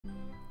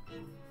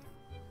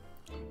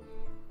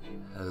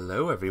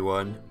Hello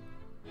everyone.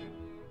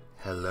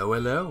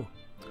 Hello.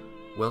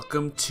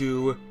 Welcome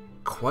to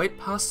quite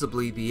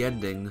possibly the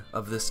ending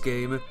of this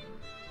game.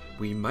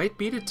 We might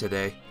beat it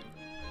today.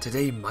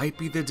 Today might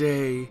be the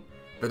day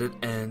that it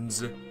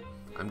ends.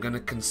 I'm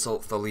gonna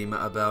consult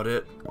Thalima about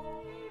it.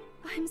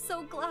 I'm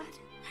so glad.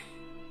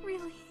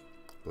 Really.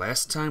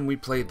 Last time we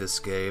played this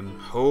game,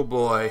 oh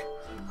boy,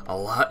 a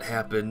lot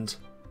happened.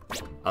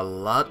 A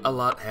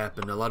lot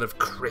happened. A lot of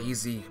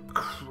crazy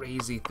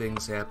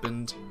things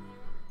happened.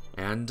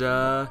 And,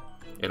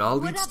 it all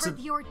leads to...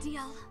 Whatever your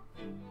deal.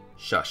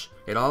 Shush.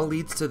 It all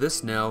leads to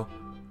this now.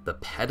 The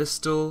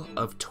pedestal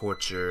of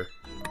torture.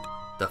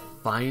 The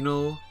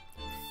final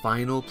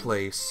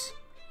place.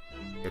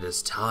 It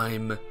is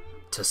time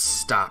to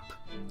stop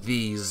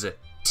these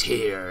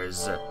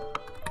tears.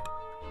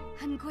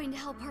 I'm going to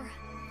help her,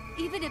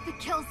 even if it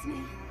kills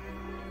me.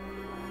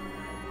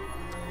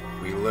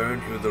 We learn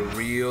who the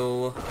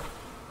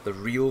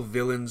real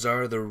villains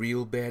are, the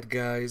real bad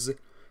guys.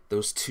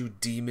 Those two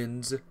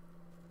demons.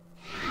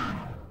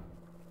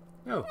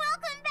 Oh.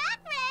 Welcome back,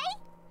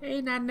 Ray!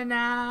 Hey,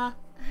 na.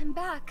 I'm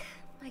back,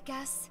 I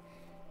guess.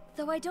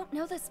 Though I don't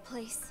know this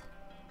place.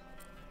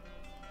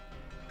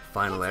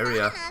 Final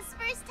area. It's Nana's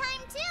first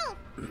time, too!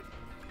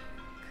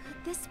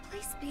 Could this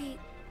place be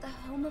the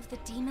home of the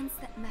demons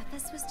that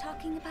Mephis was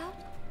talking about?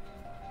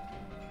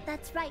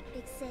 That's right,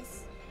 big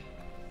sis.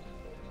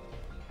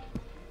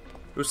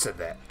 Who said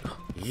that?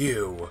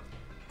 You.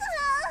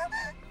 Oh,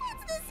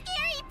 it's the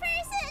scary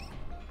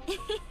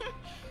person!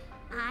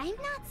 I'm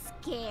not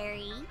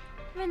scary.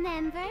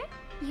 Remember?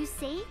 You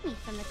saved me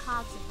from the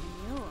cogs of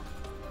renewal.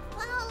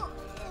 Well,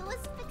 it was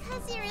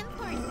because you're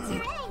important to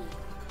Ray.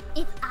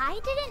 If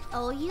I didn't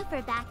owe you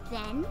for back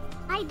then,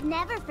 I'd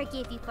never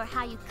forgive you for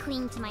how you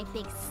cling to my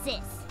big sis.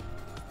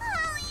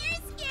 Oh,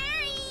 you're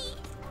scary!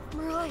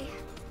 Mirai,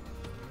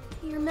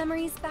 your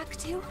memory's back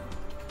too?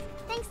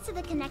 Thanks to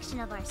the connection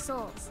of our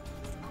souls.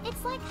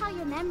 It's like how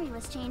your memory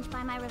was changed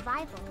by my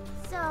revival.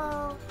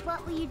 So,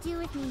 what will you do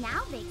with me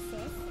now, big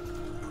sis?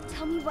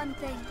 Tell me one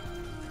thing.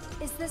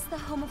 Is this the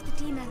home of the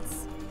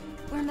demons?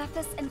 Where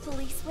Mephis and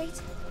Felice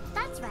wait?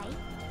 That's right.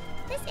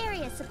 This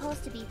area is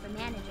supposed to be for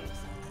managers.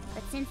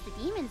 But since the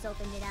demons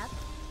opened it up,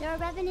 there are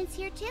revenants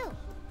here too.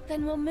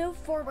 Then we'll move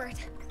forward.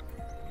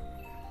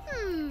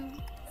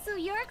 So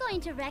you're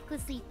going to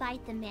recklessly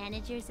fight the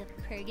managers of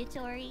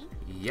Purgatory?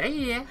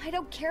 Yeah. I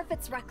don't care if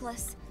it's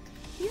reckless.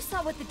 You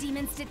saw what the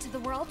demons did to the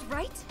world,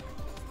 right?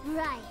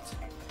 Right.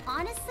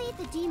 Honestly,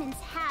 the demons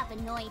have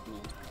annoyed me.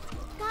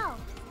 Go.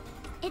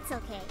 It's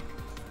okay.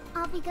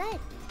 I'll be good.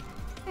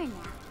 For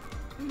now.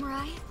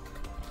 Mirai,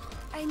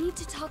 I need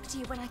to talk to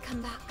you when I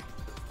come back.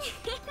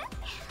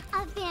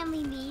 A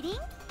family meeting?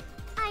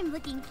 I'm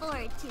looking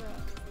forward to it.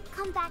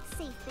 Come back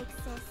safe, big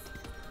sis.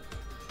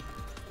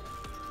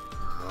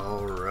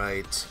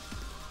 Alright.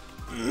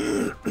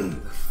 The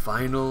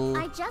final...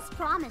 I just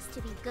promised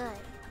to be good.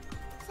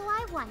 So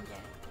I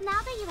wonder,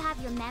 now that you have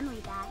your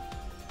memory back,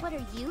 what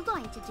are you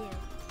going to do?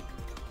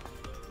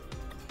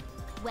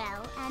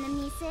 Well,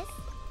 Animesis?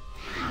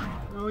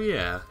 Oh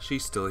yeah,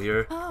 she's still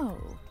here. Oh,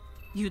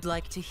 you'd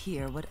like to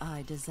hear what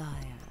I desire?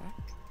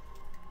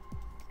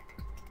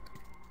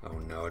 Oh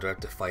no, do I have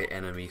to fight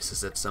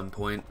enemies at some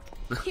point?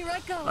 Here I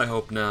go. I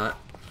hope not.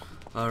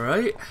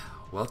 Alright,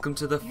 welcome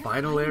to the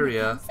final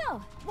area.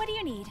 So, what do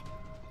you need?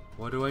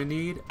 What do I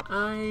need?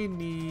 I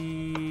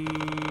need...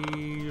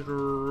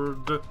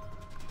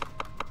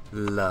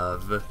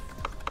 love.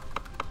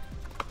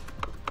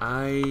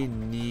 I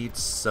need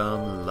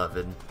some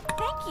lovin'.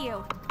 Thank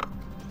you.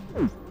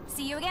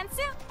 See you again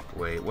soon.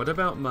 Wait, what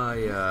about my,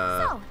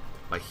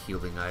 my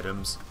healing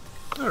items?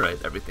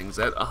 Alright, everything's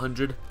at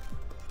 100.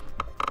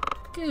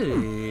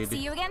 Good. See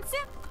you again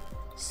soon.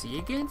 See you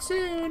again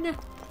soon.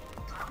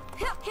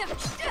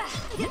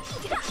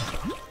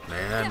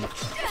 Man,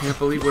 can't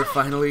believe we're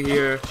finally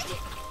here.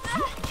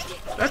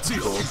 That's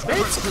cool.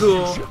 That's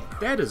cool.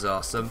 That is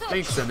awesome.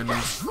 Thanks,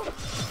 enemies.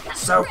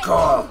 So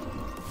cool.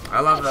 I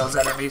love those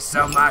enemies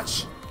so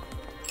much.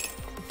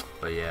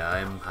 But yeah,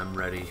 I'm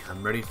ready.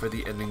 I'm ready for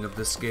the ending of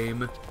this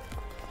game.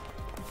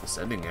 This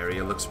ending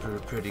area looks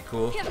pretty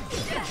cool.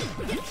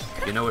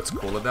 You know what's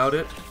cool about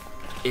it?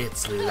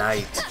 It's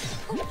light.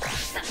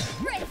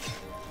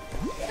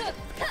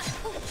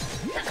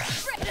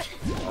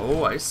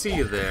 Oh, I see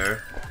you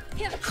there,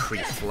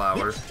 creep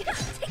flower.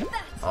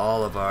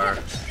 All of our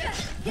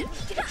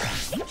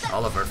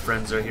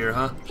friends are here,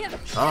 huh?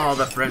 All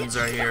the friends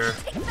are here.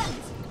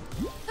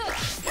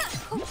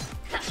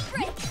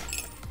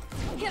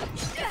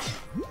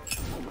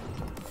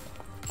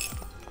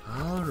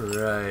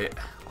 Alright.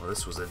 Well,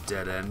 this was a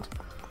dead end.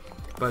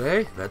 But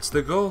hey, that's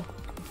the goal.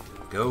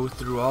 Go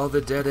through all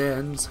the dead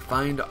ends,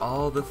 find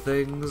all the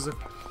things,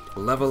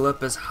 level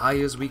up as high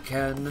as we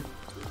can,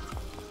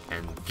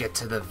 and get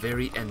to the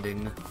very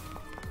ending,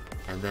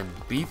 and then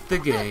beat the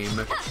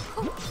game.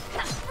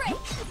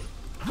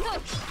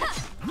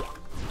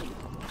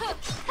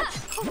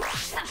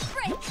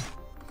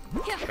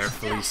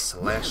 Carefully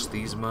slash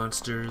these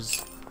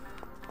monsters.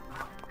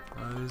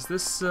 Is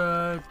this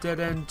dead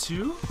end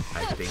too?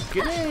 I think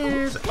it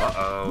is.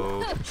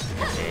 Uh-oh.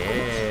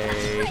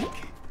 Hey.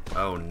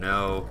 Oh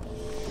no.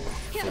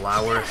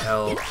 Flower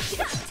hell.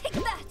 Take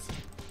that!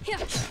 Take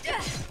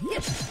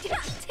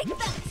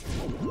that!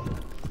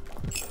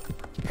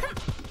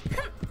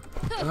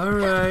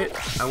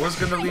 Alright. I was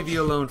gonna leave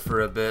you alone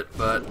for a bit,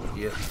 but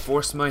you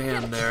forced my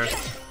hand there,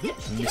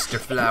 Mr.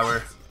 Flower.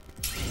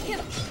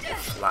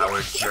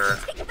 Flower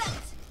jerk.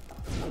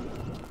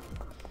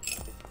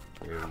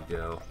 There we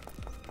go.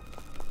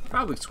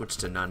 Probably switch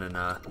to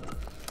Nanana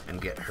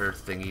and get her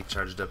thingy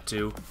charged up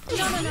too.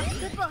 No,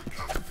 good luck.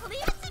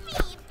 Leave it to me.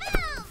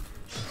 Boom!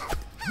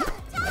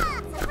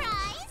 Ta-da!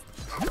 Surprise!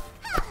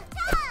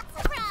 Ta-da!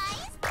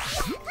 Surprise!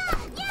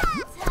 Yeah!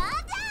 Ta-da!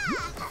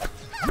 Ta-da!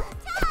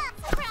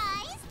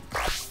 Surprise!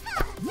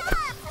 Ta-da!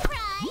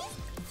 Surprise!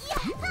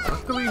 Yeah!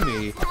 Luckily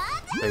me,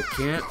 they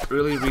can't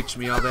really reach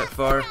me all that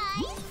far.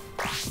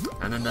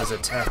 Nanana's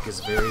attack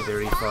is very,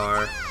 very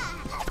far.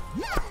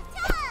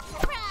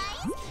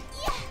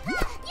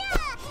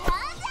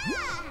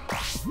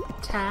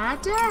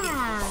 Ta-da!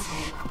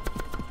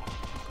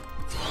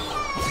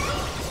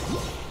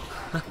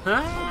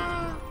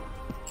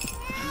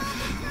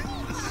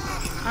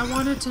 I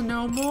wanted to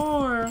know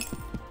more.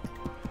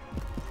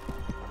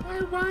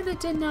 I wanted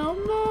to know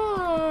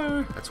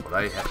more. That's what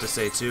I have to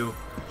say too.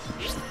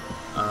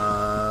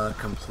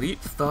 Complete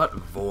thought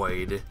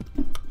void.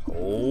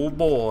 Oh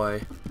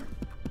boy.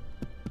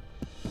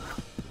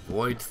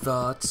 Void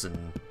thoughts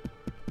and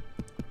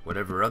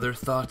whatever other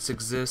thoughts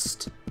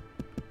exist.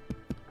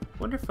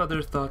 Wonder if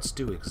other thoughts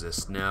do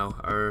exist now,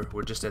 or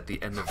we're just at the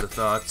end of the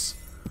thoughts.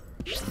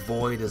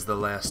 Void is the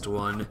last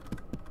one.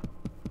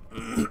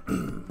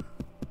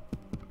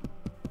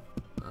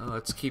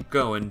 Let's keep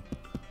going.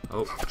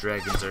 Oh,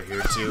 dragons are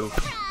here too.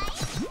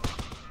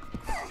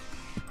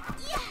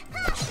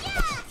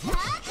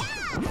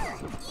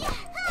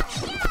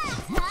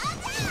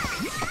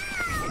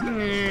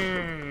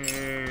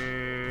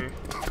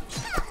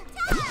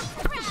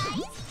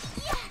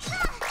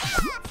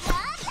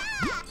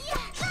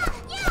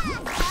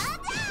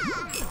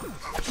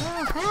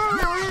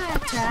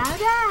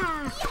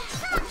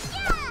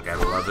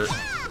 Gotta love it.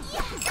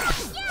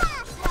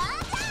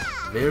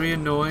 Very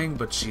annoying,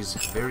 but she's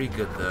very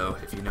good though,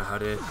 if you know how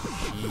to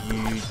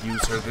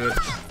use her good.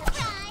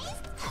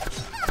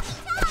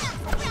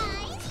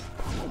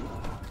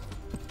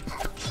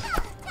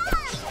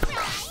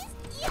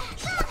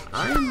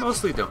 I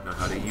mostly don't know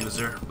how to use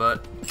her,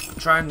 but I'm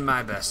trying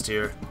my best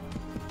here.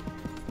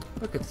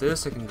 Look at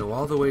this, I can go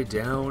all the way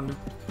down.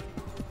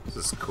 This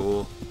is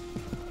cool.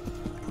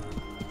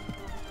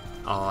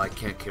 Oh, I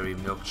can't carry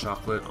milk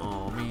chocolate.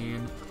 Oh,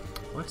 man.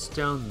 What's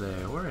down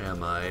there? Where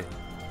am I?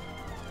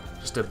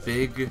 Just a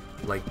big,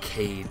 like,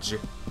 cage.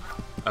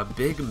 A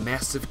big,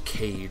 massive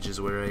cage is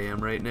where I am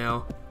right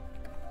now.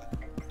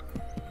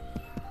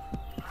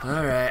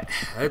 Alright,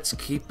 let's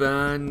keep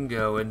on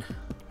going.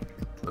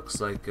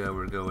 Looks like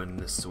we're going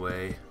this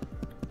way.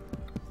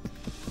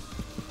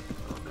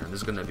 Oh, man,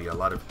 there's gonna be a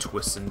lot of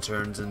twists and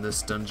turns in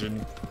this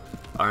dungeon,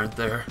 aren't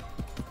there?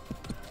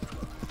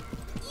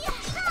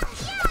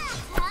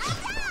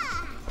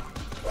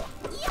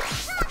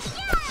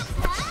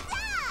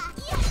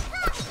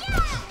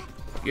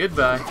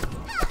 Goodbye.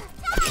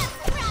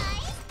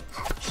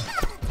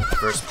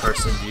 First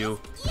person view.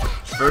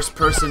 First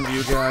person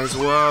view, guys.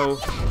 Whoa.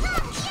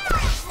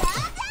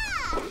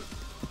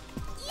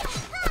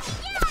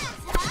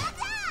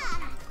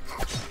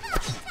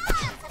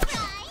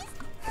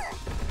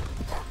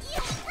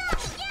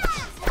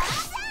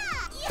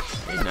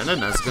 Hey,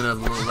 Nanana's gonna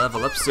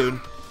level up soon.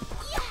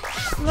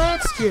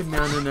 Let's get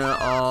Nanana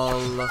all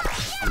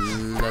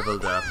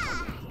leveled up.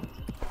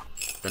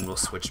 Then we'll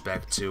switch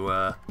back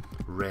to,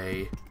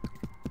 Ray.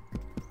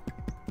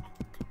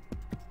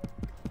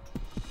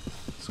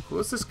 As cool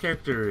as this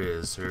character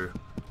is, her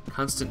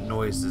constant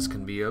noises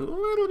can be a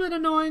little bit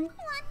annoying. 1, 2,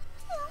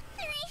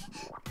 3.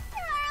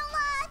 There are a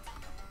lot.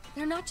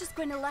 They're not just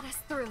going to let us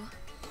through.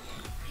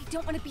 I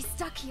don't want to be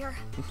stuck here.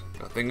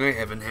 Nothing I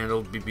haven't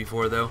handled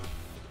before, though.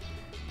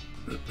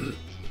 Hey,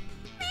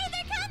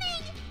 they're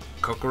coming.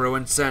 Kokoro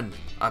and Sen,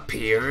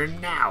 appear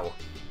now.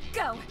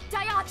 Go,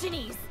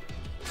 Diogenes!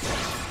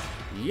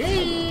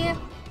 Yay!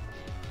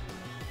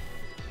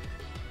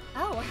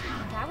 Oh,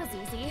 that was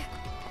easy.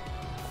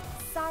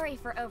 Sorry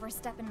for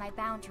overstepping my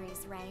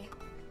boundaries, Ray.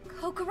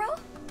 Kokoro?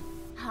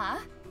 Huh?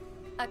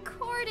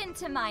 According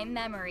to my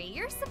memory,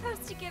 you're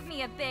supposed to give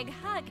me a big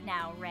hug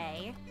now,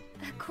 Ray.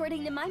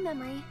 According to my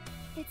memory,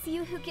 it's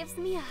you who gives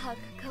me a hug,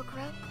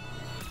 Kokoro.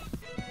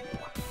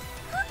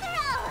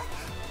 Kokoro!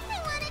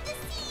 I wanted to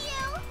see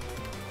you.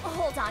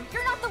 Hold on,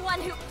 you're not the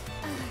one who...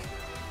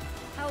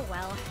 Oh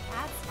well,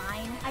 that's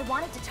fine. I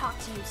wanted to talk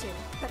to you two,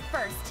 but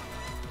first...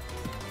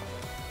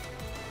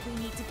 we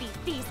need to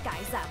beat these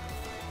guys up.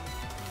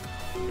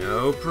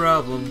 No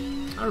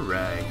problem.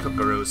 Alright,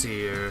 Kokoro's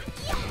here.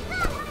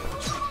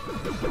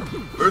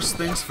 First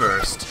things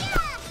first.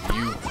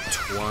 You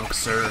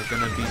twonks are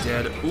gonna be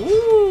dead.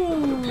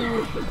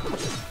 Ooh!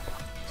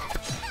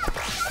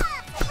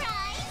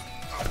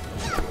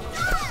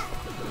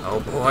 Oh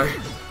boy.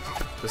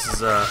 This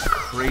is a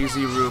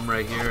crazy room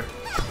right here.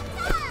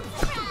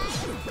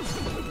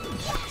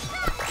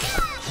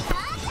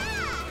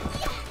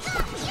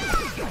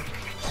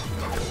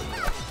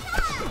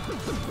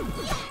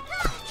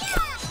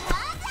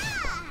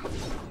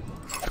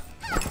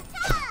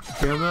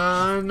 Come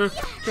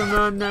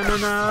on,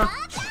 na.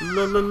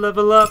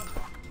 Level up.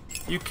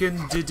 You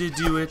can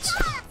do it.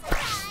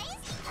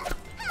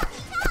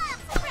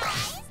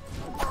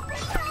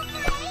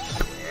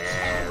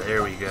 Yeah,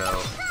 there we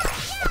go.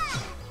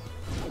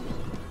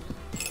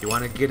 You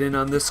want to get in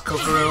on this,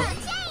 Kokoro?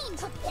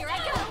 Here I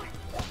go.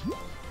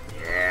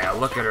 Yeah,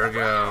 look at her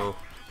go.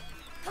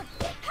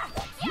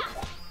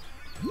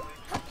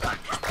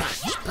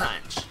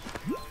 Punch.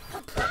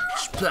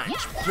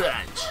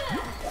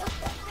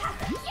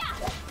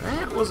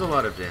 That was a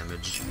lot of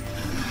damage.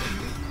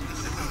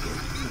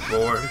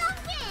 Bored.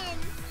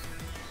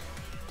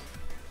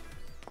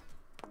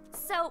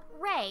 So,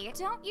 Ray,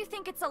 don't you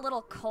think it's a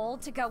little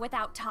cold to go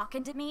without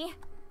talking to me?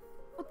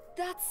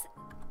 That's...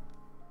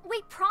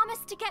 We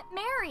promised to get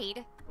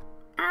married!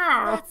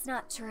 That's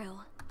not true.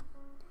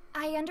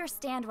 I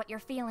understand what you're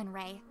feeling,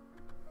 Ray.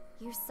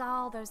 You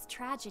saw all those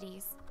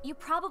tragedies. You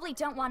probably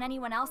don't want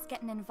anyone else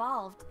getting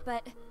involved,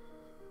 but...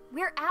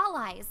 We're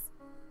allies.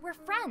 We're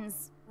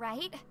friends,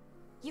 right?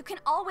 You can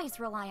always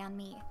rely on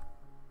me.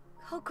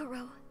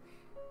 Kokoro.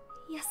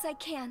 Yes, I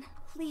can.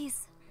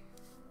 Please.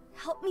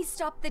 Help me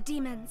stop the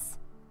demons.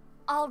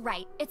 All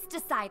right, it's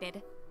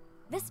decided.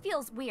 This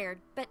feels weird,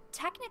 but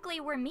technically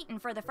we're meeting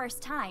for the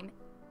first time.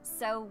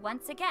 So,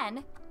 once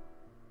again...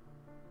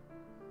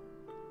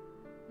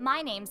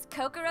 My name's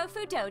Kokoro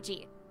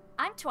Fudoji.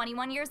 I'm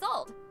 21 years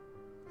old.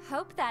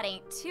 Hope that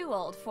ain't too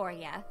old for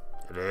ya.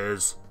 It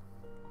is.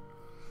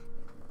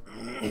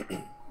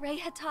 Rei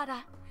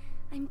Hatada.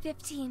 I'm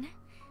 15.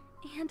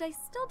 And I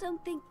still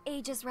don't think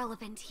age is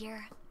relevant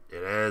here.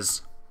 It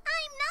is.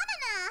 I'm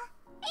Nanana.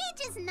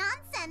 Age is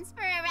nonsense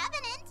for a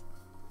revenant.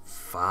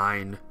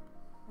 Fine.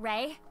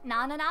 Ray,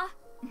 Nanana,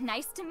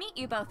 nice to meet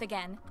you both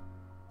again.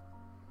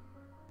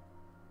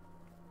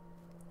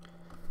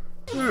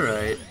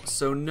 Alright,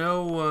 so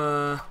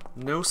no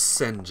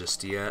Sen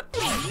just yet.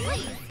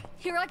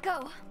 Here I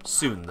go.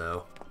 Soon,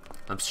 though.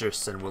 I'm sure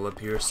Sen will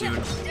appear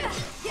soon.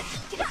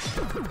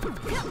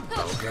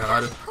 Oh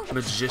god,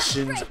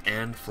 magicians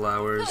and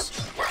flowers.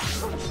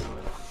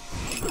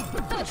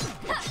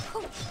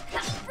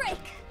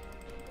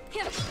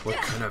 What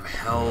kind of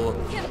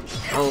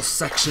hell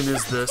section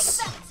is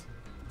this?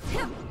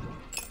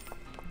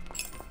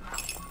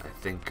 I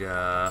think,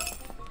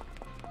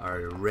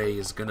 our Ray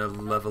is gonna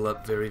level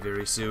up very,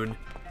 very soon.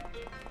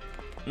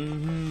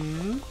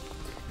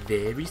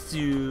 Very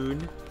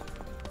soon.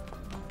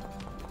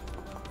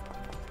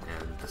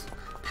 And the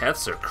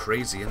paths are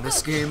crazy in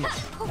this game. I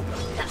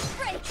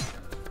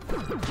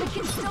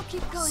can still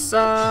keep going.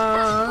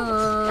 Sucks.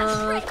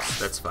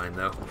 That's fine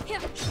though.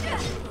 If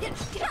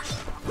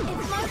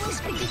my wish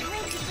could be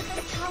granted with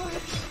this power.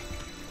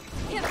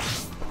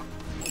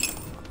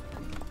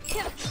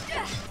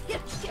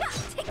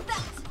 Take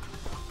that.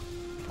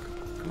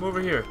 Come over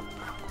here.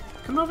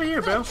 Come over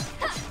here, bro.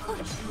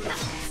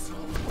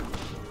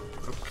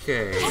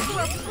 Okay.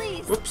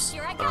 Please. Whoops.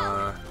 Here I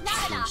go.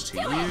 Change to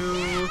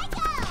you.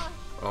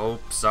 Oh,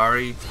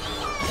 sorry.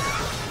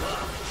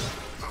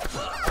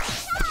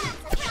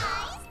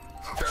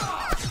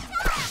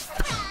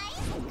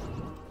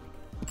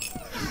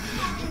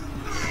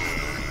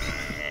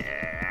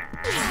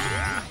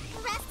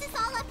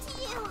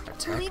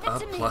 Attack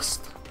up plus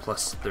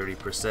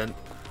 30%.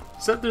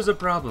 Except there's a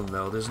problem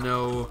though. There's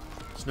no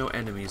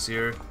enemies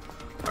here.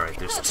 All right,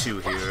 there's two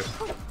here.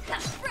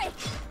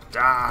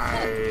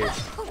 Die!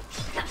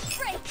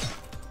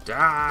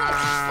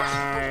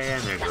 Die!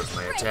 And there goes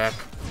my attack.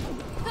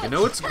 You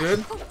know what's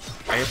good?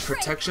 I have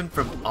protection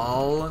from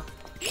all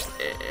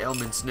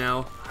ailments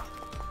now.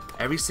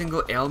 Every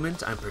single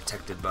ailment I'm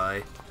protected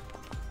by.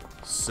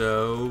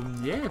 So,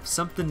 yeah, if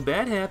something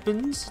bad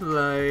happens,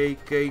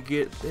 like I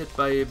get hit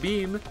by a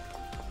beam,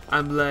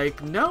 I'm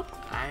like, nope,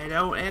 I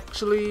don't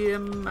actually,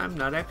 I'm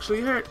not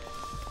actually hurt.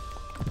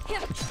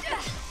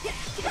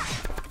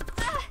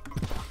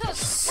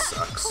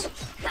 Sucks.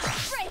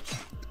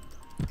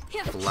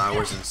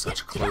 Flowers in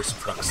such close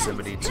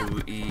proximity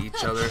to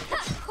each other.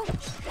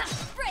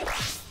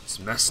 It's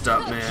messed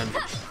up, man.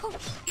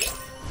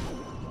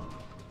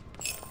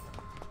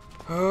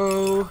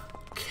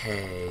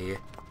 Okay,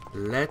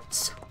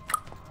 let's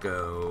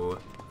go.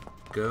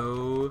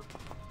 Go.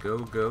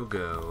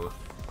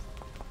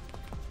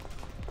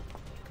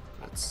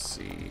 Let's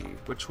see,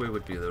 which way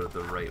would be the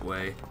right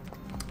way?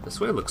 This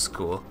way looks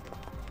cool.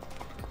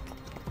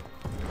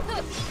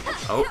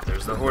 Oh,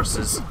 there's the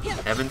horses.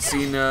 Haven't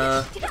seen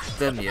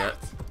them yet.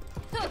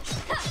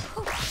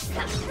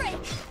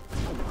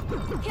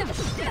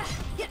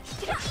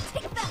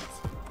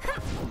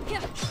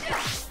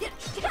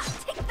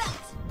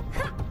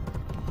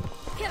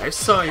 I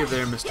saw you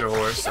there, Mr.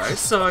 Horse. I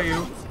saw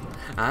you.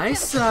 I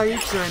saw you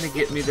trying to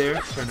get me there,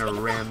 trying to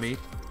ram me.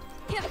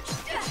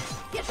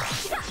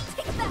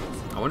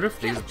 I wonder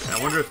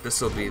if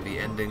this will be the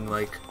ending,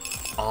 like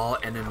all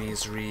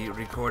enemies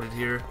recorded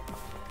here.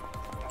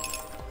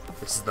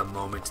 This is the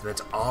moment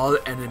that all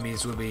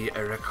enemies will be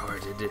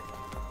recorded.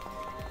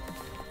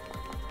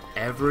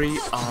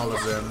 All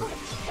of them.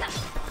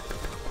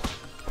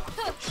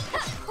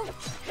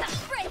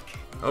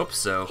 Hope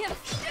so.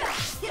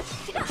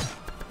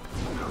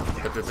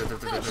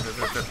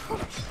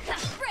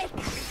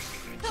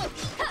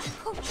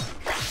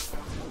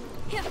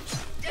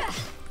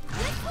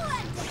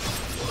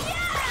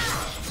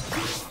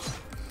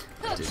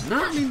 Did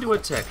not mean to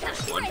attack that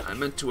one. I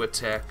meant to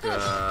attack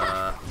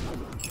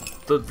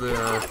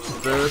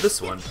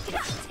this one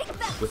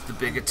with the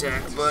big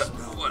attack, but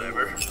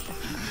whatever.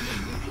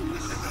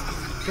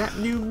 Got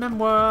new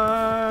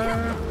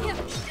memoir.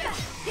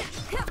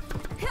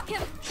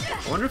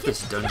 I wonder if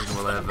this dungeon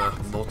will have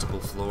multiple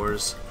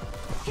floors.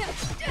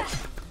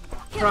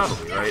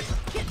 Probably, right?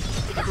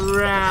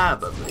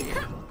 Probably.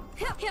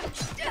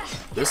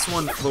 This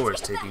one floor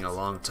is taking a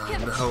long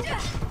time, though.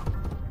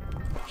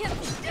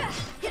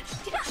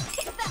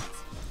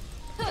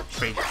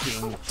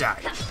 Freaking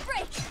die.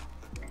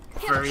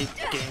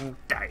 Freaking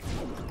die.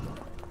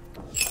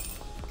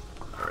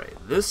 Alright,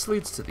 this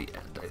leads to the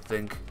end, I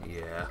think.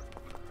 Yeah.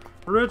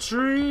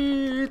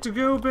 Retreat!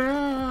 Go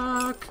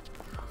back!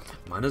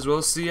 Might as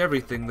well see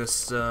everything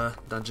this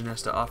dungeon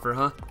has to offer,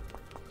 huh?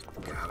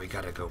 Yeah, we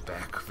gotta go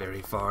back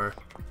very far.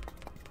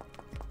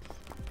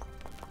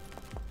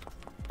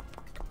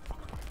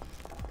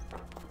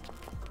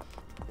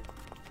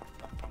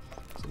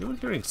 Is anyone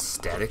hearing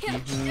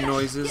staticky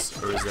noises,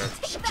 or is that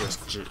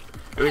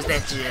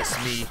just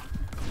me?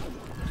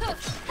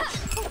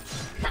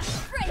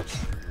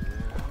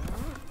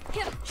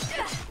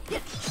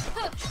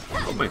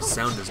 Hope my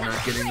sound is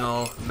not getting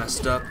all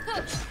messed up.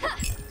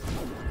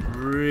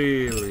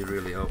 Really,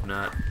 really hope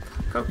not.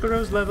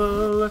 Kokoro's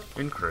level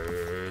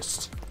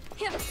increased.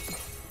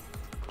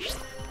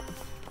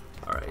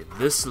 Alright,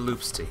 this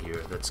loops to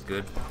here. That's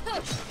good.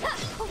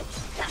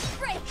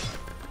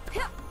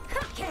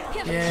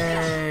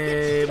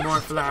 Yay! More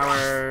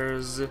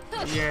flowers!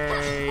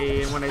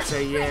 Yay! And when I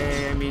say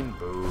yay, I mean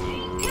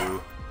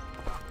boo.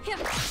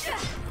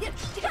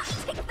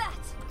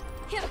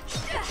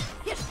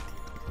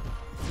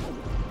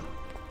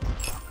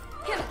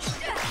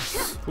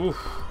 Oof.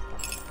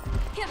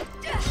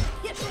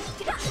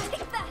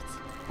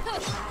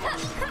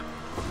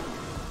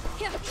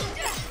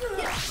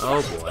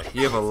 Oh boy,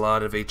 you have a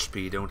lot of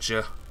HP, don't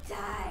you?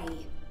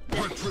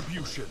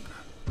 Retribution.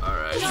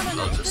 Alright,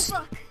 I'll just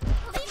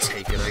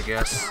take it, I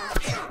guess.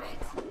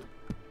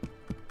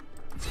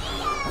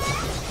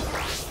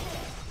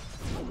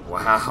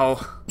 Wow.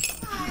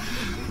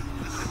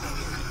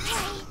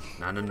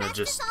 Nanana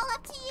just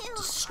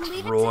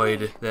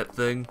destroyed that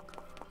thing.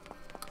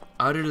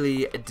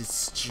 Utterly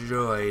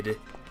destroyed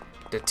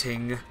the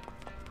thing.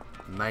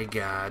 My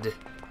god.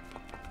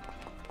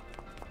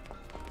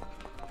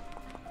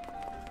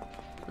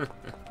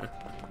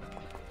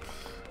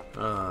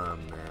 Oh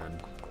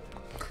man.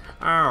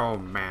 Oh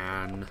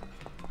man.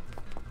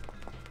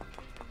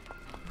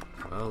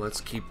 Well,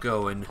 let's keep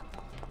going.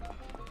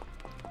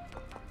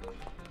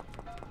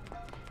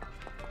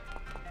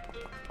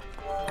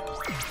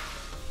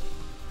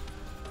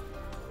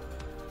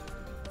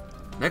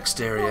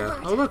 Next area.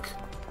 Oh look.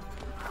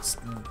 It's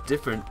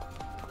different.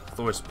 The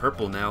floor is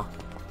purple now.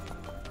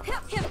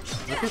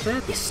 Look at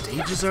that. The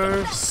stages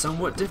are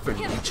somewhat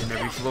different each and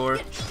every floor.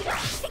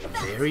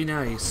 Very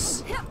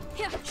nice.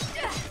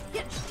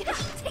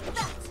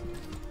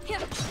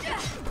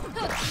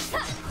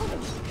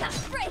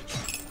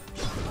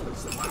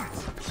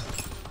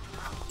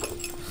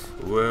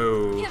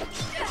 Whoa.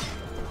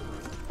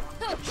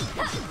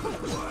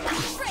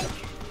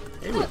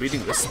 Hey, we're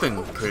beating this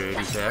thing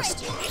pretty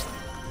fast.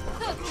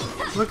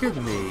 Look at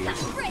me.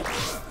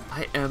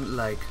 I am,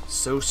 like,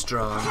 so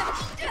strong.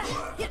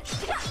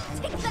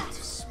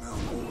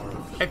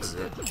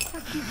 Exit.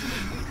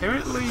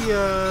 Apparently,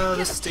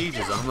 the stage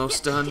is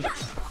almost done,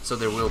 so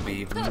there will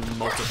be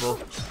multiple.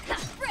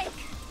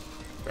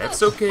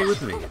 That's okay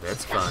with me.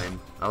 That's fine.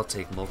 I'll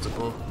take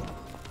multiple.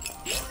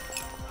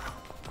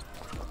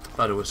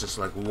 Thought it was just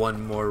like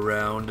one more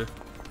round.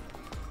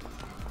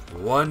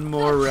 One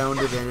more round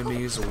of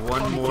enemies,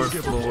 one more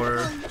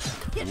floor,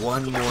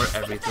 one more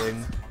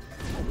everything.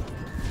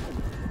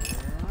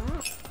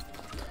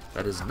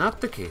 That is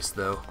not the case,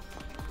 though.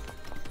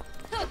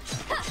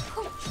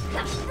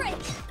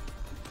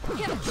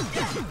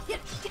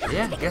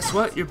 Yeah, guess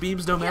what? Your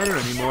beams don't matter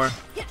anymore.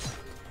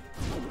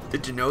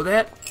 Did you know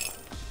that?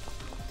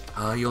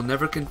 You'll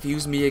never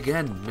confuse me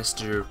again,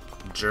 Mr.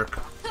 Jerk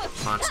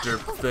Monster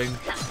thing.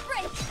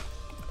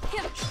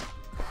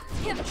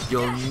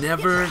 You'll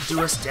never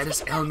do a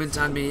status element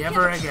on me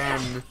ever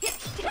again.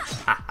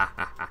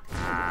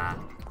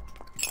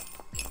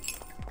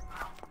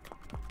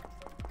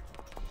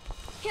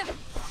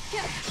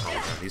 Oh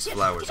man, these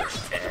flowers are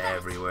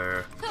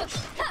everywhere.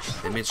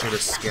 They made sure to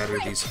scatter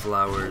these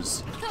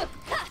flowers.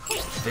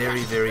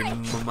 Very, very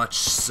much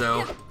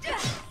so.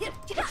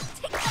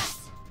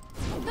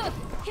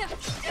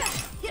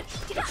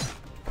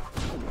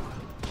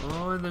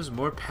 Oh, and there's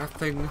more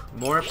pathing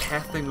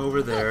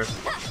over there.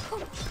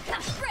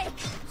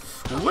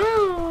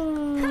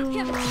 Woo!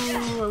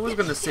 I was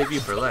gonna save you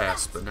for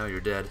last, but now you're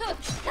dead.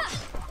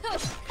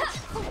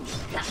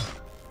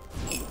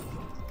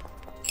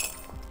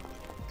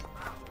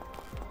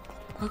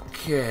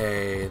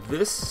 Okay,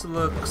 this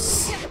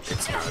looks...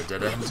 It's not a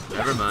dead end.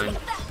 Never mind.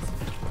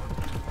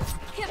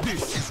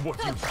 This is what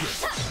you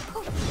get.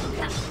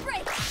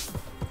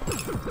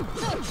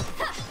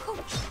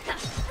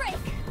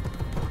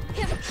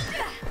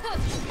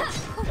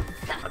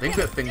 I think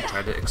that thing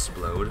tried to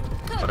explode,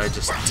 but I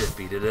just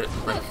defeated it,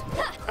 like,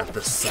 at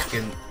the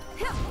second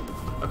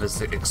of its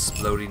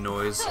exploding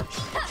noise.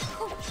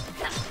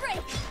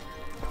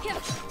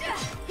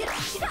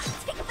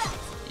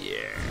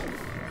 Yeah.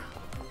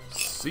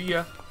 See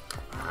ya.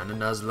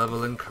 Anana's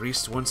level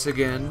increased once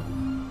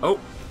again. Oh!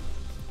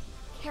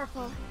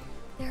 Careful.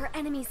 There are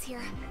enemies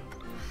here.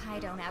 I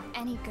don't have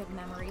any good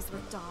memories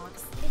with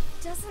dogs.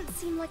 It doesn't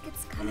seem like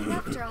it's coming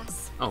after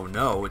us. Oh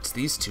no, it's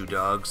these two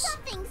dogs.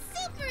 Something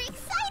super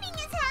exciting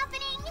is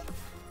happening!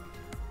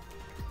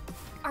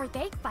 Are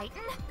they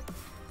fighting?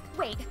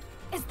 Wait,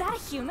 is that a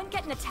human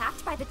getting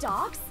attacked by the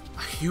dogs?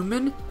 A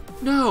human?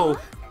 No!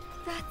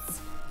 That's...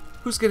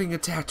 Who's getting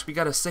attacked? We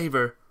gotta save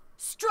her.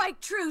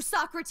 Strike true,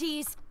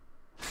 Socrates!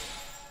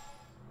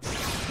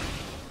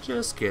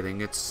 Just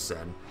kidding, it's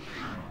Sen.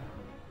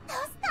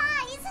 Those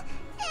thighs!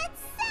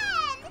 It's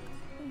Sen!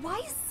 Why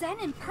is Sen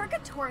in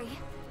purgatory?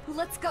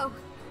 Let's go.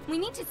 We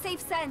need to save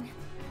Sen.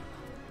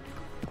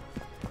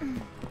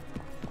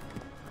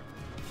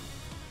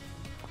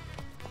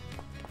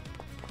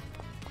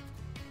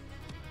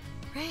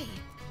 Ray,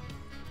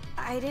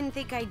 I didn't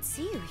think I'd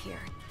see you here.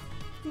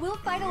 We'll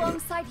fight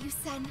alongside you,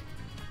 Sen.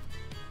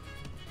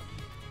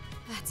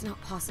 That's not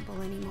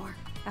possible anymore.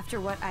 After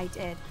what I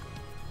did,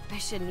 I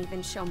shouldn't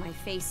even show my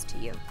face to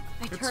you.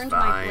 I It's turned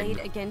fine. my blade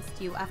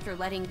against you after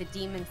letting the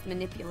demons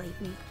manipulate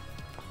me.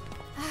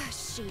 Ah,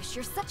 sheesh,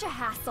 you're such a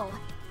hassle.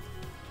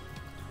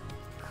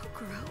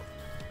 Kokoro?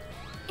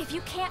 If you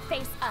can't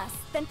face us,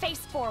 then face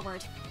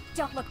forward.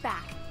 Don't look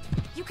back.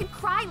 You can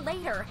cry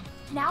later.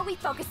 Now we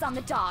focus on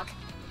the dog.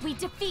 We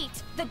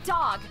defeat the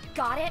dog.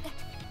 Got it?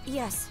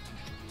 Yes.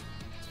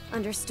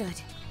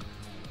 Understood.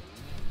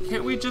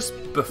 Can't we just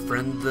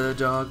befriend the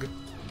dog?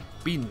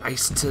 Be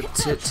nice to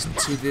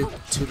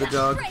the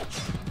dog?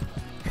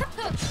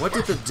 What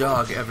did the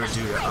dog ever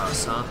do to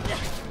us, huh?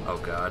 Oh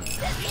god.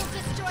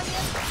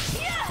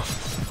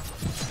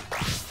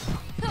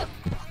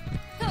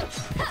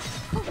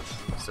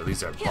 So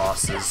these are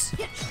bosses.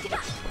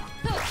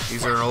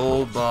 These are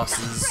old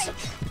bosses.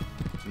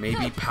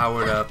 Maybe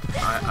powered up.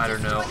 I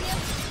don't know.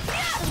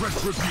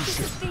 This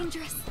is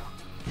dangerous.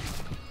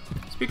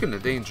 Speaking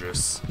of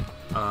dangerous,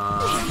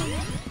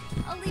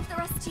 I'll leave the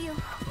rest to you.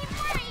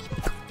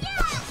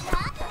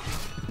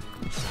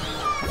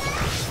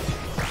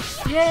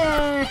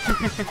 yay!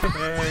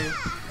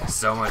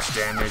 So much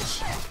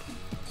damage.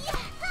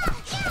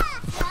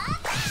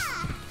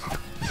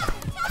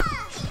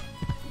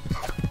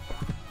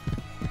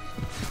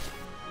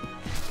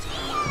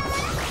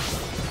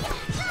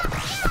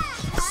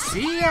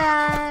 See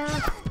ya!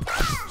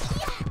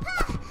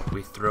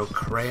 We throw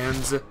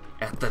crayons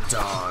at the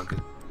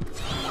dog.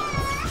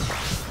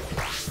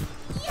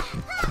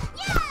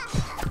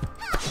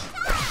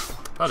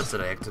 Thought it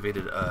said I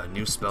activated a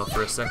new spell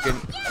for a second.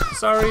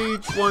 Sorry,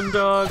 one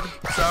dog.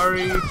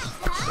 Sorry.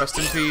 Rest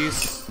in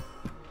peace.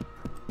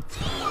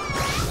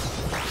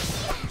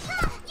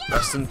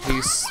 Rest in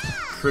peace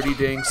pretty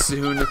dang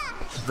soon,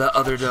 the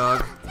other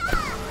dog.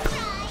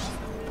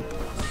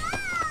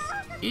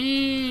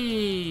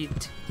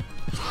 Eat!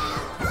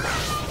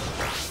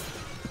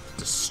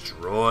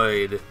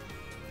 Destroyed.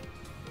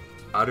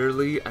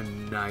 Utterly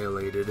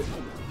annihilated.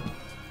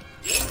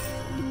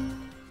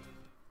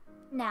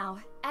 Now,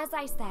 as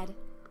I said,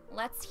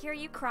 let's hear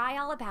you cry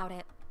all about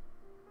it.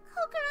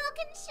 Kokoro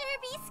can sure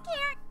be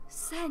scared.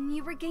 Sen,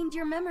 you regained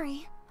your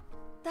memory.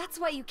 That's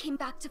why you came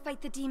back to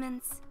fight the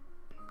demons.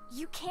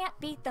 You can't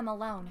beat them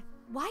alone.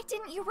 Why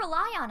didn't you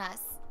rely on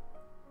us?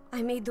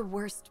 I made the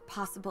worst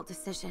possible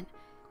decision.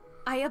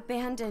 I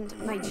abandoned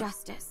my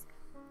justice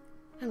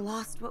and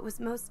lost what was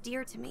most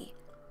dear to me.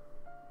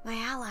 My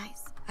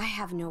allies. I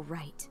have no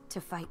right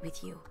to fight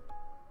with you.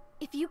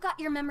 If you got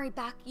your memory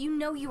back, you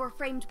know you were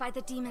framed by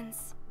the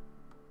demons.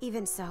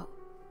 Even so,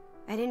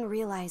 I didn't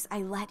realize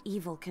I let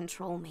evil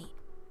control me.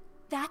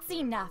 That's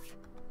enough.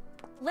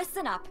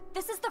 Listen up.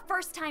 This is the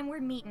first time we're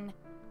meeting.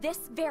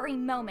 This very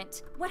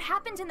moment. What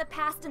happened in the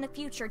past and the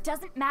future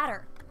doesn't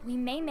matter. We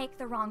may make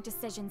the wrong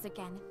decisions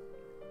again.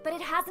 But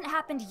it hasn't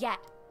happened yet.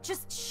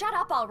 Just shut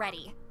up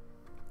already.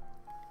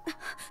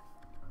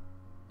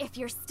 If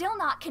you're still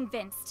not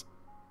convinced,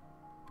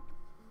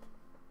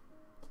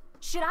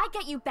 should I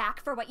get you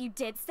back for what you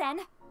did,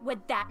 Sen?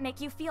 Would that make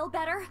you feel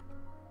better?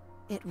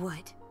 It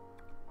would.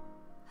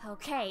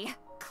 Okay,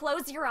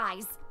 close your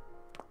eyes.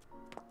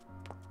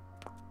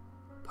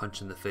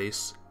 Punch in the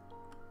face.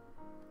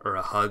 Or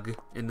a hug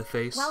in the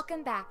face.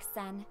 Welcome back,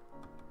 Sen.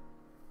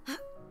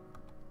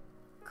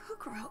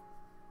 Kokoro,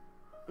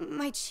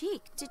 my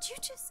cheek. Did you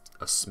just...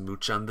 A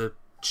smooch on the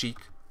cheek?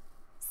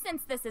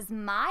 Since this is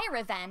my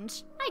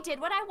revenge, I did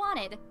what I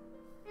wanted.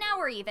 Now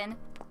we're even.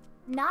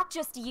 Not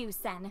just you,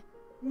 Sen.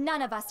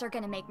 None of us are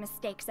gonna make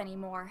mistakes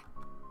anymore.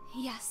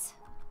 Yes.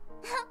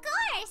 Of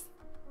course!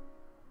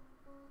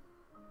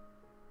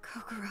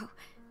 Kokoro.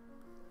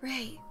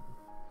 Ray.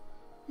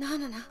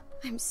 Nanana,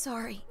 I'm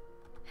sorry.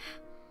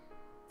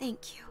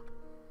 Thank you.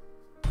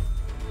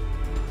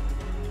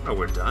 Oh,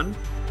 we're done?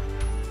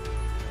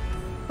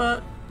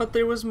 But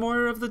there was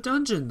more of the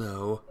dungeon,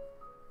 though.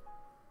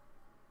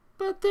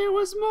 But there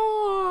was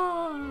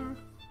more!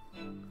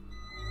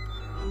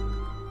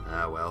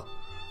 Ah, well.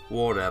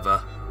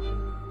 Whatever.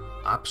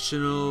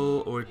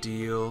 Optional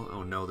ordeal.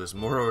 Oh no, there's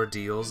more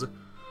ordeals.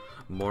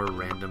 More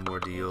random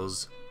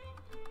ordeals.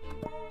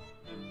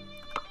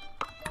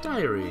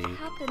 Diary. What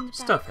happened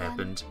Stuff back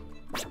then? happened.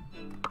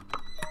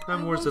 I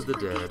Memoirs of the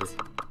won't Dead.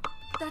 forget.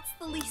 That's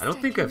the least I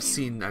don't think can I've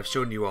do. I've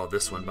shown you all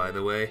this one, by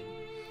the way.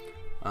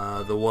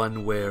 The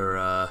one where,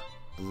 the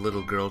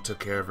little girl took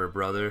care of her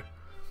brother,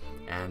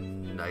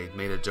 and I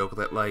made a joke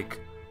that, like,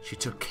 she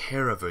took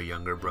care of her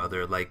younger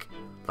brother, like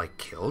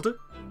killed?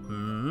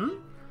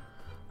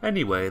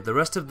 Anyway, the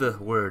rest of the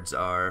words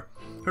are,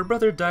 her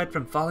brother died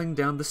from falling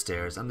down the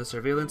stairs. On the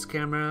surveillance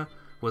camera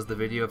was the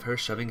video of her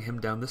shoving him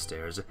down the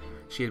stairs.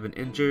 She had been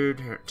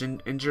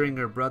injuring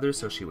her brother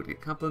so she would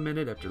get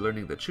complimented. After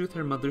learning the truth,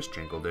 her mother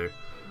strangled her.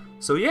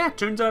 So yeah,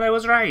 turns out I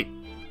was right.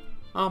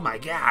 Oh my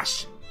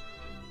gosh.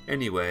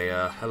 Anyway,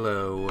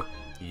 hello,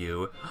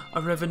 you.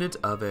 A revenant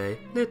of a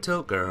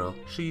little girl.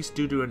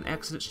 Due to an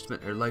accident, she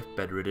spent her life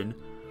bedridden.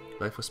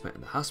 Life was spent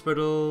in the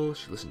hospital.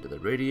 She listened to the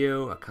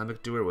radio. A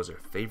comic doer was her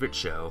favorite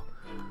show.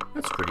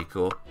 That's pretty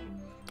cool.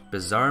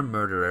 Bizarre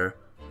murderer.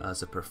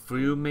 As a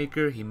perfume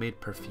maker, he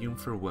made perfume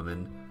for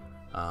women.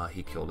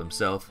 He killed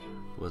himself.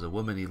 It was a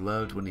woman he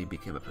loved when he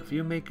became a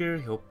perfume maker.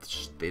 He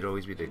hoped they'd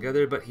always be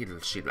together, but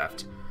she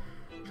left.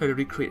 Tried to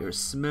recreate her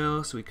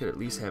smell so he could at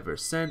least have her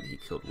scent. He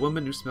killed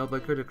women who smelled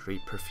like her to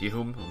create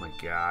perfume. Oh my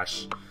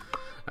gosh.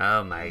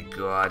 Oh my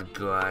god,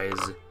 guys.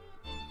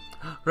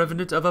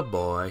 Revenant of a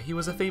boy. He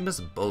was a famous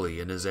bully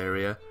in his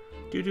area.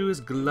 Due to his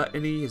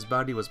gluttony, his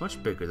body was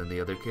much bigger than the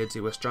other kids. He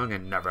was strong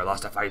and never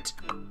lost a fight.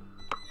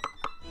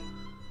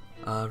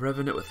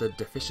 Revenant with a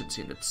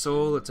deficiency in its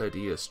soul. Its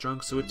idea is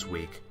strong, so it's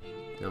weak.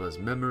 It has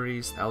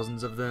memories,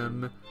 thousands of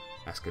them.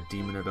 Ask a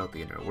demon about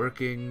the inner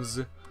workings.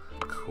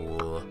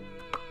 Cool.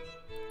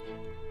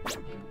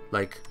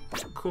 Like,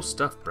 cool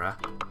stuff, bruh.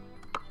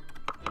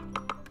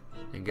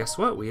 And guess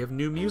what? We have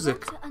new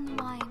music. To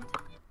unwind.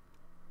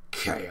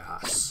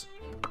 Chaos.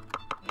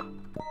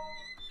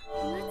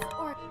 Let's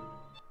or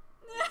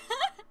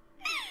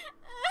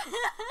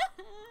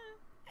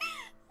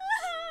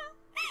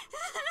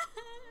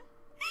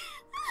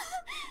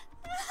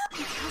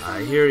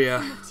I hear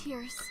ya.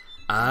 tears.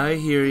 I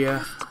hear ya.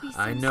 To be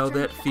I some know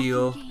that strength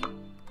feel. game.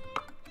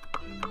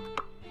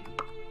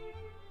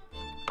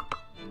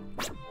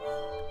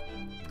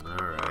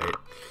 Alright.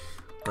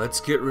 Let's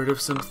get rid of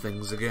some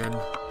things again.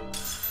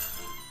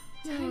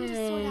 Time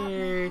to sort out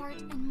my heart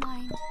and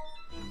mind.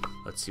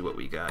 Let's see what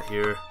we got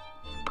here.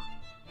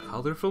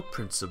 Colorful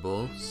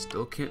principle.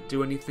 Still can't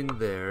do anything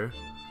there.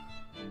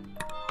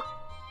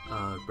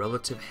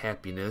 Relative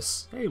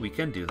happiness. Hey, we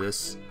can do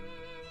this.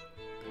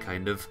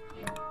 Kind of.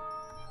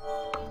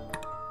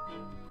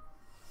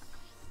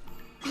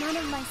 None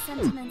of my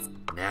sentiments.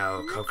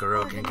 Now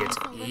Kokoro can get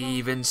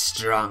even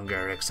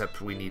stronger,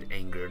 except we need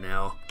anger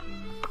now.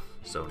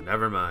 So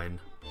never mind.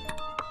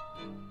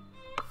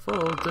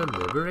 Full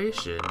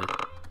deliberation.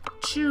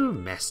 True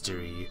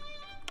mastery.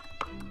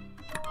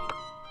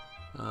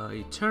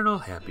 Eternal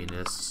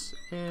happiness.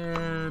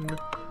 And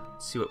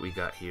let's see what we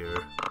got here.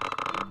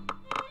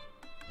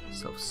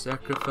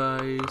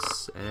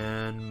 Self-sacrifice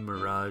and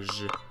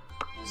mirage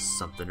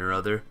something or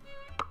other.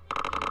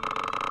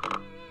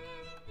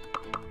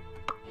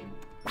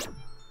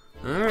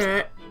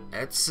 Alright,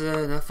 that's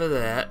enough of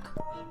that.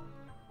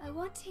 I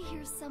want to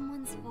hear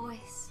someone's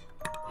voice.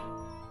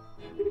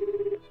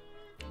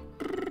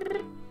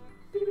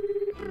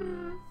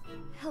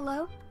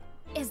 Hello?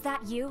 Is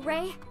that you,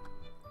 Ray?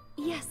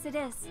 Yes, it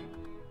is.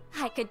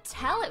 I could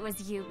tell it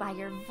was you by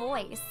your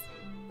voice.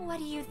 What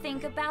do you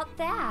think about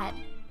that?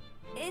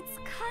 It's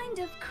kind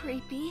of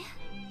creepy.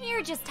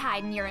 You're just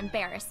hiding your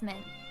embarrassment.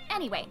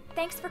 Anyway,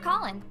 thanks for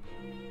calling.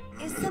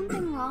 Is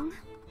something wrong?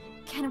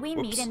 Can we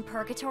meet in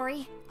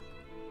Purgatory?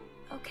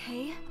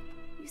 Okay.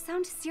 You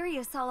sound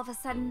serious all of a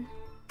sudden.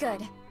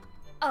 Good.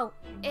 Oh,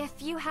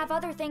 if you have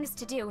other things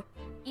to do,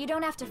 you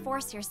don't have to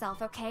force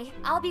yourself, okay?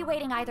 I'll be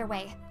waiting either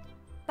way.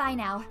 Bye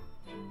now.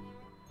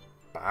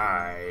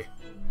 Bye.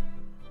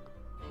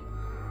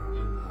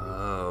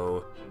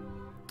 Oh.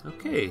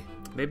 Okay,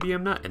 maybe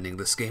I'm not ending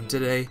this game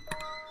today.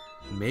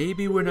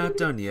 Maybe we're not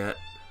done yet.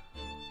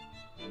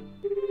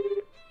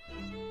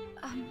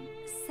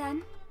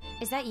 Sen?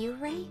 Is that you,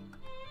 Ray?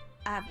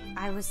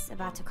 I was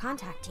about to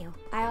contact you.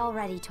 I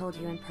already told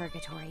you in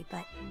Purgatory,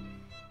 but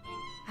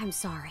I'm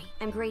sorry.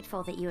 I'm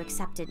grateful that you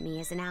accepted me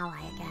as an ally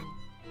again.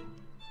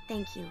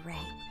 Thank you, Ray.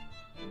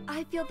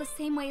 I feel the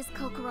same way as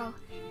Kokoro.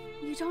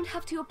 You don't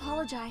have to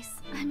apologize.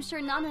 I'm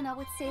sure Nanana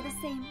would say the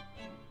same.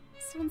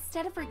 So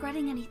instead of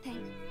regretting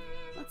anything,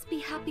 let's be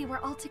happy we're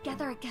all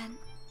together again.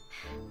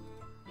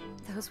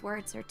 Those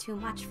words are too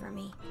much for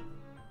me.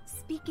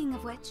 Speaking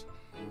of which,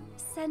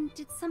 Sen,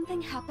 did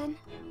something happen?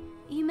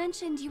 You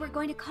mentioned you were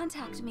going to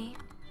contact me.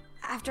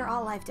 After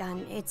all I've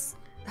done, it's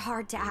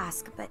hard to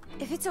ask, but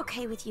if it's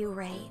okay with you,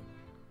 Ray,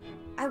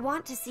 I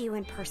want to see you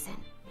in person.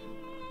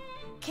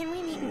 Can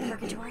we meet in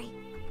Purgatory?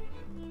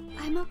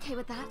 I'm okay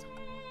with that.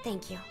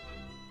 Thank you.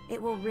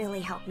 It will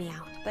really help me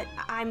out, but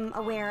I'm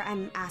aware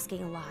I'm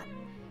asking a lot.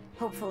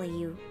 Hopefully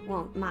you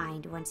won't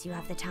mind once you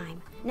have the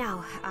time.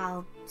 Now,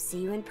 I'll see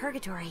you in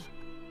Purgatory.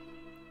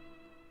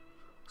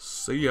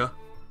 See ya.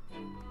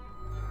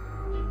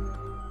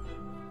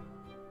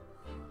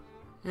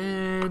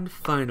 And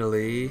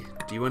finally,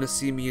 do you want to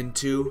see me in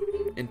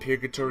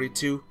Purgatory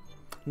 2?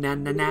 Na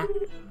na na.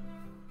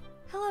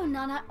 Hello,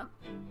 Nana.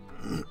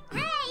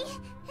 Ray,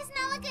 is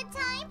now a good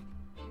time?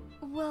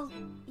 Well,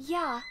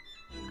 yeah.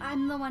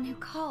 I'm the one who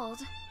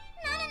called.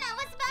 Nanana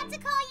was about to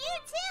call you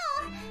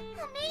too.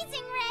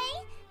 Amazing,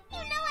 Ray.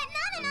 You know what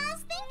Nanana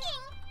is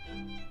thinking.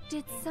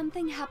 Did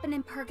something happen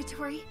in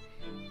Purgatory?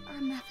 Are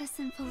Memphis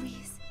and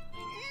Felice? No,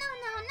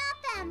 not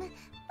them. But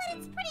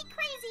it's pretty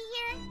crazy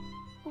here.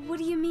 What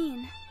do you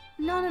mean?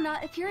 Nana,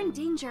 if you're in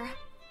danger...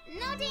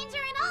 No danger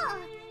at all.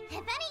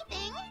 If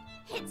anything,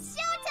 it's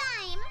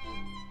showtime.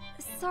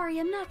 Sorry,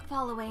 I'm not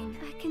following.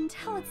 I can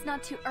tell it's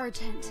not too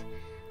urgent.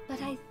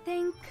 But I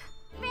think...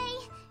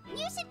 Ray,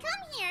 you should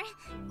come here.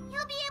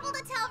 You'll be able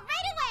to tell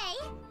right away.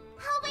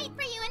 I'll wait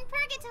for you in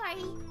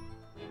Purgatory.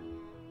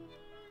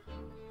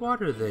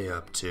 What are they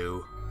up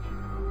to?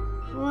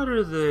 What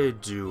are they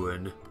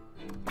doing?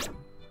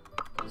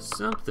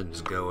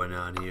 Something's going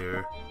on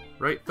here.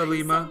 Right,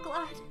 Thelema? I'm so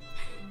glad.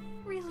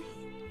 Really.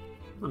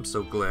 I'm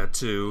so glad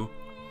too.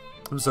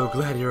 I'm so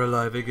glad you're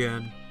alive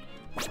again.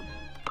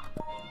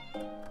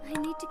 I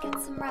need to get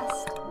some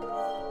rest.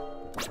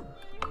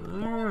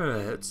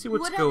 Alright, let's see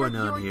what's Whatever going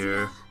on your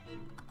here. deal.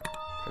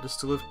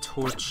 Pedestal of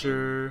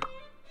Torture.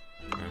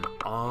 And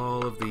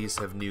all of these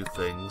have new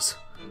things.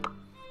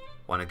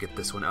 Want to get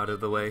this one out of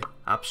the way.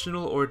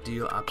 Optional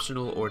Ordeal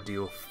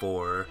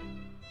 4.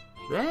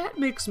 That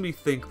makes me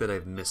think that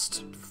I've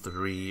missed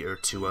 3 or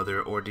 2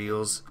 other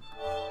ordeals.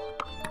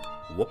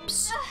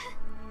 Whoops.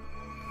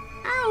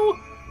 Ow!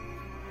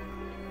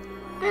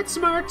 That's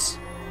smart!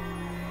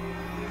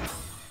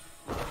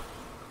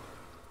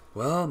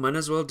 Well, might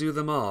as well do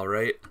them all,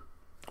 right?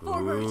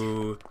 Forward.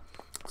 Ooh,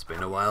 it's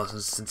been a while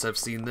since I've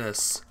seen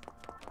this.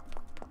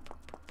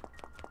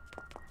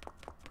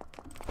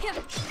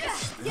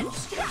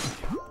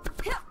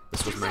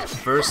 This was my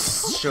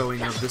first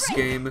showing of this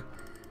game.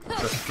 The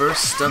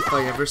first stuff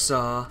I ever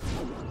saw.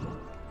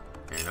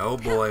 And oh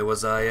boy,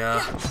 was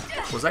I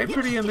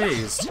pretty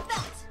amazed.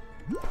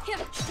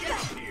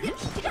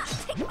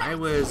 I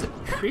was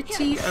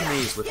pretty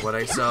amazed with what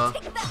I saw.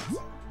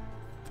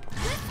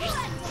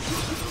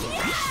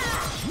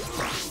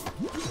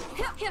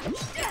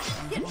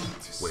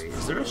 Wait,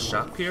 is there a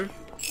shop here?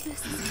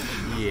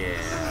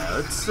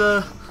 Yeah,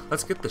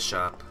 let's get the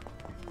shop.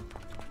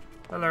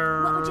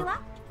 Hello. What would you like?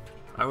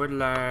 I would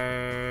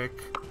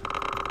like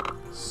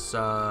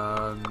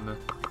some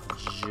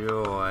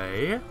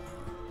joy.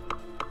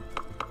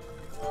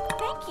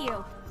 Thank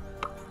you.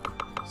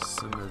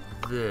 Some of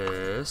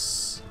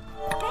this.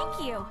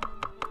 Thank you.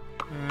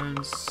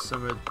 And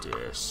some of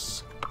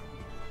this.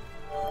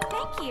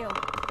 Thank you.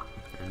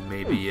 And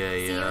maybe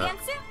See you a again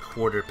soon.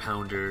 quarter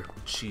pounder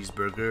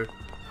cheeseburger.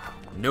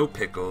 No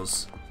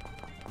pickles.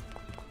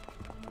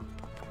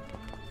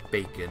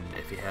 Bacon,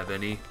 if you have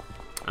any.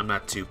 I'm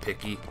not too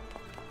picky.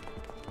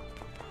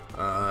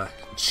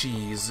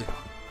 Cheese.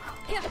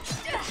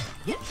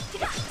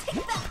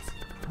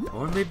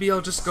 Or maybe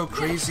I'll just go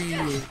crazy,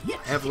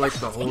 have like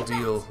the whole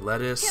deal.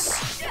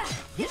 Lettuce.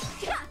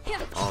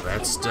 All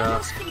that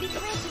stuff.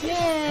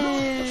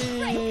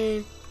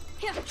 Yay!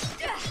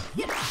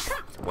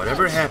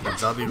 Whatever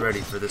happens, I'll be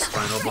ready for this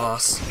final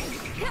boss.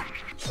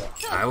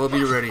 I will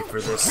be ready for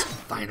this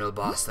final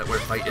boss that we're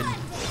fighting.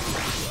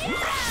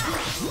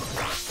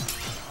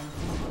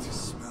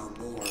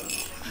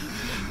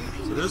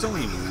 So there's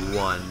only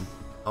one.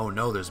 Oh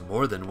no, there's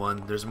more than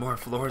one. There's more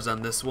floors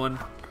on this one.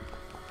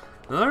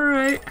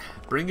 Alright,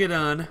 bring it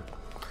on.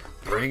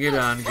 Bring it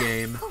on,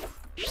 game.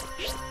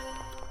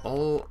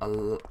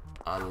 Elias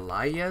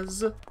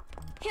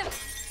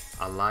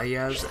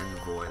and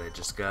Void I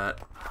just got.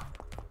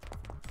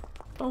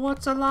 Oh,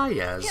 what's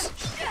Elias?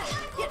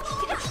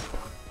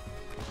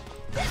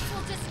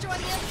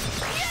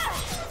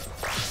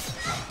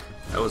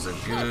 That was a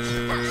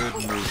good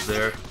move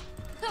there.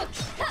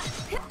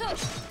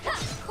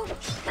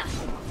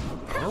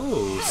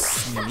 Oh,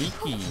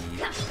 sneaky.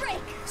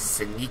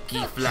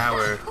 Sneaky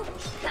flower.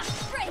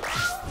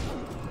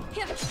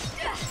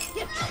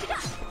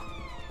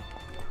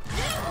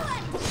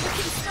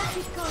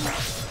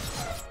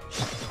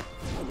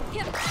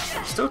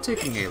 Still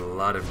taking a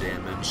lot of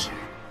damage.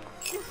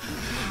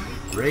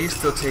 Ray's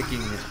still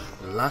taking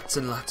Lots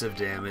and lots of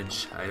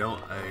damage. I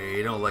don't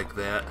like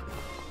that.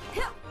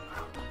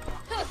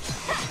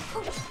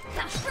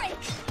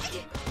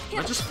 Am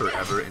I just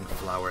forever in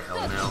Flower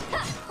Hell now?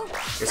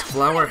 Is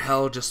Flower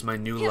Hell just my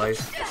new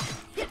life?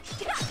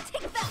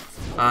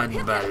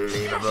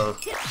 Unbelievable.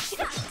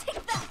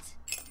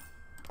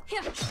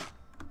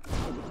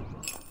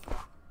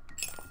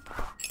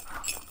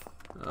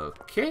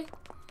 Okay.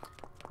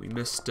 We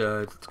missed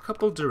a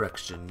couple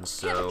directions,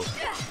 so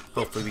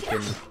hopefully we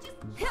can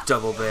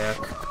double back.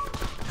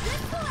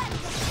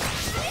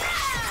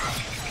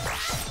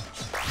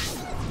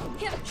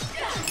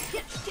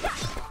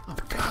 Oh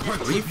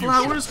god, 3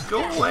 flowers?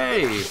 Go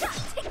away!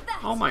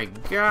 Oh my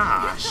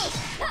gosh.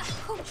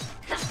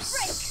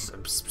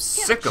 I'm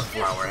sick of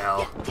Flower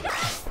Hell.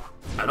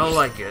 I don't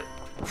like it.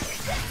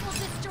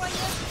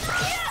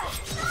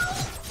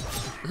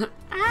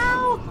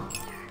 Ow!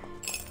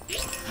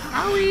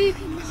 Owie!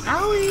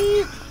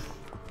 Owie!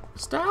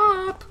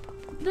 Stop!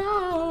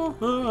 No!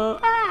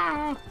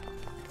 Ah!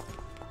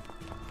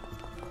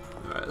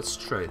 Alright, let's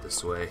try it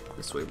this way.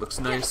 This way looks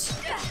nice.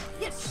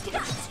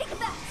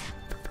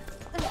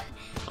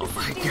 Oh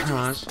my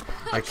gosh.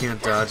 I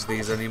can't dodge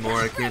these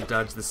anymore. I can't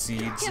dodge the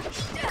seeds.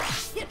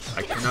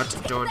 I cannot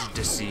dodge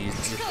the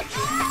seeds.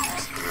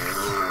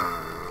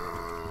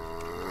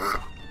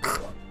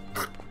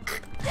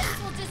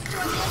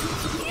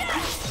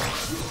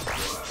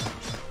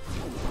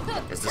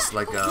 Is this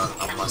like a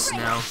must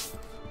now?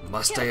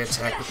 Must I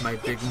attack with my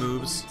big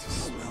moves?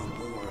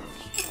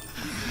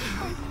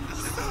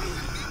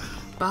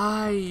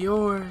 By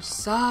your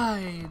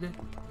side.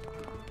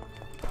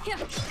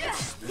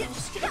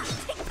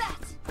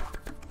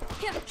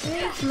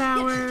 Hey,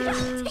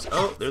 flowers.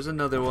 Oh, there's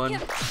another one.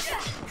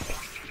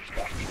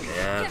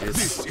 Yeah,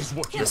 this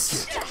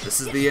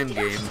is the end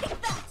game.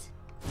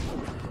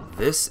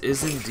 This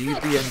is indeed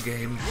the end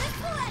game.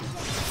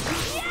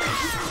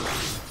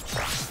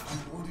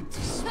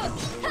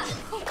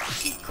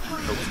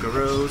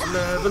 Kokoro's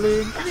level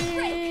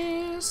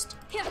increased.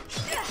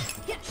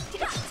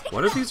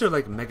 One of these are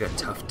like mega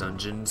tough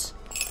dungeons.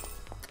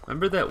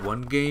 Remember that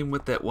one game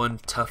with that one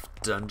tough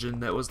dungeon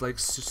that was like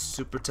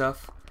super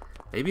tough?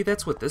 Maybe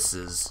that's what this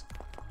is.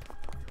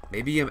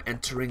 Maybe I'm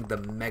entering the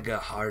mega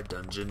hard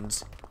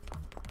dungeons.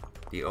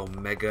 The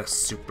omega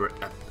super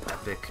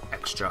epic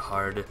extra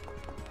hard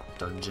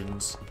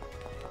dungeons.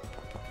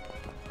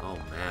 Oh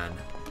man.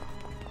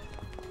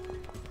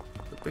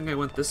 Good thing I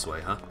went this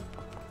way, huh?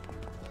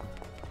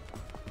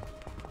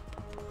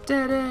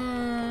 Dead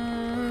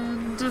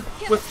end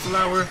with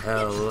Flower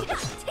Hell.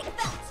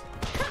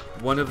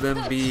 One of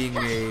them being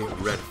a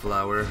red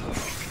flower.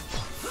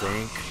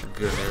 Thank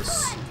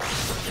goodness.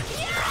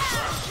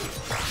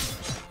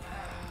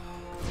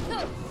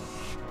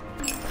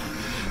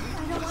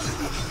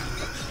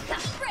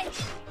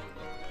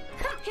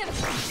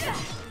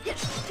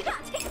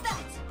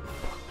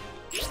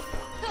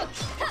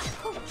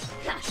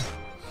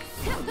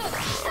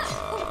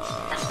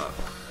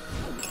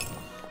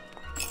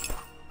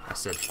 I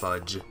said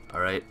fudge,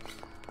 alright?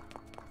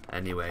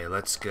 Anyway,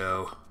 let's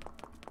go.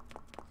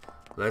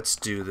 Let's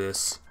do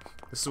this.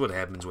 This is what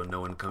happens when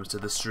no one comes to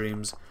the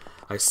streams.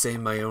 I say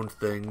my own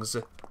things.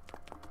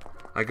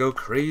 I go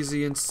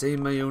crazy and say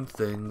my own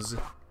things.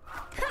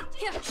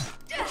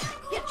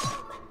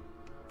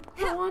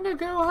 I wanna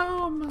go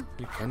home.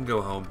 You can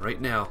go home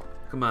right now.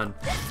 Come on.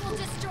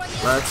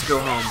 Let's go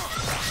home.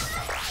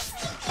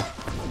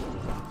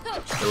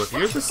 So if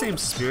you're the same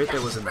spirit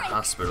that was in the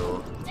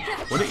hospital,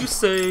 wouldn't you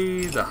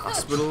say the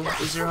hospital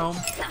is your home?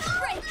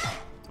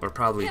 Or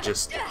probably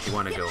just you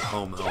want to go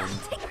home.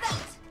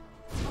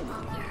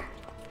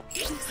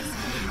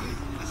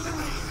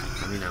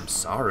 I mean, I'm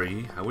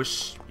sorry. I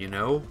wish, you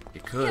know,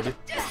 you could.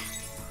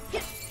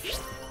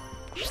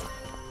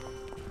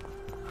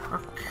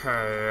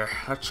 Okay,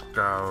 let's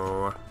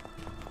go.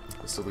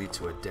 This will lead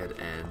to a dead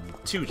end.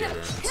 2 dead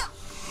ends.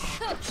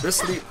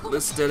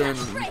 This dead end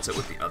meets up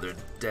with the other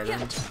dead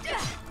end.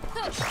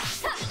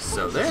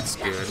 So that's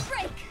good.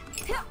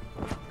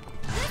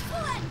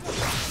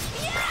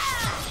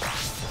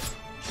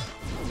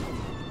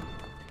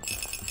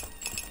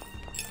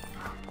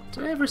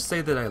 Did I ever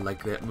say that I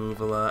like that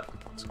move a lot?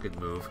 It's a good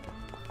move.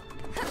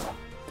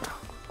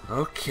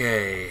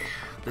 Okay,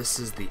 this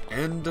is the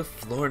end of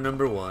floor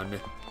number 1.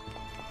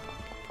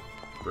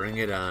 Bring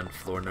it on,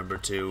 floor number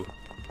 2.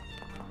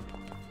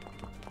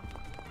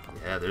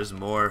 Yeah, there's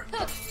more.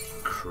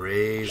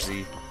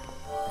 Crazy.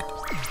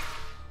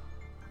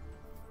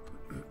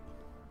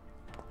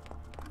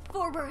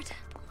 Forward.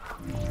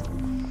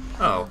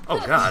 Oh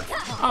god.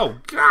 Oh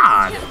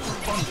god!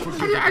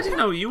 I didn't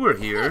know you were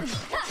here.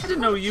 I didn't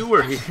know you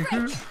were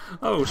here.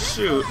 Oh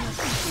shoot.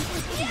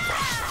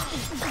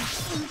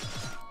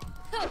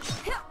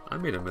 I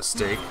made a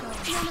mistake.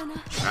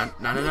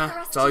 No,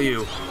 it's all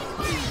you.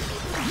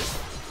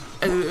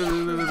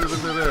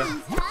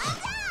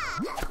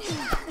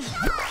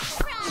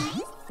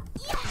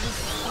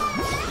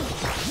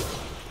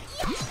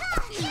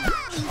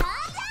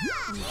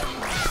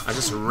 I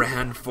just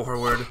ran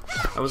forward.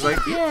 I was like,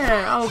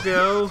 yeah, I'll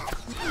go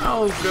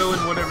in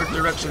whatever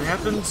direction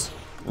happens.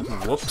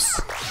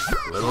 Whoops.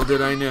 Little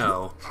did I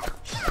know.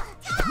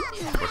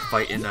 We're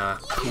fighting a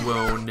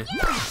Kuon. I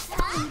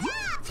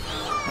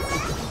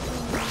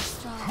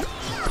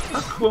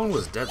thought Kuon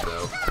was dead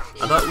though.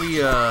 I thought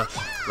we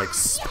like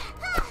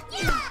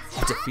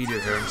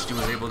defeated her and she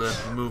was able to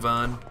move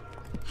on.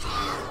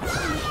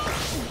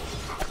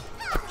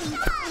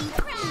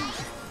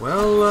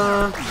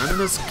 Well,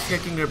 Nana's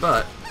kicking her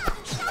butt.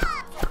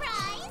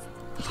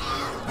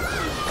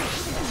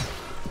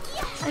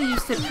 Are you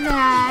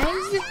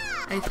surprised?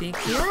 I think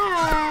you are.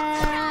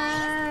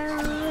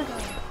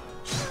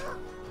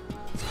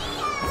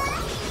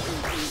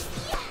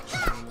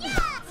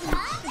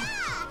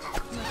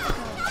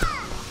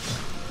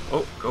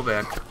 Oh, go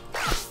back.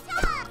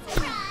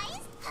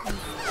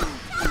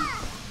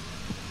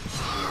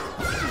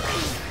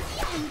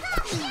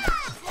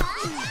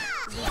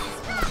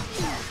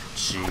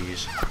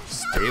 Jeez.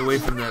 Stay away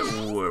from that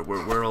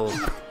whirl.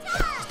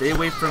 Stay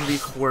away from the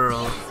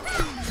whirl.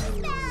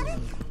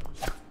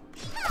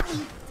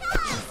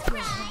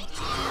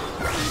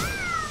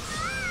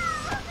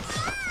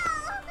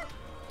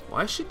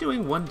 Why is she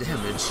doing 1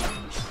 damage?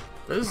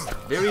 That is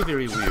very,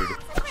 very weird.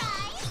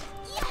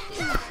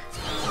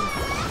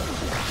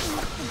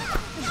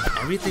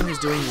 Everything is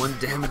doing 1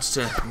 damage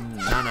to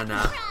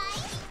Nana.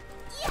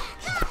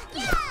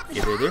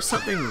 Either there's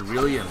something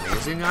really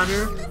amazing on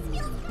her.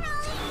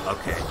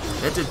 Okay,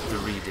 that did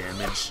 3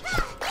 damage.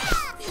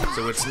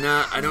 So it's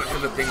not, I don't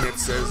have a thing that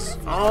says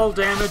all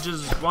damage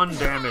is 1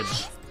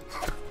 damage.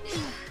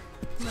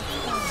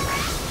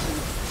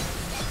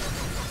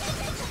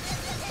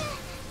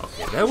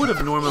 Okay, that would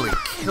have normally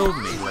killed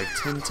me like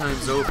 10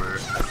 times over.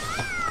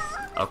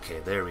 Okay,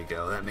 there we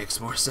go, that makes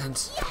more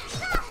sense.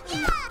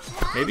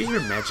 Maybe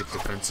your magic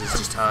defense is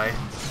just high.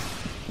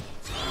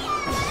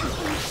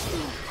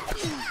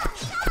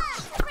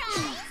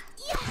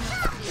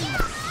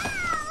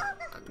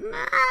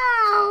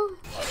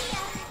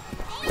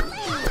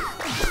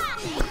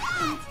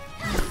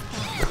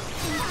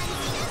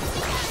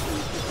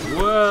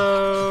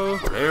 Whoa!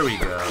 There we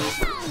go.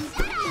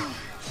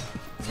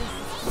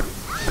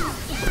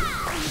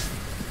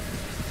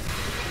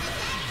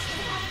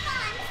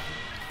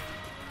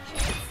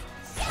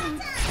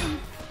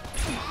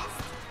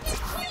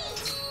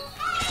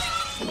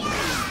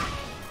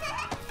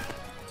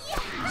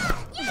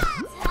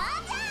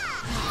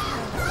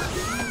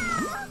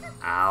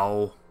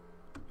 Ow.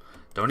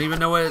 Don't even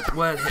know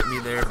what hit me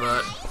there,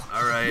 but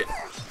alright.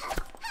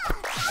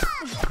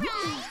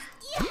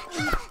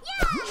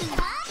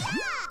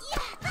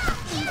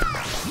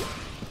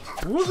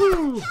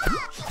 Woohoo!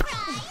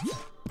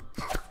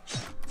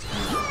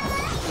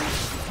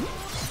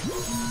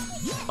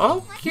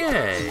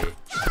 Okay,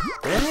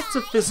 that's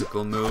a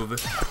physical move.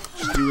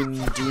 Doing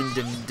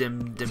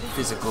them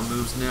physical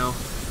moves now.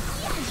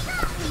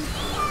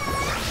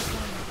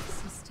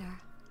 Sister.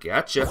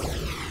 Gotcha.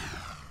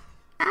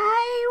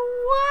 I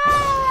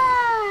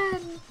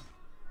won!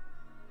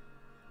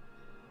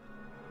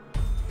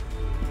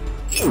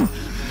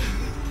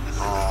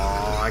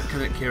 Oh, I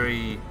couldn't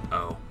carry.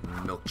 Oh,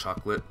 milk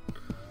chocolate.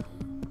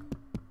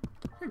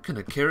 I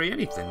couldn't carry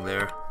anything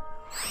there.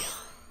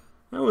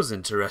 That was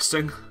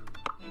interesting.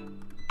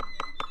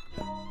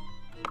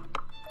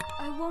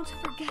 I won't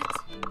forget.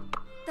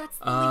 That's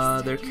the least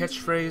I Their can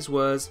catchphrase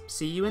was,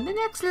 "See you in the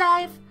next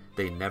life."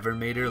 They never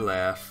made her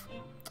laugh.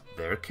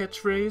 Their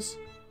catchphrase?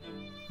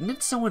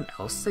 Didn't someone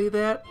else say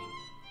that?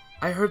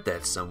 I heard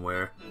that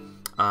somewhere.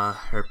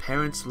 Her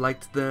parents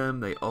liked them,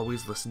 they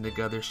always listened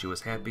together, she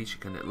was happy, she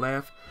couldn't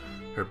laugh,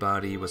 her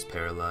body was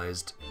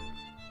paralyzed.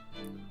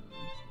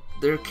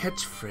 Their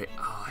catchphrase...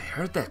 Oh, I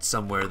heard that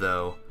somewhere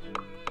though.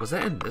 Was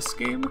that in this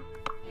game? I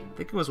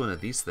think it was one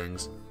of these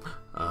things.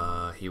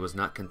 He was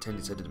not content,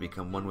 he decided to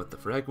become one with the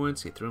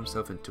fragments, he threw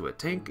himself into a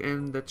tank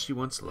and that she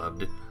once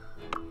loved.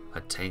 A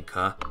tank,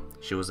 huh?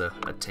 She was a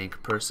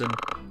tank person?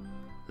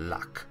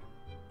 Luck.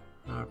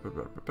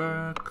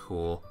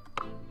 Cool.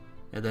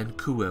 And then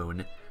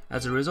Kuon.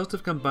 As a result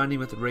of combining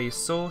with Ray's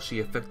soul, she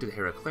affected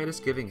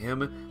Heraclitus, giving him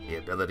the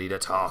ability to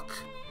talk.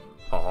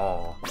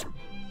 Oh.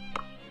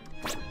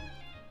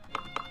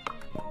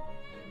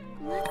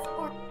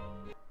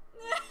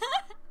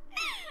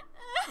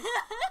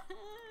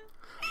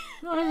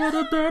 I had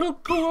to battle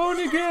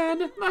Kuon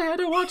again. I had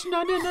to watch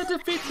Nana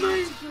defeat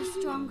my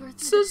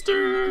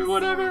sister,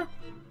 whatever.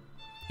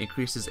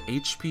 Increases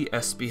HP,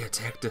 SB,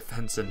 attack,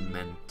 defense, and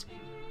ment.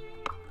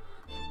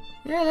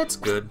 Yeah, that's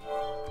good.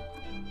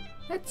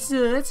 That's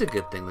a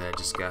good thing that I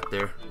just got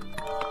there.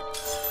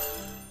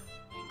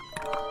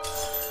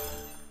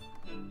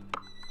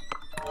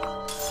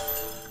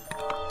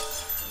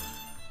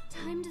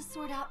 Time to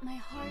sort out my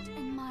heart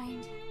and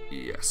mind.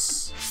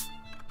 Yes.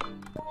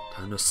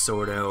 Time to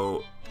sort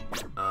out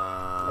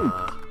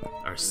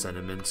our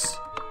sentiments.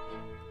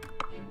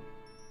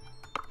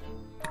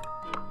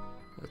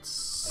 Let's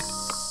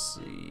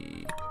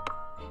see.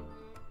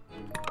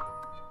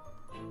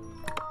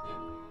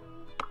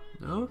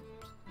 No?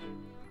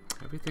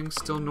 Everything's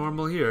still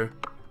normal here.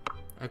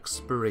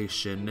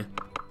 Expiration.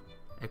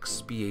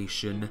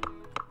 Expiation.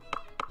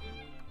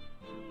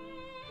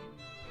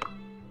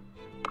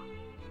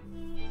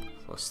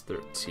 Plus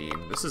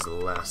 13. This is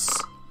less.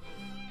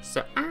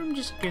 So I'm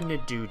just gonna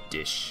do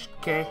dish,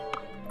 okay?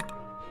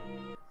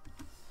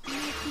 My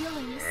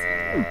feelings.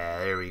 Yeah,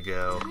 there we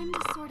go. Time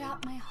to sort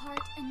out my heart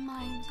and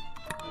mind.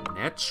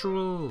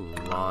 Natural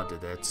law,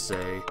 did that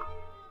say?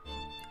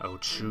 Oh,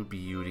 true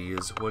beauty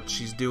is what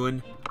she's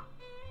doing.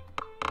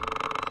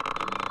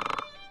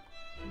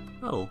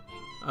 Oh,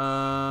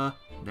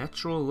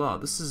 natural law.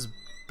 This is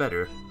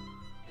better.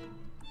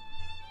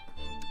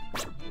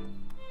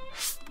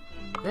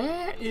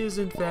 That is,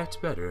 in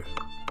fact, better.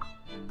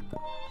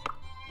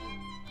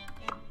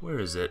 Where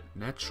is it?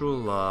 Natural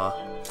law.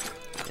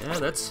 Yeah,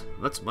 that's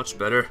much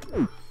better.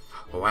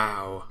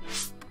 Wow.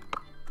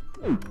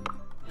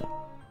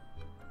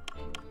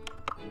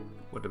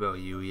 What about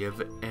you? You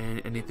have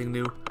anything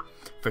new?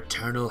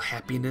 Fraternal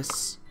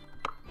happiness?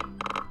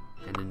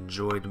 An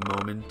enjoyed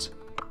moment?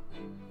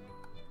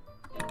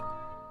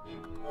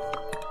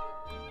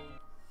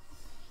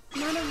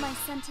 None of my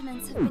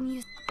sentiments have been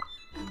used.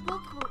 A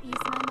book will ease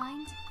my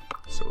mind.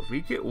 So if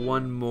we get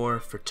one more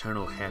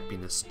fraternal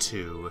happiness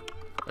too,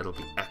 that'll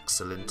be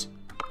excellent.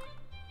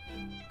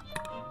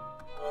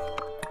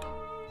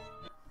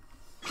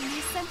 My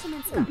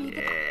sentiments could be the...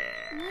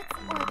 Yeah. Let's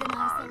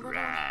organize a little.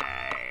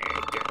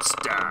 Alright, good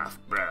stuff,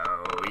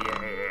 bro.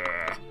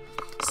 Yeah.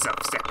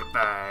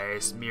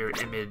 Self-sacrifice, mirror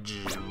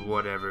image,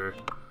 whatever.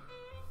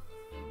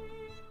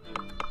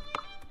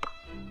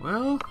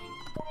 Well,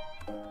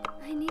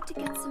 I need to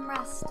get some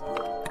rest.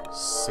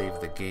 save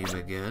the game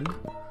again.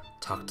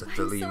 Talk to I'm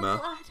so Thelema.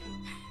 glad.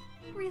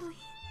 Really.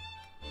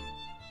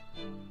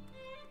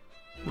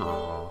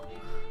 Aww.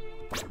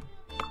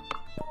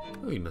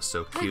 Thelima's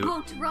so I cute.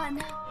 won't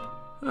run.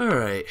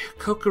 Alright,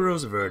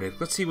 Kokoro's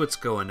verdict. Let's see what's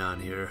going on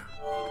here.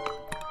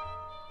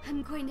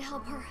 I'm going to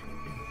help her,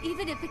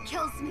 even if it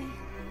kills me.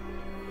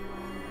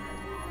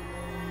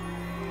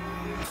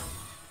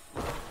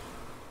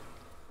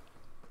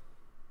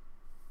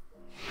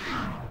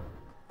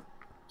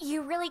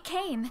 You really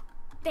came.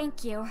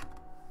 Thank you.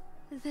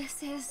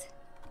 This is...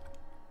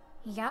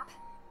 Yup.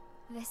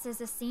 This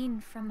is a scene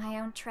from my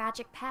own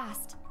tragic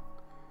past.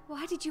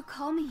 Why did you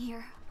call me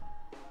here?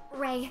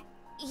 Ray,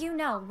 you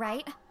know,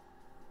 right?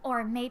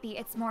 Or maybe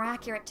it's more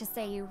accurate to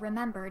say you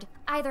remembered.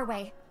 Either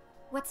way,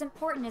 what's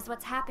important is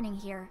what's happening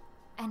here,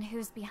 and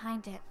who's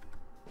behind it.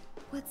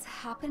 What's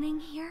happening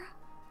here?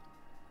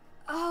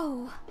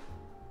 Oh.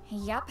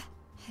 Yup.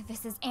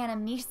 This is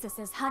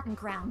Anamnesis's hunting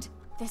ground.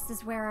 This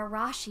is where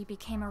Arashi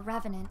became a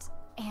revenant,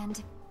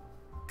 and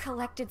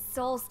collected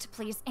souls to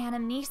please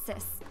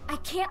Anamnesis. I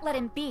can't let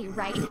him be,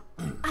 right?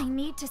 I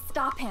need to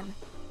stop him.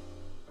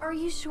 Are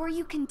you sure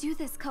you can do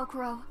this,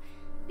 Kokoro?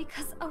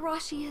 Because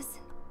Arashi is...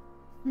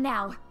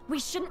 Now, we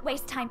shouldn't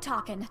waste time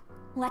talking.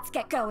 Let's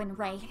get going,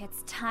 Ray.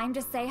 It's time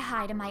to say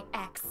hi to my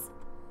ex.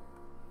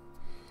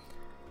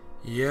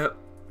 Yep.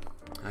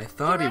 I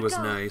thought Here he I was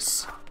go.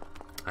 nice.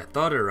 I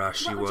thought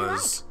Arashi What would you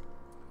was.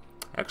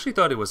 I actually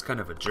thought he was kind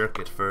of a jerk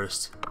at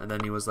first, and then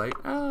he was like,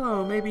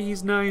 oh, maybe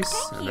he's nice,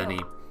 Thank and then you.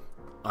 he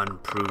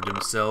unproved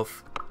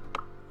himself.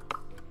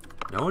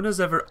 No one has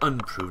ever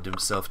unproved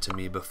himself to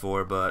me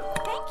before, but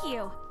Thank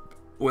you.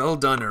 well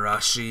done,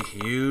 Arashi.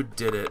 You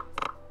did it.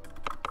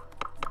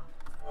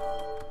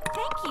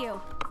 Thank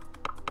you.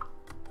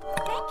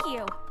 Thank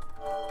you.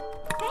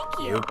 Thank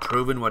you. You've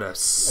proven what a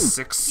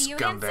sick See you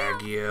again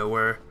scumbag soon. you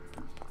were.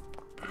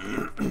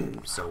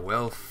 So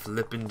well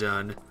flippin'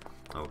 done.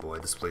 Oh boy,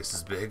 this place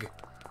is big.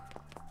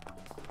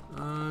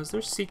 Is there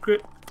a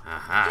secret?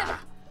 Aha!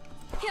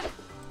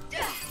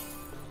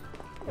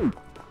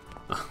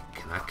 Oh,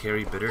 can I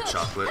carry bitter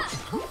chocolate?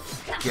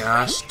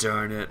 Gosh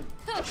darn it.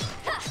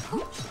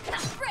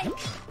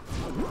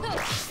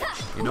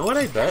 You know what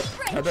I bet?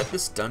 I bet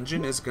this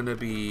dungeon is gonna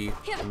be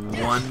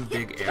one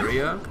big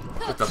area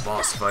with a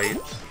boss fight.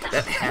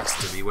 That has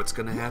to be what's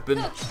gonna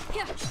happen.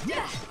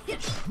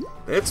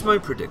 That's my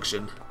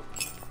prediction.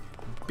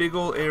 Big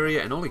ol'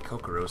 area, and only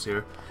Kokoro's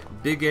here.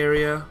 Big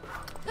area,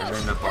 and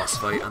then a boss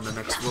fight on the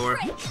next floor.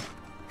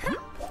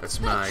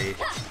 That's my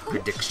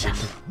prediction.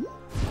 If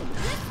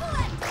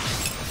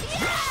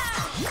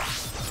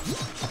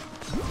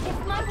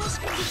my wish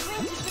can be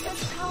granted for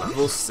this power...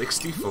 Level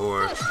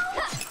 64.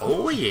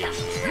 Oh yeah.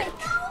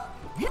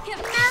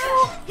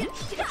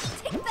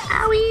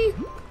 Owie!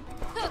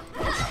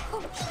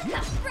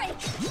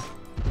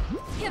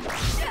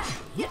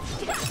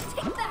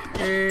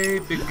 Hey,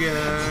 big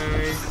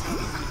guy.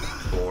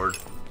 Bored.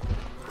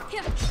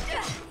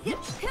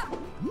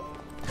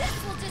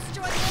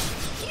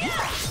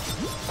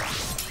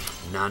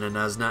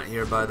 Nanana's not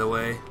here, by the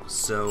way.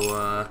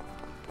 So,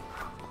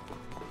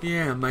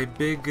 yeah, my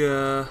big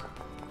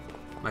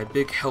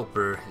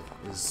helper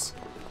is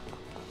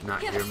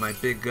not here. My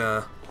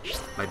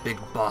big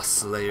boss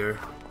slayer.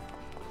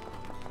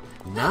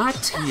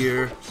 Not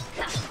here.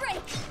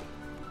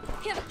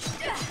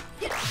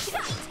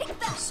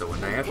 So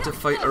when I have to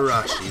fight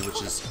Arashi,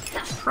 which is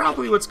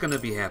probably what's gonna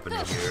be happening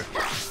here,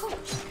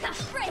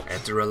 I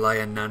have to rely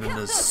on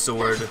Nanana's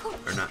sword,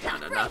 or not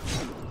Nanana,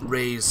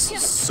 Ray's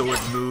sword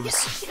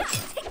moves.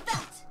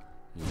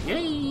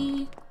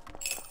 Yay!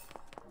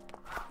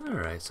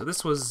 Alright, so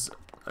this was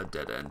a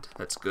dead end.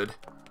 That's good.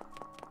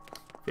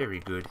 Very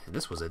good. And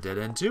this was a dead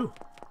end too.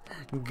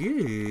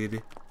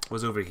 Good.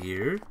 Was over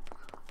here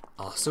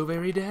also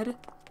very dead?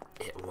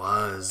 It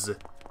was.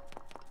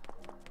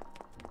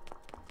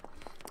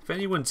 If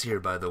anyone's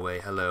here, by the way,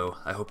 hello.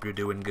 I hope you're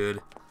doing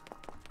good.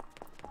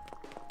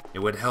 It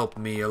would help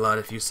me a lot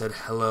if you said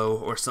hello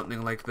or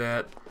something like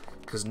that,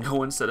 because no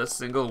one said a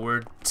single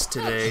word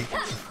today.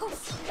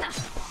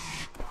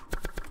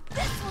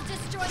 This will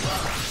destroy you.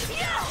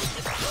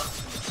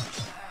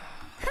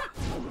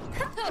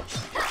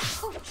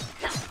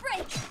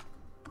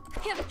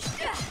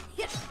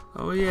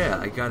 Oh yeah,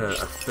 I got a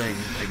thing.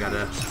 I got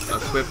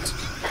equipped.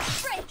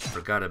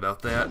 Forgot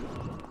about that.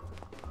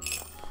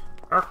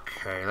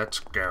 Okay, let's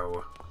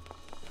go.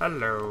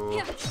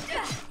 Hello.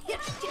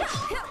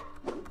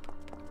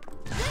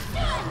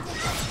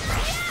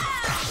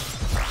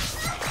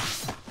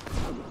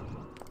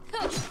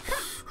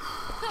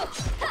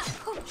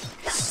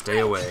 Stay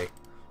away.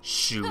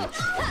 Shoot.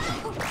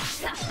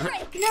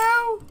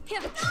 No!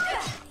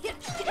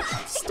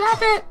 Stop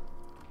it!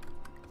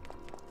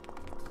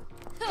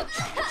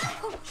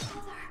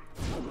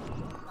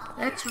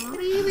 That's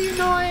really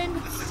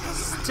annoying.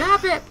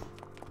 Stop it!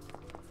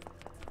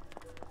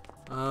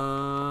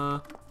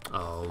 Oh,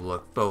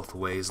 look, both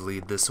ways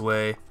lead this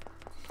way.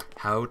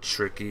 How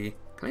tricky.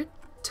 Can I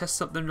test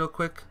something real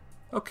quick?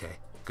 Okay,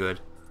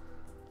 good.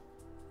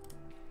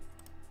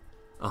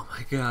 Oh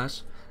my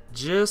gosh.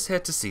 Just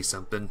had to see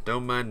something.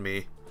 Don't mind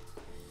me.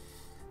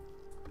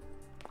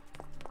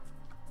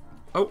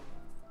 Oh.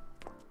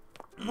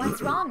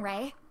 What's wrong,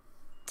 Ray?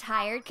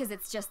 Tired because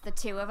it's just the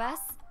two of us?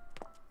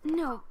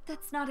 No,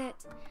 that's not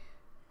it.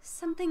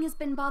 Something has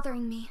been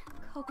bothering me.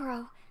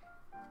 Kokoro,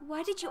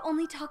 why did you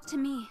only talk to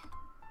me?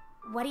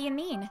 What do you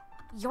mean?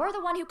 You're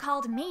the one who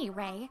called me,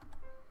 Ray.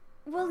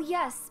 Well,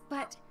 yes,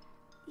 but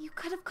you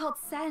could have called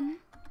Sen.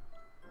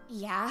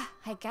 Yeah,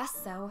 I guess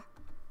so.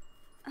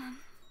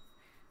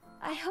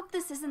 I hope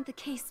this isn't the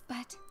case,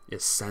 but...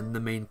 Is Sen the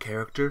main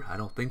character? I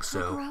don't think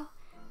so. Kokoro,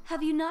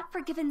 have you not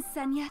forgiven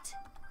Sen yet?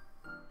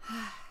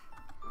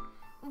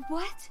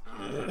 What?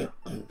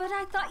 But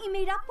I thought you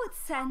made up with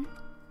Sen.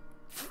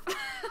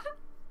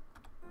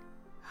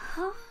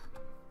 Huh?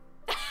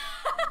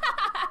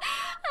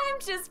 I'm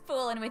just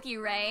fooling with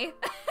you, Ray.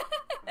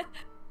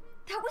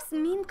 That was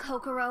mean,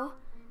 Kokoro.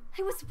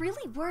 I was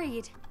really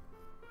worried.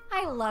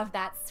 I love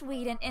that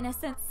sweet and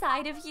innocent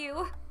side of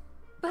you.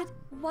 But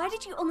why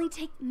did you only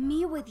take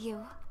me with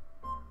you?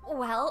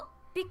 Well,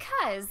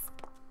 because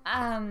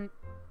I'm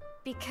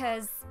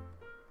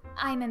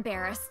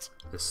embarrassed.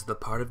 This is the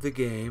part of the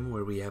game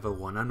where we have a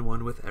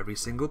one-on-one with every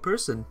single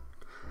person.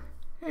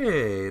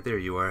 Hey, there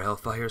you are,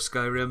 Hellfire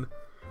Skyrim.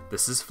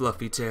 This is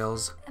Fluffy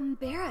Tails.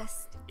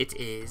 Embarrassed? It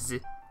is.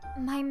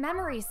 My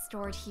memory's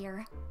stored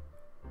here.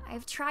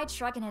 I've tried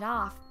shrugging it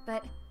off,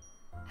 but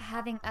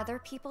having other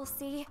people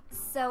see...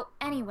 So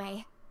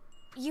anyway,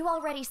 you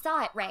already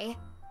saw it, Ray.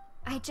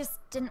 I just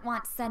didn't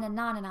want Sen and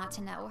Nanana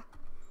to know.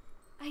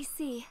 I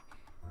see.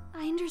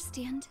 I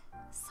understand.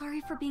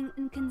 Sorry for being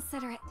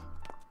inconsiderate.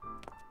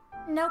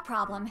 No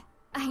problem.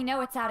 I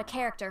know it's out of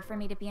character for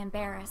me to be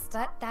embarrassed,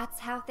 but that's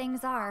how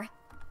things are.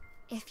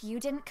 If you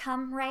didn't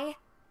come, Ray,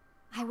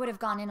 I would have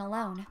gone in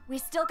alone. We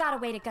still got a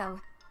way to go.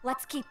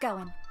 Let's keep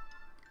going.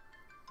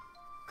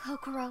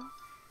 Kokoro,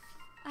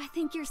 I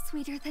think you're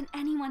sweeter than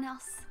anyone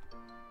else.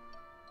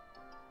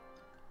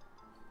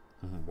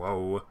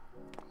 Whoa.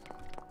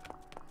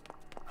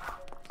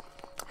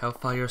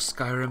 Hellfire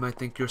Skyrim, I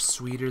think you're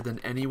sweeter than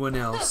anyone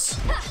else.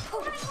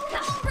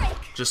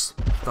 Just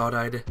thought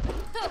I'd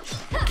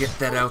get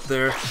that out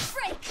there.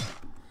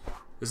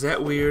 Is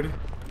that weird?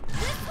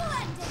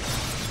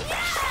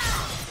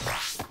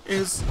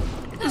 Is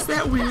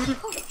that weird?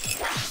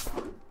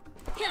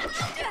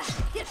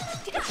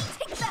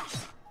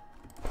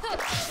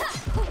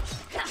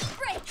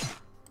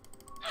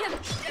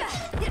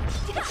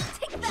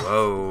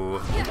 Whoa.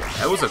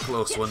 That was a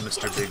close one,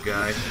 Mr. Big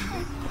Guy.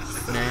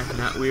 Nah,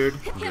 not weird?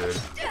 Good.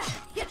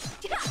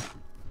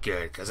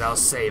 Good, because I'll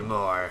say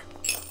more.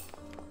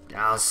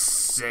 I'll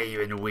say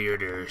even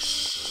weirder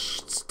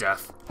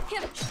stuff.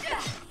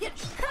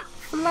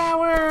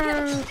 Flower!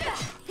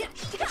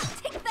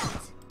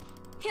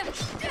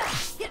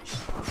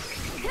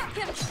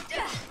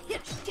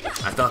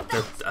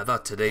 I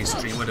thought today's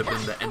stream would have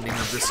been the ending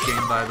of this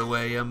game, by the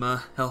way,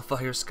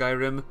 Hellfire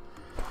Skyrim.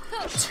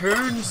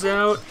 Turns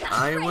out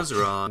I was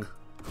wrong.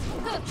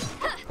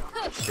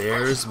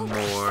 There's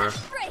more.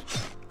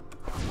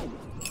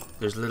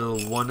 There's little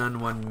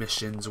one-on-one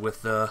missions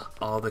with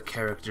all the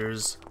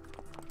characters.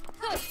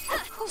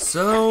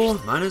 So,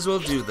 might as well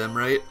do them,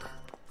 right?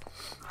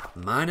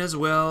 Might as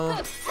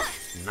well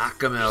knock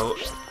them out.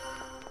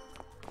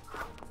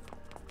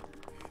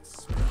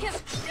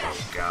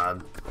 Oh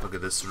god, look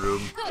at this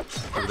room.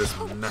 Look at this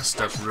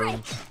messed up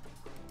room.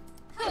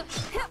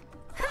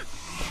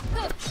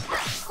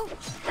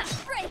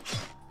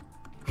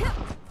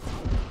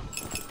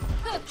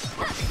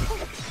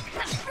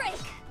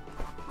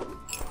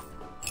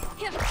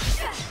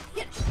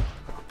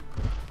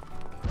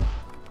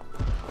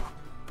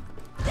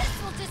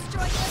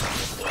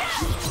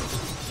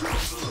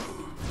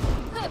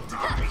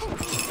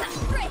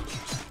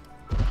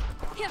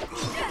 This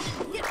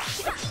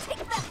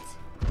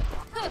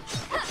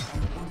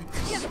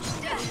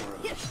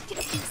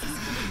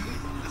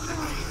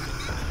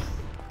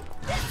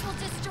will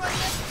destroy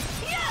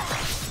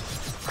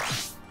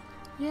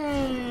you.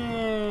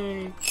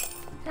 Yay!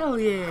 Hell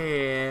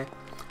yeah!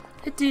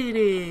 I did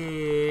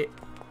it!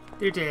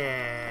 They're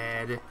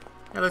dead.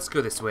 Now let's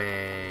go this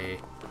way.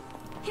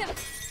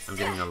 I'm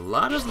getting a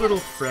lot of little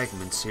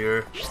fragments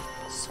here.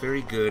 It's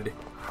very good.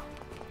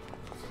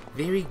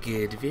 Very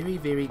good. Very,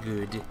 very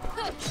good.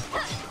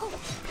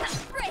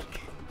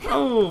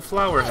 Oh,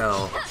 flower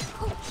hell.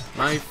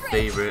 My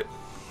favorite.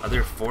 Are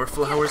there 4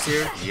 flowers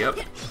here? Yep.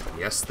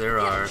 Yes, there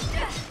are.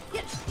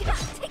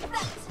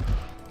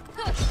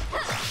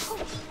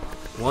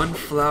 1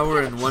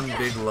 flower and 1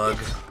 big lug.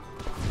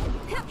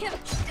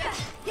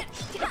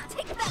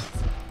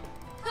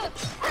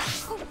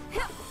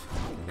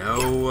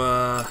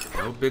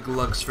 No big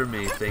lugs for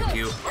me, thank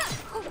you.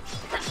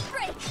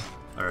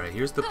 Alright,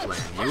 here's the plan.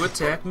 You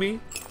attack me,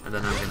 and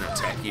then I'm gonna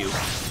attack you.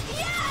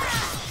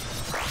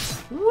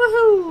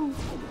 Woohoo!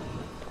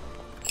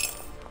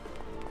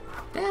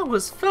 That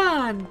was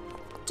fun!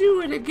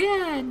 Do it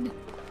again!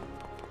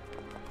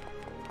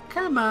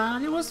 Come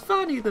on, it was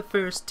funny the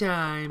first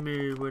time,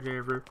 or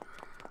whatever.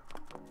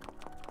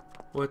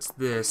 What's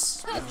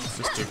this?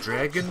 Mr.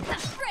 Dragon?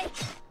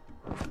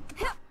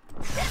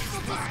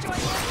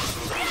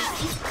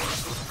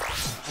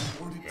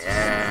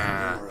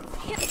 Yeah!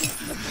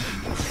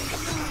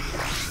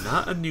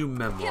 Not a new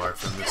memoir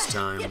from this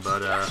time,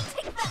 but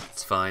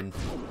it's fine.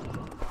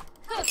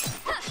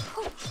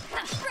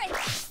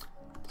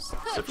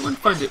 Does everyone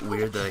find it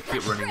weird that I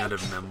keep running out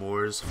of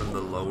memoirs from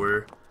the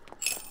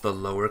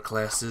lower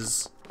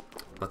classes?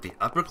 But the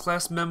upper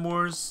class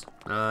memoirs?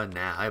 Nah,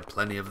 I have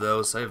plenty of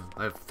those. I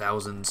have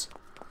thousands.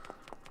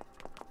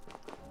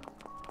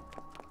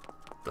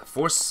 The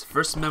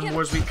first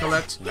memoirs we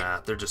collect? Nah,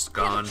 they're just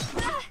gone.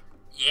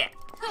 Yeah!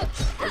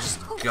 They're just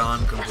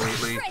gone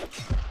completely.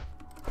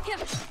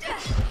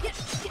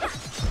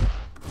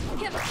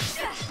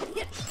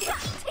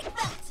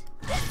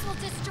 This will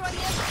destroy you.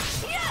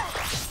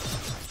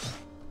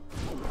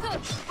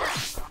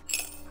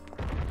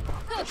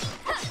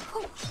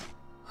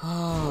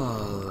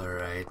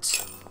 Alright.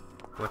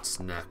 What's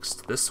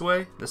next? This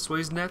way? This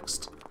way's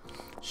next?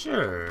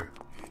 Sure.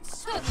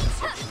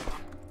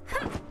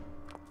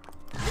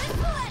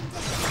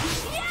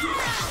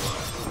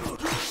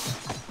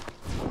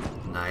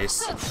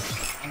 Nice.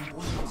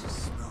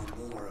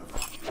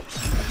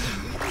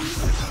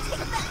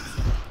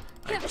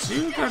 I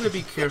do gotta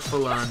be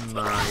careful on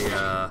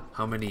my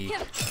how many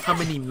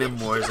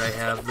memoirs I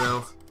have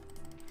though.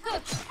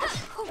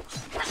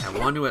 I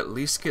want to at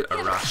least get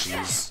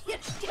Arashi's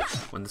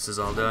when this is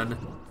all done.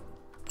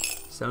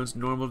 Sounds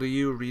normal to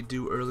you?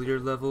 Redo earlier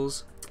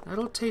levels?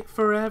 That'll take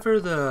forever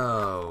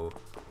though.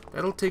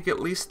 That'll take at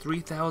least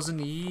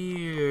 3,000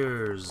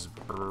 years.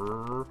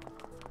 Brr.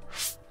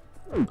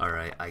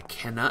 Alright, I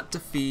cannot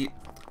defeat.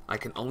 I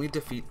can only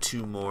defeat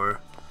 2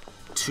 more.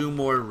 2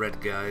 more red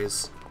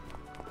guys.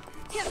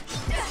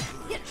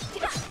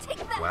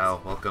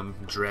 Wow, welcome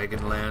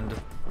Dragonland.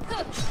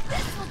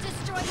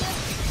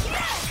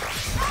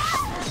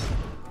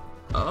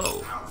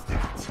 Oh.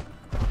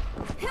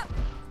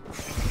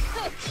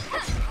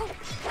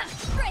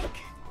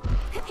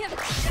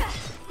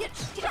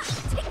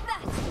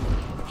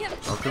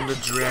 Welcome to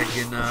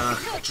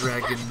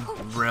Dragon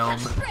Realm.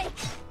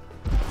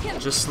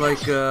 Just like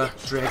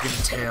Dragon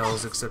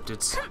Tales, except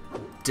it's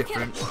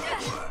different.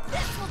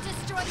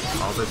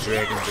 All the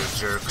dragons are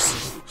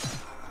jerks.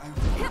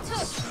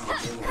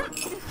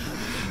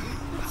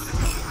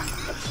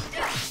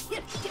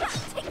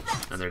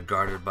 And they're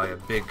guarded by a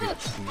big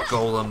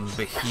golem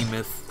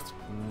behemoth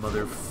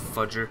mother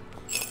fudger.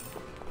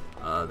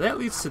 That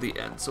leads to the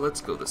end, so let's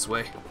go this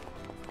way.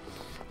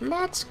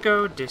 Let's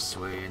go this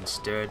way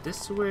instead.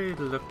 This way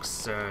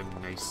looks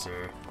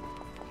nicer.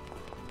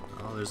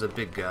 Oh, there's a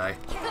big guy.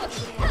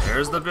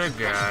 There's the big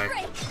guy.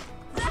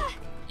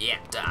 Yeah,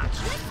 dodge.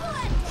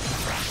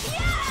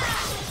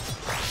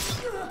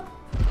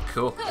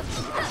 Cool.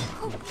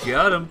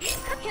 Got him.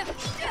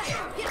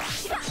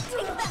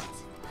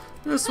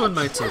 This one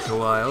might take a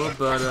while,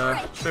 but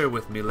bear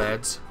with me,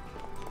 lads.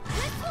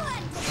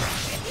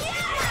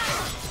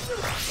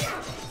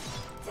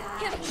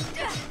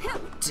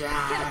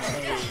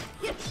 Die.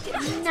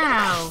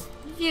 No,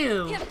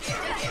 you.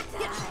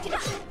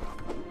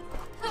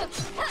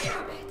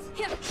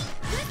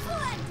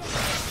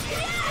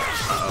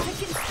 Uh-oh.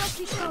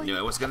 I knew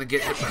I was gonna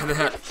get hit by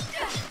that.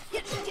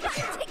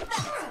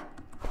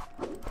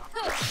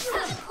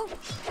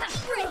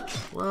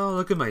 Well,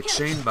 look at my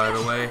chain, by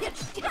the way.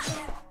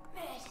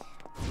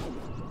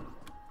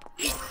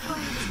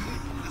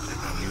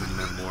 New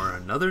memoir.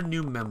 Another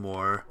new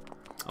memoir.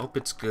 Hope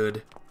it's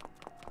good.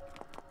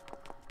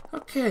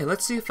 Okay,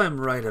 let's see if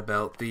I'm right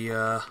about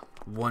the,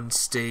 one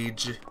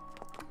stage.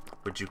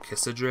 Would you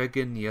kiss a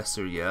dragon? Yes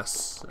or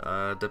yes?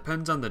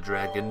 Depends on the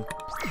dragon.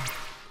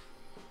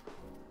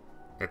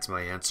 That's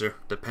my answer.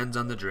 Depends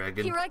on the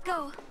dragon. Here I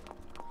go.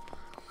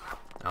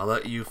 I'll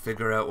let you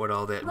figure out what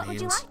all that What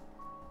means. would you like?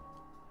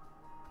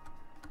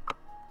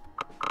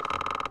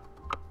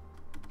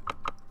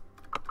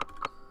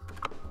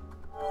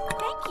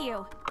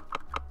 you.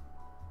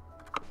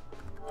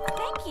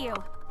 Thank you.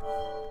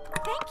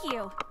 Thank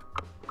you.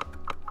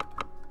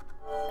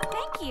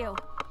 Thank you.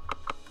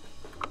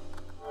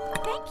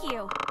 Thank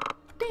you.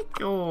 Thank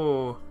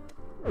you.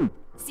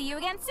 See you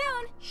again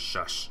soon.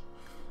 Shush.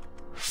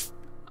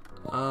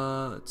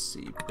 Let's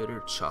see.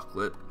 Bitter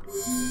chocolate.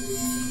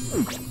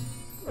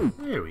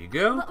 There we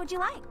go. What would you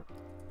like?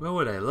 What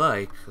would I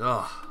like?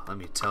 Oh, let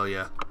me tell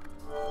ya.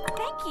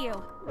 Thank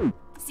you.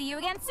 See you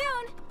again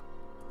soon.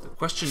 The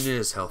question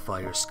is,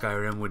 Hellfire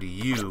Skyrim, would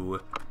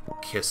you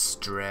kiss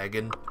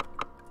dragon?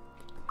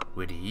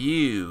 Would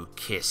you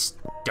kiss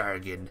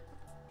Dargon?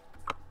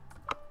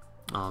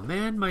 Oh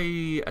man, my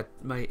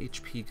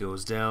HP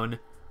goes down.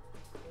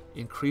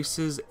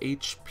 Increases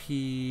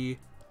HP.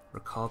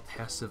 Recall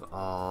passive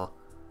all.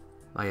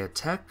 My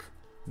attack,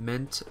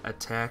 ment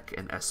attack,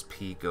 and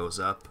SP goes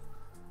up.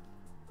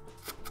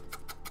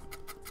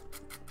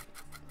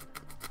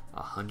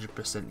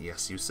 100%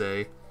 yes, you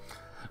say?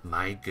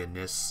 My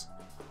goodness.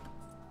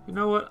 You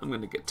know what? I'm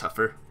gonna get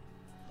tougher.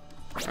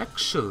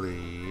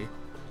 Actually,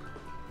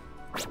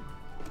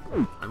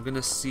 I'm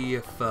gonna see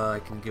if I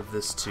can give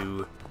this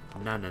to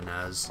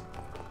Nananas.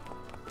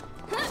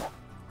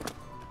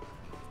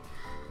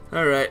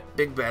 Alright,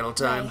 big battle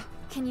time. Ray,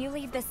 can you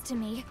leave this to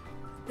me?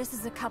 This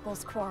is a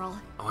couple's quarrel.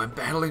 Oh, I'm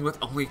battling with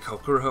only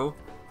Kokoro?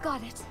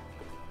 Got it.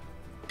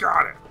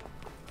 Got it!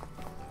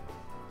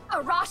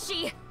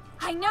 Arashi!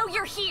 I know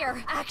you're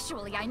here!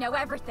 Actually, I know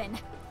everything.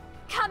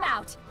 Come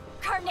out,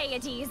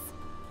 Carneades!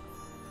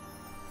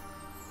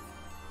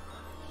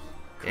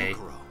 Hey.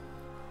 Kokoro.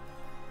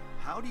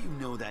 How do you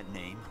know that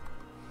name?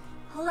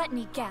 Let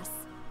me guess.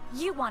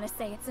 You want to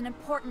say it's an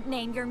important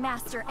name your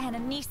master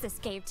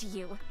Anamnesis gave to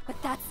you,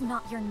 but that's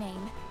not your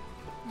name.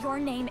 Your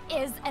name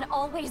is and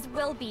always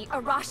will be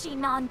Arashi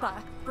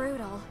Nanba.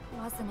 Brutal,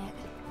 wasn't it?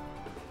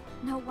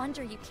 No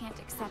wonder you can't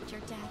accept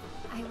your death.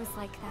 I was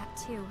like that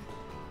too.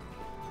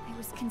 I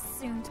was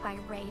consumed by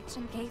rage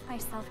and gave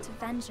myself to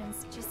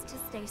vengeance just to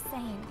stay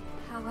sane.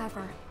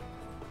 However,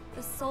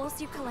 the souls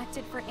you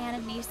collected for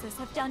Anamnesis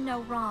have done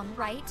no wrong,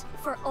 right?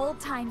 For old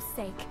time's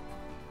sake.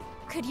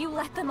 Could you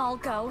let them all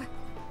go?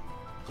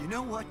 You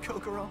know what,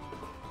 Kokoro?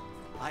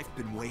 I've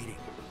been waiting.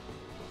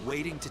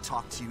 Waiting to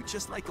talk to you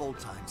just like old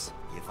times,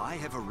 if I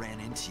ever ran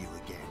into you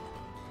again.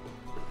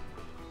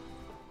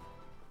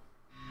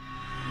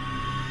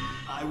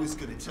 I was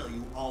gonna tell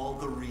you all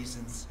the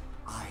reasons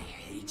I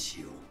hate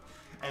you,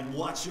 and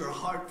watch your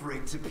heart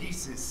break to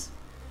pieces.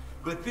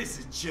 But this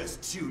is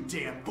just too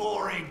damn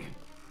boring!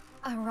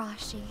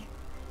 Arashi.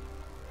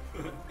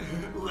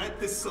 Let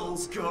the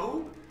souls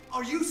go?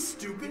 Are you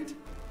stupid?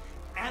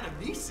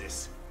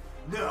 Anamnesis?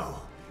 No,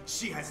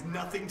 she has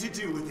nothing to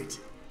do with it.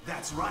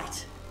 That's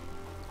right.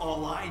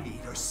 All I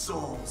need are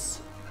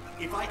souls.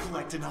 If I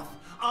collect enough,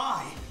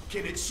 I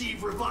can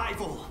achieve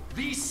revival.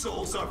 These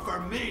souls are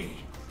for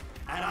me.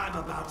 And I'm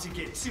about to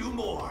get 2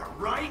 more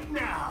right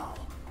now.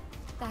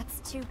 That's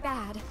too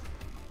bad.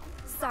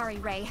 Sorry,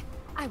 Ray.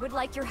 I would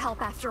like your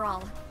help after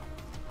all.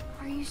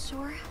 Are you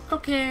sure?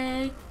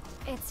 Okay.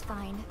 It's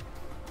fine.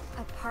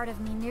 A part of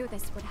me knew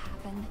this would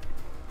happen.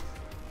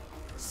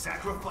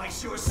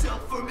 Sacrifice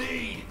yourself for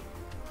me!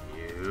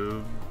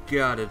 You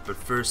got it, but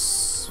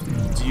first,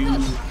 do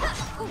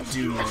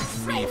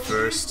me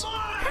first.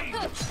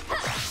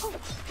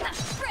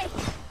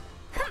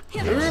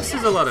 This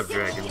is a lot of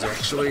dragons,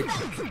 actually.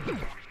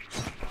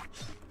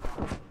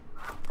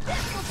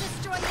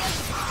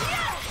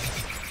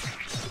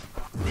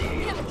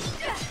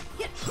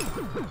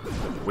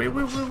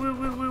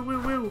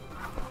 Woo.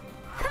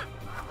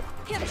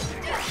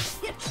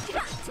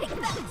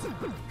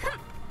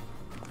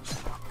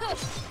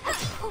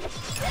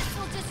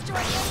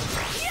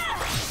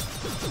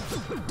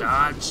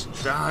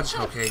 Dodge.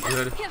 Okay,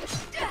 good.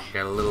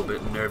 Got a little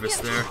bit nervous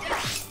there.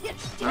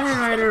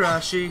 Alright,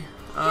 Arashi.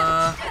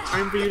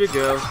 Time for you to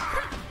go.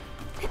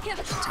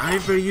 Time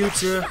for you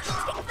to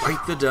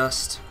bite the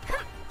dust.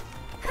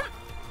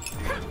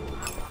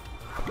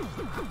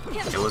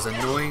 It was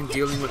annoying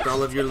dealing with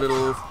all of your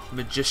little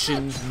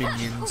magician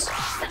minions.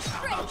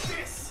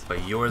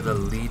 But you're the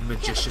lead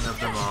magician of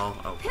them all.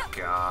 Oh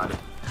god.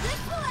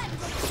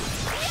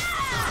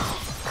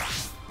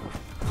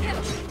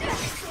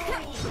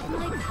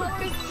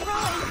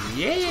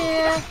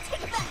 Yeah!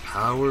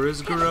 Power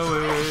is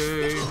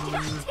growing!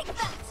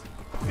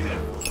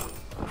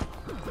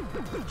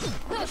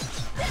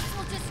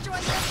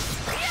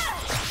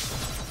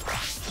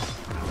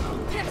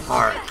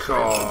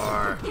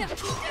 Hardcore!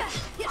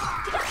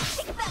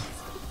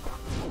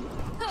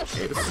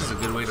 Hey, this is a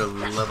good way to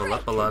level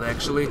up a lot,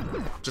 actually.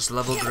 Just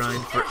level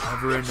grind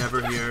forever and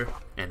ever here.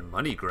 And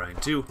money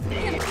grind, too.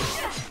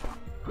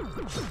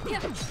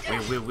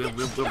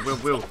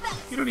 Will.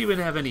 You don't even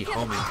have any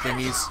homing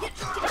thingies.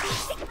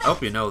 I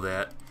hope you know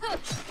that.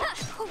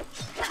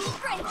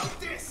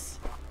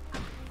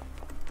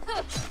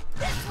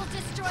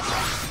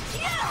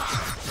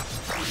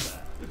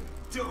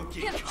 Don't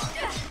get caught.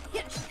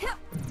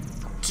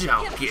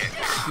 Don't get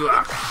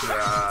caught.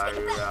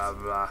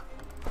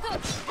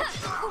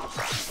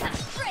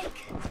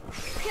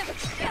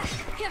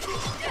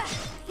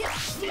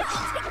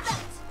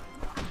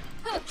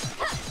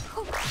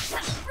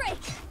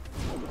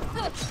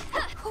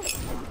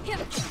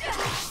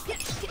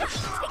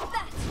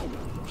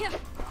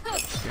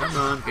 Come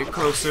on, get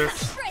closer.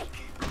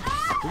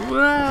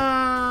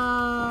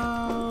 Wow!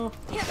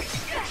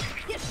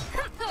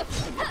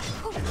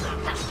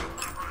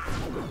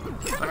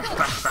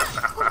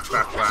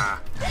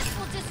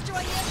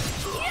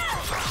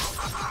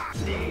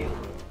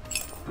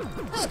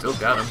 Still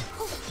got him.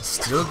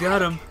 Still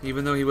got him,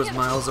 even though he was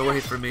miles away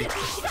from me.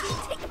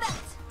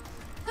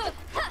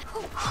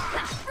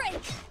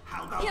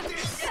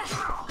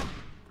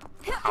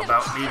 How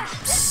about me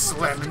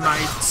slamming my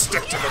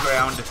stick to the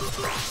ground?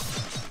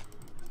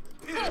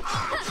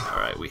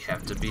 Alright, we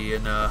have to be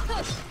in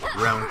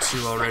round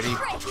 2 already.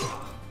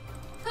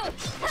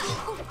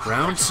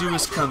 Round 2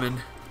 is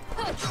coming.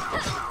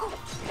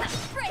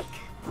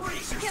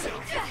 Brace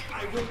yourself.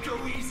 I won't go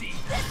easy.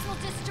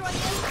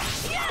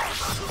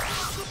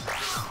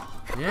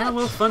 Yeah,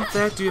 well, fun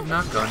fact, you have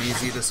not gone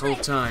easy this whole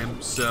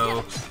time,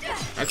 so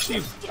actually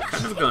you've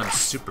kind of gone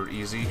super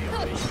easy.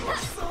 I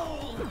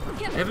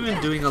haven't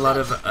been doing a lot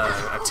of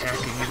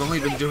attacking, you've only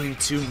been doing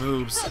 2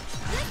 moves.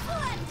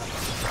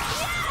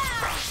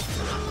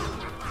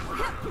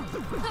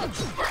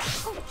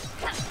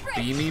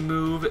 Beamy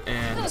move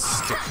and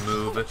stick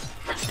move,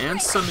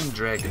 and summon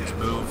dragons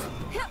move.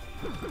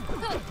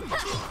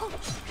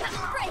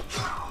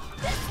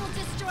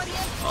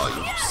 Oh,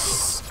 you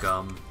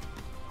scum.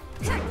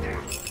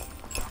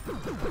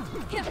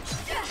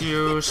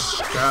 You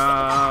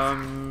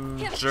scum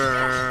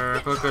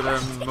jerk. Look at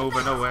him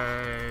moving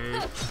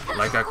away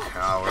like a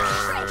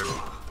coward.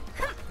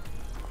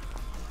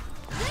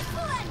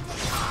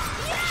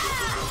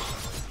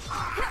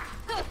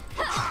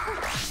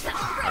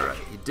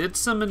 Alright, he did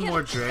summon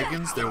more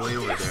dragons. They're way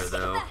over there,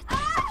 though.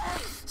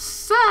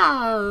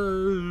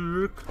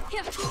 Sark!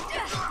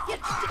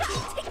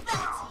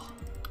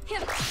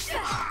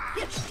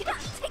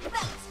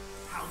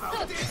 How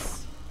about this?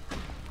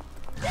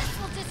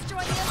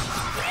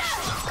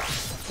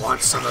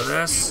 Want some of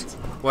this?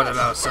 What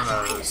about some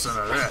of this?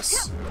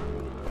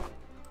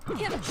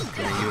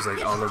 Can I use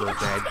like all of the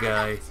bad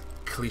guy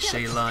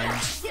cliche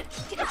lines?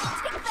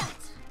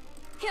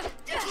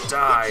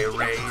 Die,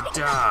 Ray,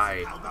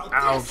 die!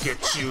 I'll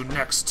get you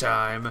next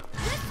time.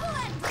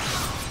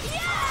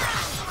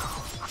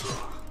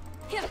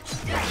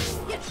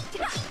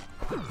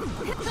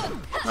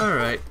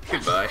 Alright,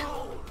 goodbye.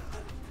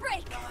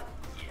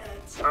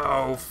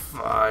 Oh,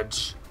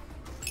 fudge.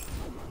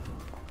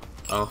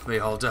 Oh, they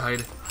all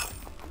died.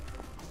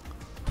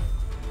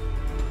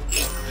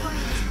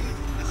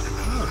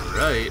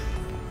 Alright.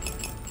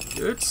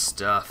 Good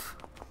stuff.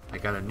 I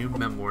got a new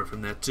memoir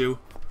from that too.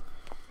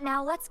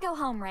 Now let's go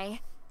home,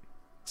 Ray.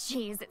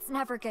 Jeez, it's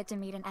never good to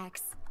meet an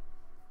ex.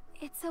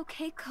 It's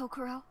okay,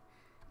 Kokoro.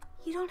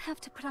 You don't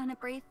have to put on a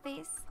brave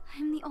face.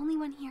 I'm the only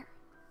one here.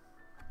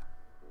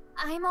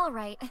 I'm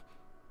alright.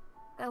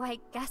 Though I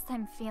guess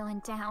I'm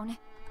feeling down.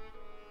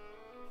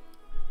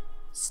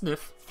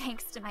 Sniff.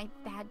 Thanks to my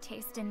bad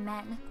taste in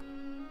men.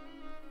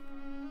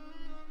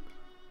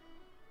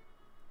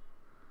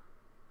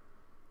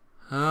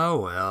 Oh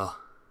well.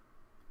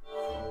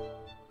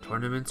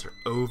 Tournaments are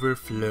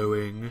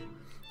overflowing.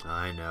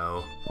 I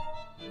know.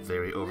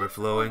 Very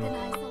overflowing.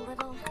 Organize a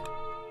little.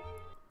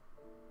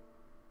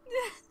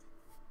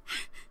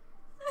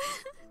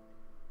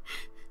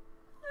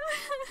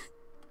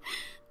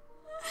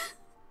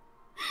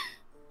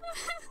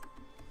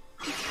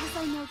 Because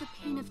I know the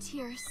pain of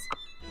tears,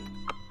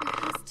 there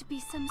has to be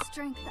some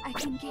strength I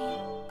can gain.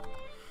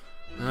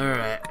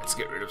 Alright, let's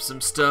get rid of some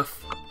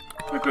stuff.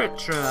 Regret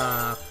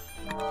drop.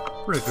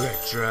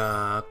 Regret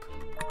drop.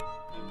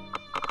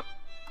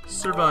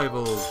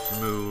 Survival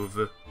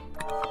move.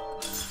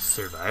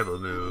 Survival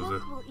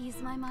move. What will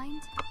ease my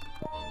mind?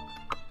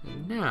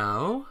 And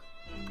now...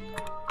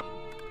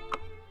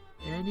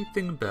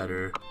 anything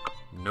better?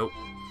 Nope.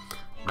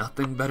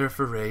 Nothing better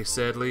for Ray,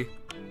 sadly.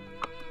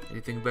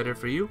 Anything better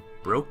for you?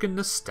 Broken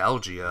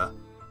Nostalgia.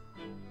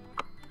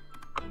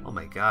 Oh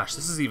my gosh,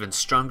 this is even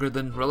stronger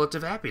than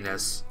Relative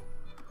Happiness.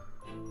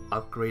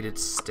 Upgraded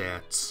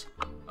stats.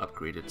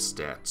 Upgraded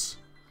stats.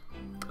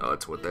 Oh,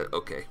 that's what that...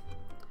 okay.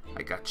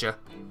 I gotcha.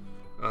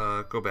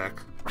 Go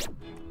back.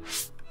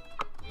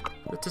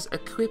 Let us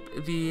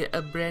equip the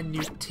brand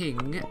new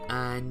thing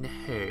on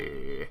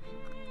her.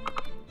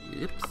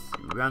 Oops,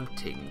 wrong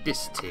thing.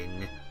 This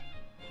thing.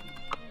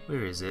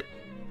 Where is it?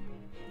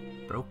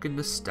 Broken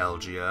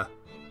Nostalgia.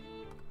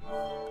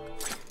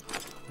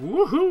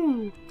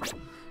 Woohoo!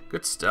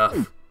 Good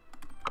stuff.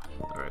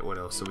 Alright, what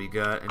else? So we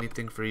got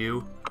anything for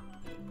you?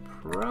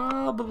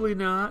 Probably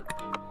not.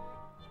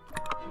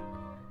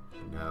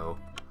 No.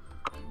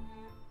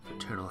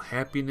 Eternal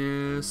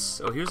Happiness.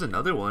 Oh, here's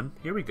another one.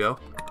 Here we go.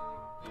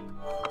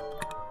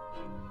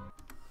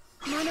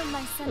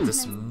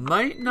 This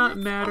might not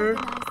matter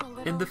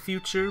in the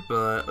future,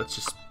 but let's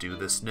just do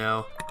this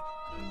now.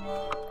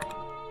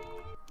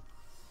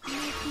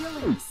 My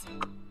feelings.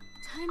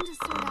 Time to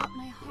sort out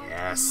my heart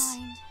Yes.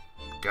 and mind.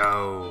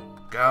 Go.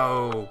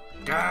 Go.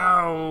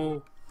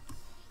 Go!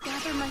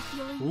 Gather my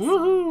feelings.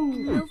 Woohoo!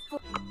 Move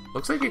forward.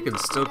 Looks like it can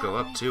still go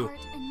up too. Heart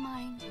and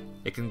mind.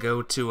 It can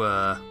go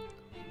to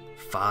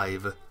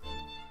 5.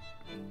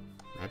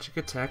 Magic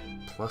attack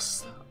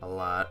plus a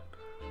lot.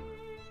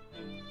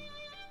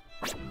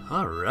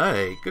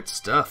 Alright, good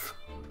stuff.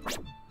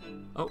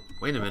 Oh,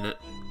 wait a minute.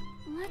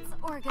 Let's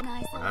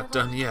organize a We're little. not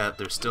done yet.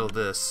 There's still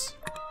this.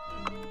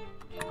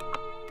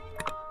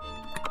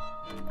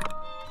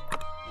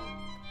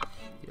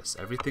 Yes,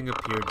 everything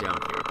appear down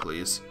here,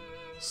 please.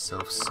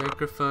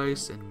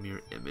 Self-sacrifice and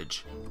mirror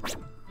image.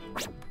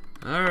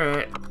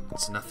 Alright,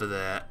 that's enough of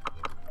that.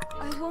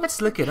 I won't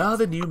Let's look at all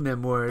the new That's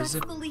memoirs.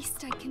 the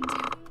least I can do.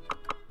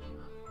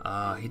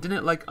 He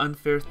didn't like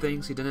unfair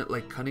things. He didn't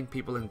like cunning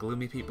people and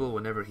gloomy people.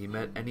 Whenever he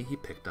met any, he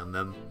picked on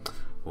them.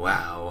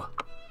 Wow.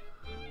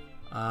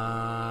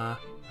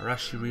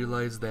 Arashi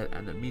realized that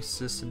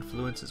Anamisa's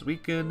influence is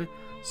weakened.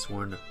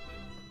 Sworn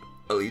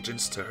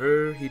allegiance to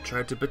her, he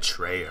tried to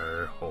betray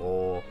her.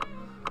 Oh.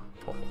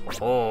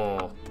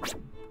 Oh.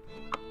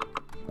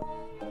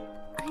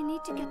 I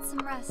need to get some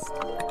rest.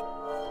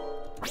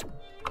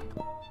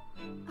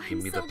 Give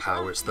I'm me so the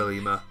powers,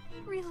 Thelema.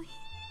 Really?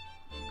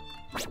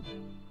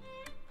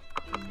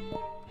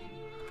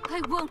 I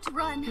won't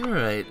run.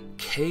 Alright,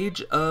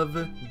 Cage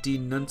of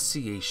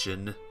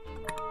Denunciation.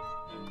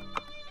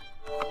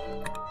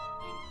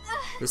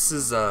 This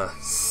is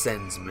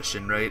Sen's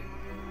mission, right?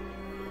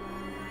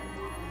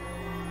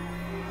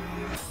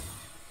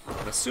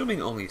 I'm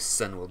assuming only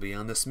Sen will be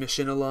on this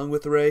mission along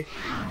with Rei.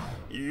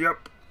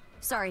 Yep.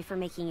 Sorry for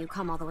making you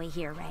come all the way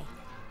here, Rei.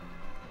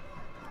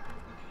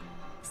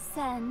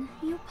 Sen,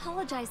 you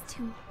apologized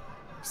to me.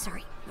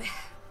 Sorry.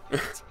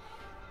 Right.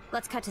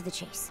 Let's cut to the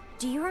chase.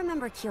 Do you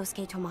remember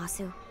Kyosuke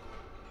Tomasu?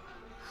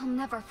 I'll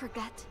never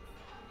forget.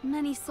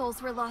 Many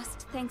souls were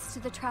lost thanks to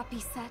the trap he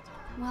set.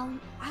 Well,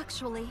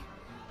 actually,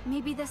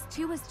 maybe this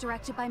too was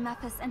directed by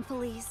Mephis and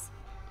Felice.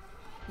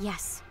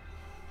 Yes.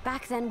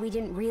 Back then, we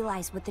didn't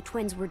realize what the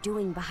twins were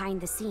doing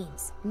behind the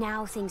scenes.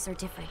 Now things are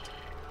different.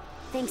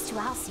 Thanks to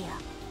Alcia,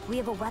 we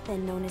have a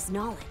weapon known as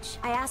knowledge.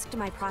 I asked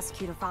my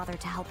prosecutor father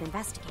to help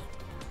investigate.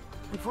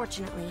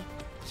 Unfortunately,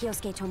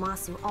 Kyosuke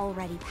Tomasu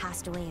already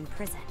passed away in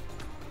prison.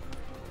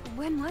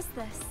 When was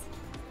this?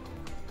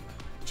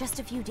 Just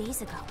a few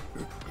days ago.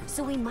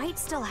 So we might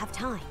still have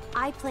time.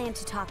 I plan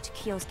to talk to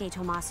Kyosuke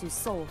Tomasu's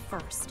soul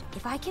first.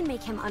 If I can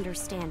make him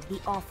understand the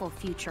awful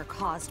future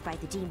caused by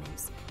the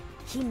demons,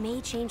 he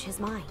may change his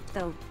mind.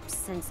 Though,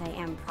 since I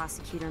am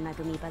Prosecutor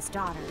Megumiba's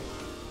daughter,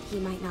 he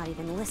might not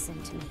even listen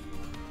to me.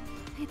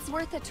 It's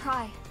worth a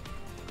try.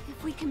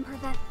 If we can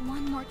prevent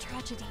one more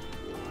tragedy.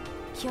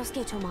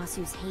 Kyosuke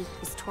Tomasu's hate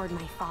is toward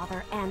my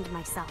father and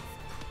myself.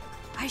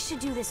 I should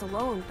do this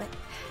alone, but...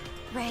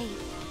 Rei,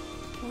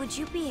 would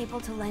you be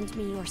able to lend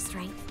me your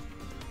strength?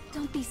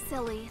 Don't be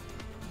silly.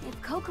 If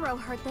Kokoro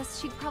heard this,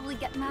 she'd probably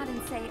get mad and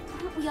say,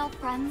 aren't we all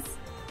friends?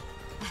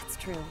 That's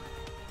true.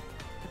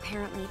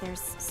 Apparently,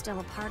 there's still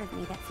a part of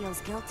me that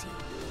feels guilty.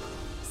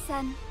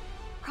 Sen,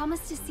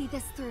 promise to see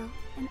this through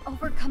and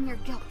overcome your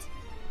guilt.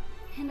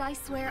 And I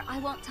swear I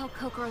won't tell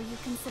Kokoro you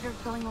considered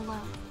going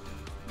alone.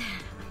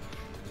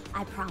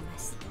 I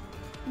promise.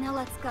 Now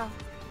let's go.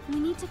 We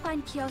need to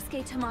find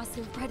Kyosuke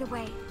Tomasu right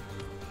away.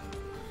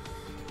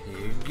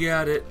 You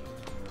got it.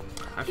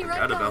 I Here I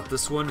forgot go. about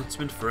this one. It's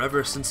been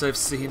forever since I've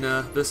seen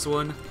this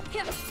one.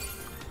 I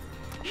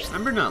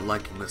remember not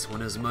liking this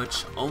one as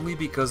much, only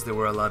because there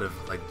were a lot of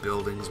like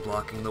buildings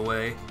blocking the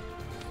way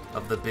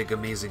of the big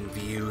amazing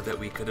view that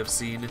we could have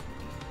seen.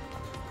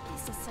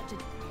 This is such a...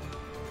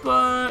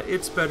 But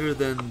it's better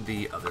than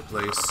the other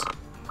place.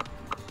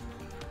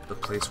 The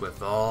place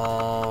with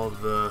all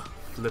the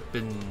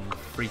flippin'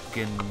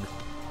 freaking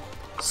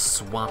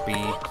swampy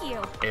Thank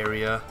you.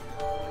 area.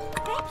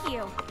 Thank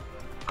you.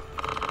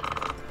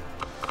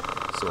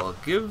 So I'll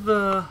give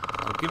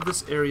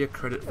this area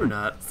credit for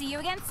not See you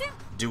again soon.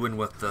 doing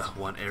what the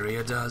one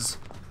area does.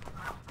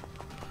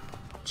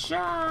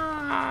 Charge!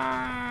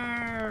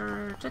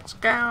 Let's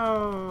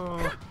go!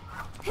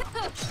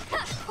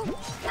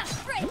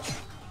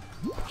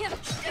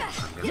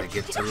 I'm gonna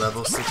get to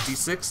level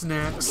 66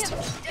 next.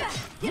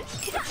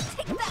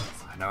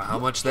 I know how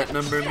much that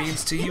number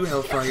means to you,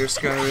 Hellfire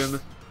Skyrim.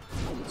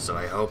 So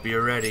I hope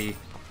you're ready.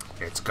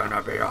 It's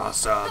gonna be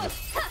awesome.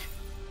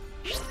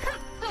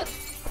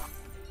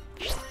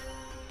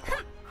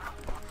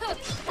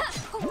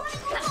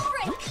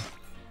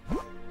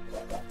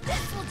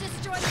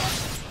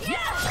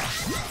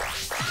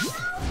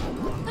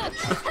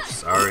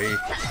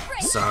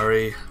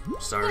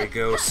 Sorry,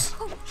 Ghost.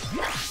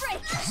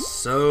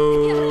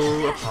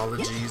 So,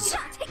 apologies.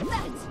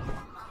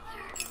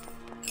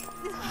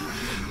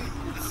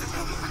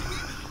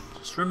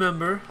 Just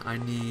remember, I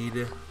need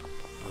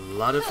a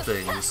lot of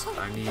things.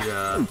 I need,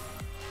 oh,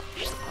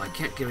 I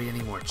can't carry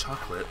any more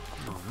chocolate.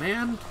 Oh,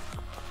 man.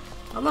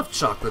 I love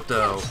chocolate,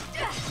 though.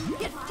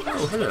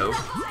 Oh, hello.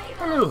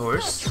 Hello,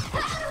 horse.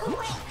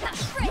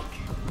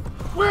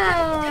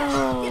 Wow!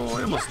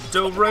 I almost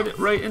dove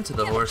right into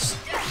the horse.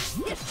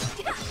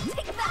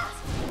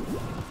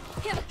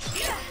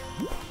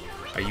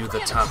 Are you the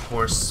top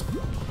horse,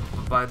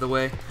 by the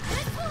way?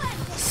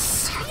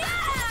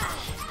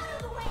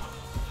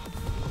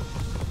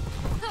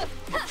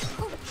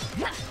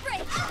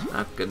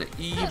 Not gonna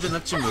even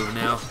let you move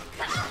now.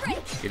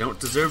 You don't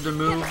deserve to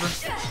move.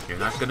 You're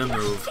not gonna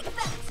move.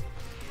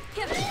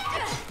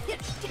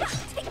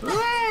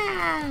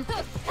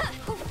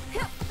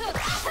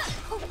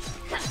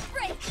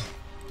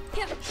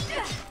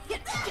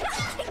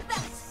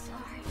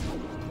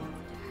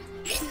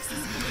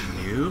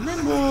 New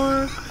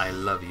memoir. I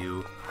love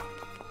you.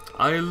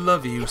 I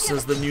love you,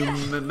 says the new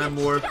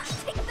memoir.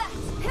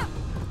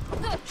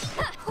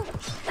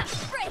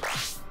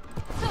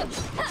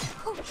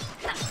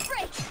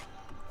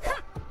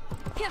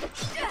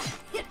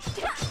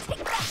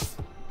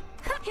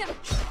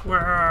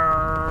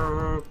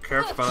 Whoa,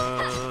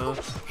 careful.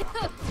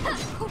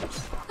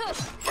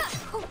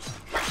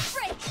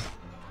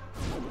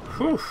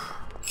 Whew.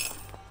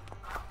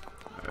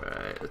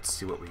 Alright, let's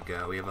see what we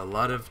got. We have a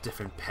lot of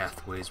different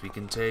pathways we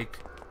can take.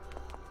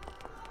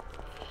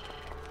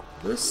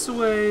 This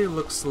way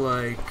looks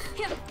like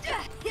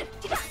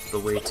the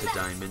way to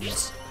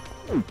diamonds.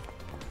 Hey,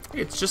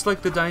 it's just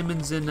like the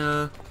diamonds in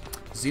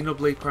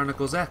Xenoblade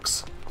Chronicles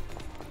X.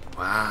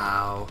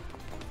 Wow.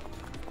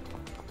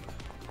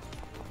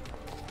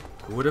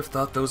 Who would have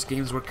thought those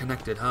games were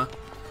connected, huh?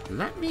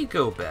 Let me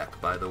go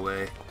back, by the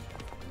way.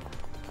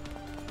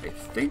 I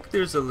think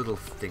there's a little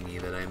thingy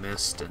that I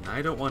missed, and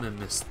I don't want to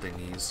miss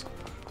thingies.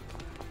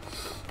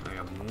 I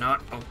am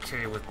not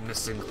okay with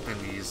missing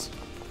thingies.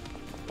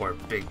 Or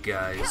big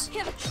guys.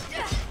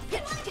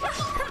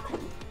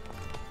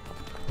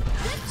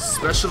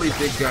 Especially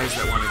big guys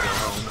that want to go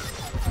home.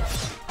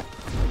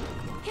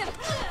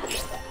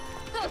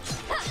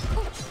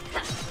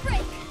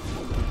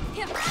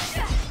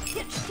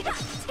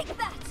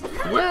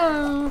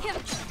 Well,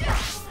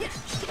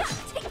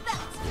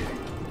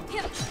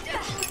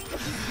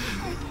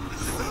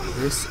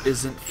 this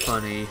isn't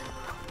funny.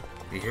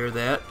 You hear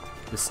that?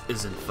 This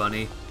isn't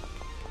funny.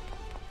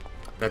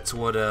 That's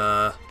what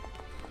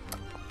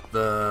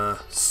the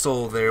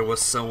soul there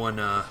was someone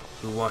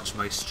who watched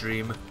my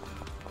stream.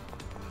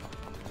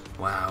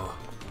 Wow.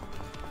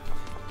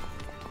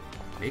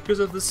 Makers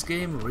of this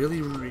game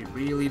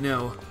really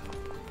know.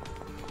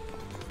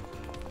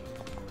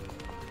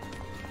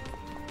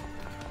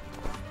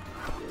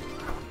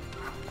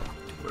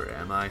 Where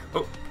am I?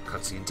 Oh,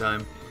 cutscene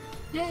time.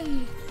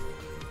 Yay!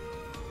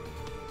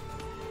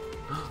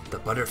 The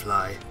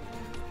butterfly.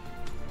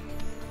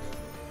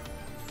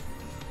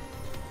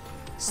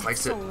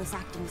 Slice it. Soul is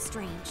acting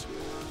strange.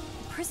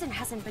 The prison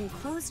hasn't been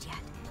closed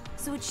yet,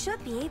 so it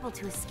should be able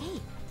to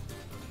escape.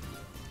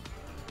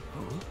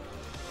 Huh?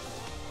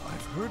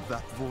 I've heard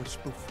that voice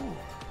before.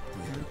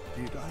 Where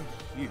did I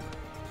hear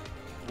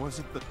it? Was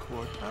it the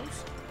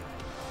courthouse?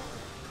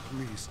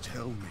 Please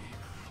tell me,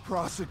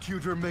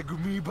 Prosecutor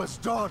Megumiba's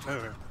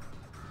daughter!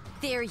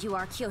 There you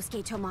are,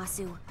 Kyosuke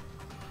Tomasu.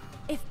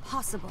 If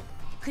possible,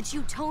 could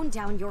you tone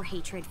down your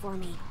hatred for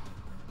me?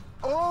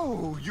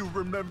 Oh, you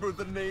remember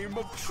the name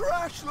of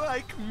trash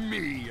like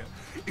me!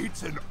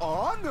 It's an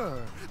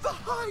honor! The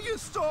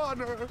highest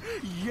honor!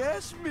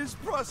 Yes, Miss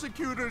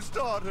Prosecutor's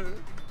daughter!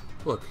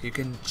 Look, you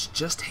can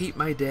just hate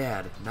my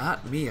dad,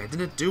 not me. I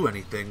didn't do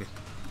anything.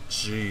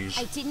 Jeez.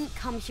 I didn't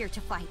come here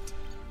to fight.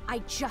 I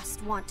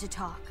just want to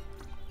talk.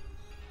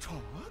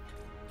 Talk?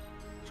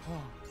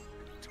 Talk.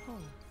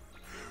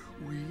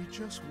 We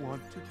just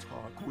want to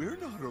talk. We're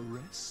not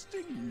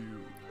arresting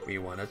you. We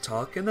want to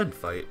talk and then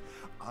fight.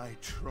 I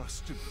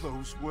trusted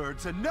those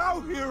words, and now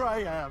here I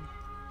am.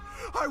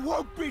 I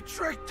won't be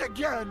tricked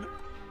again.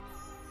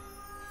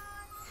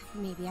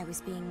 Maybe I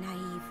was being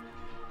naive.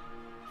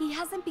 He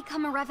hasn't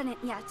become a revenant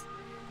yet.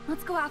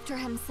 Let's go after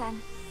him,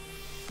 Sen.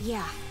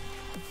 Yeah.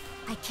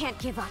 I can't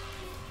give up.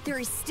 There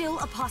is still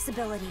a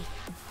possibility.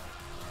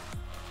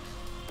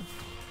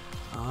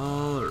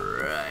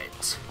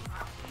 Alright.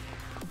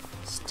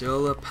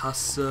 Still a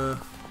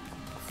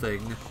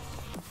thing.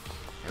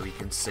 And we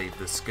can save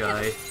this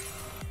guy.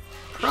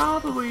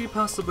 Probably,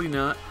 possibly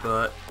not,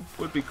 but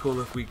would be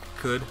cool if we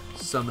could,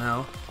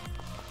 somehow.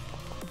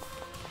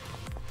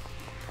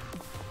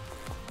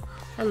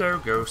 Hello,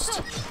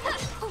 ghost.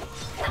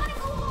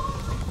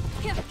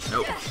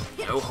 Nope,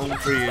 no home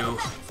for you.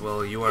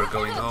 Well, you are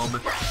going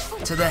home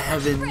to the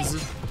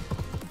heavens.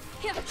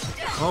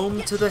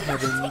 Home to the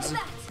heavens.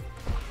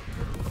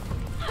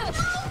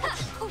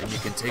 And you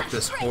can take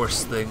this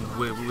horse thing.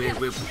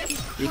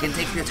 You can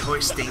take this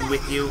horse thing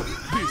with you.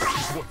 This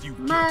is what you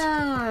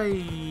My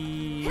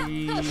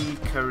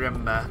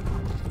caramba.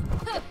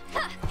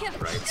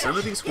 Right, some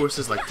of these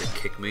horses like to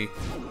kick me.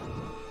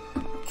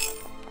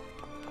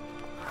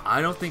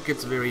 I don't think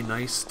it's very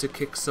nice to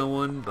kick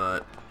someone,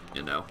 but,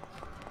 you know,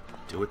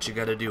 do what you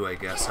gotta do, I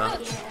guess, huh?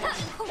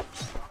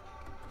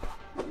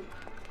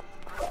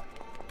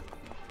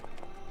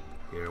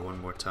 Here,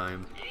 one more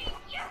time.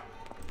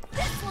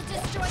 This will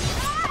destroy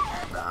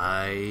you.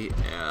 I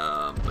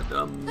am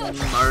Madame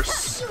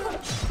Mars.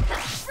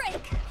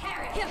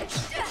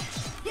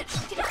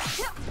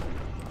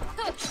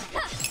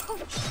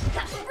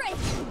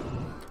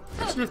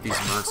 Imagine if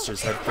these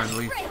monsters had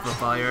friendly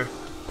fire.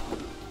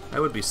 That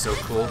would be so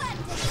cool.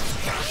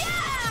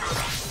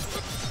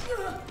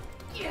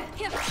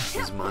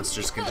 These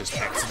monsters can just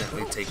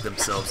accidentally take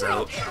themselves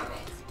out.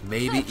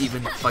 Maybe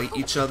even fight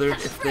each other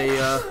if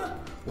they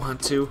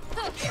want to.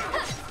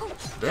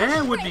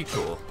 That would be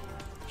cool.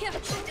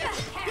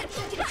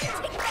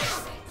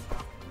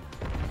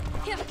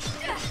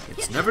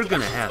 It's never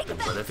gonna happen,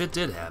 but if it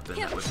did happen,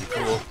 that would be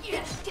cool.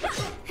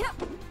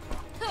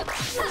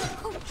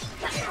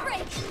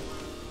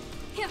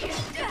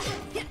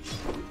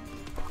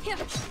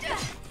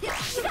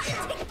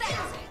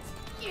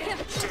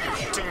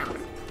 Damn.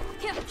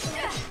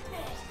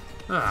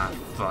 Ah,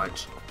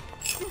 fudge.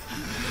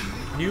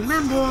 New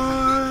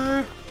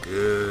member!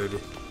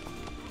 Good.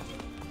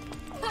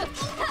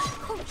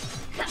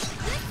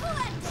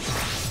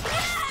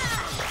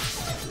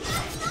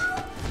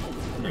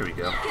 There we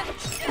go.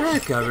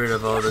 That got rid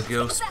of all the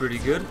ghosts pretty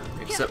good,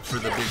 except for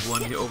the big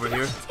one over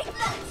here.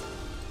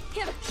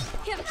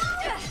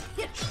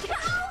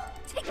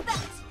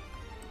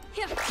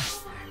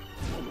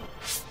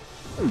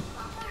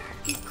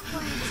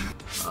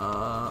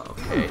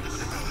 Okay.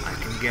 I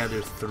can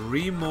gather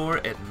 3 more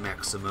at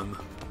maximum.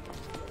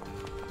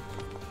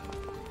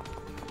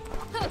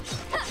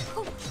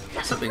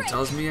 Something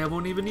tells me I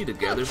won't even need to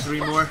gather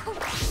 3 more.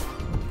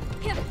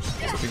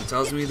 Something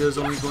tells me there's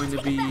only going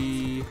to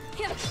be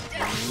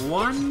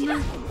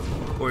 1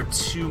 or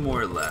 2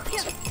 more left.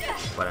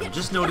 But I'm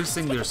just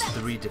noticing there's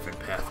 3 different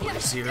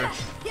pathways here.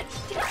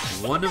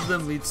 One of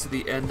them leads to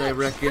the end, I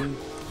reckon.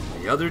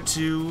 The other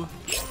 2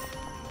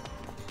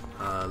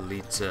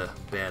 lead to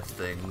bad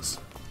things.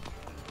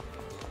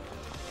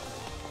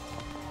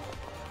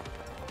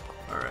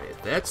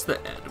 Alright, that's the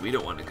end. We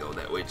don't want to go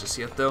that way just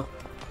yet, though.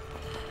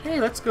 Hey,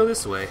 let's go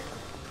this way.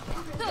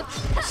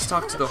 Let's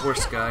talk to the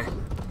horse guy.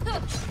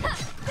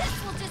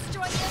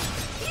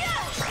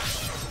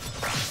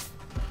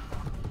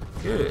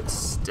 Good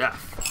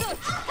stuff.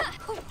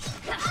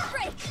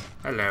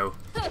 Hello.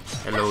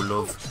 Hello,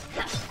 love.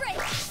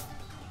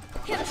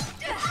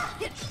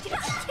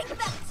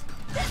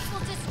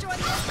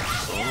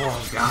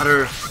 Oh, got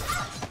her.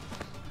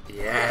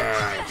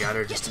 Yeah, I got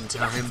her just in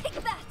time.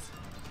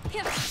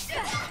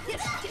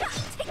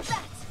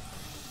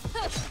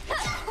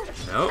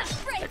 Nope.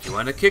 If you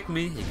want to kick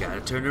me, you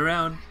gotta turn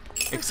around.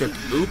 Except,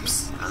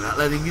 oops, I'm not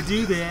letting you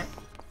do that.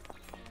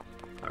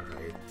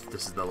 Alright,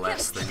 this is the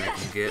last thing I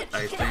can get,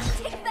 I think.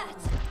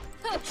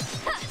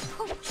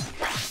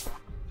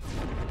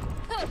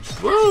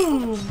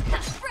 Boom!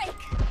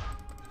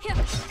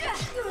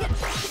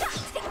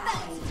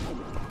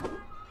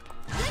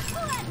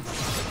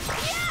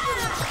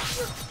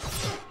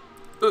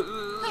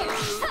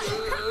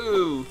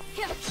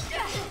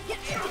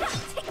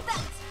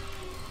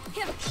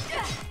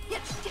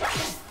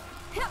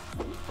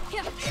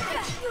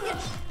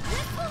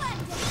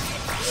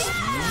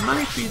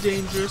 Might be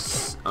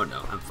dangerous. Oh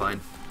no, I'm fine.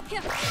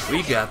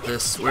 We got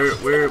this.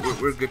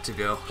 We're good to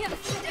go.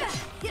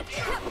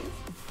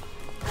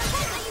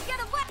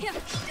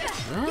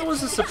 That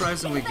was a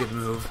surprisingly good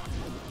move.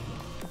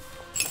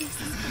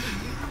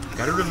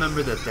 Gotta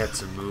remember that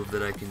that's a move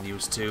that I can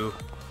use too.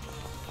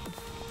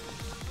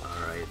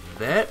 Alright,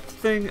 that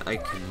thing I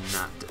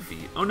cannot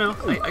defeat. Oh no,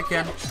 I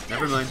can.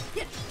 Never mind.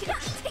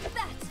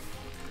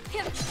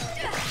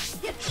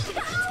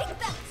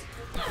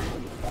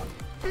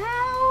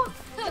 Ow!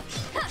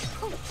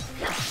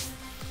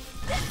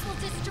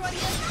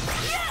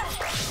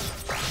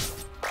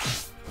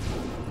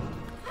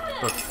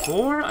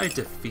 Before I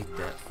defeat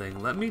that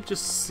thing, let me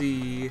just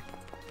see.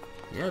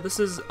 Yeah, this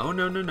is. Oh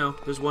no, no, no.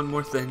 There's one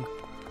more thing.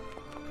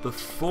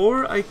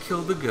 Before I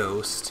kill the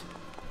ghost,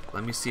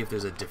 let me see if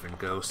there's a different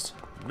ghost.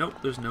 Nope,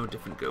 there's no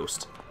different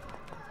ghost.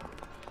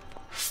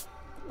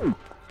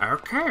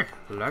 Okay,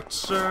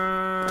 let's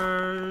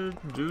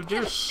do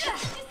this.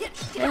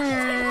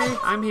 Hey,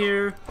 I'm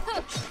here.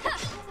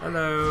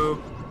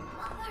 Hello.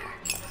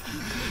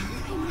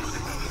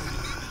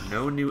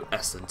 No new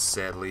essence,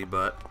 sadly,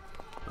 but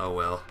oh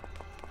well.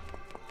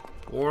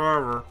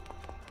 Whatever.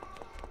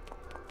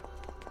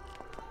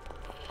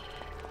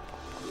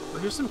 I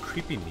hear some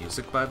creepy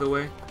music, by the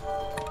way.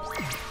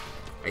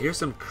 I hear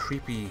some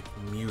creepy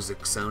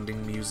music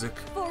sounding music.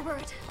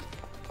 Forward.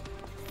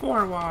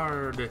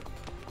 Forward.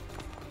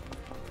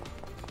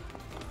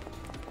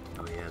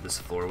 Oh yeah, this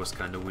floor was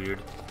kind of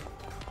weird.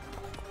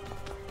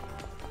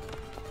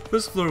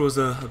 This floor was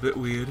a bit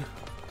weird,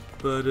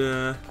 but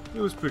it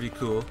was pretty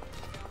cool.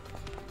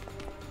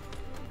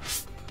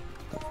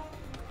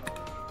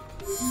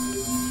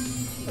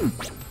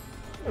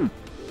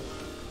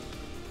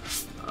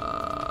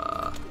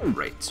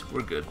 Right,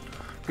 we're good.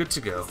 Good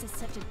to go.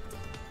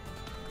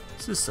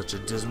 This is such a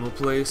dismal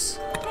place.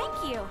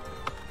 Thank you.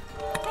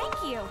 Thank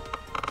you.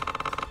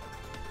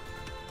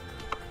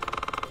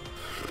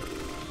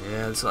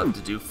 Yeah, that's all I have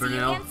to do for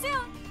now.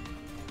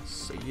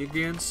 See you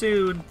again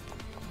soon.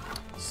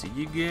 See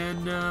you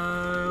again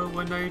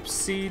when I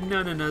see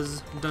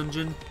Nanana's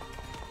dungeon.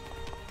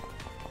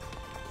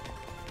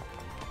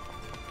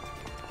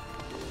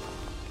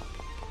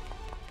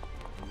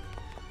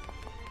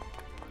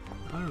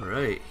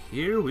 Alright,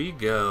 here we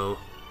go.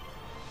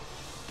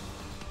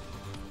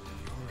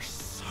 You're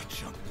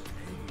such a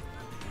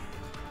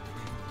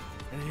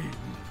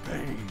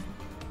pain.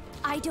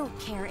 I don't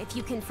care if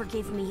you can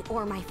forgive me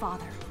or my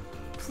father.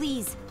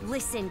 Please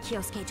listen,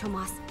 Kyosuke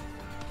Tomas.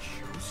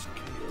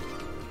 Kyosuke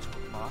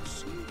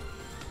Tomasi?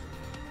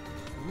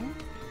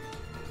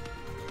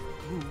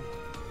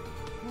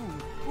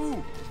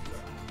 Who?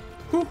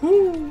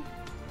 Hoo-hoo!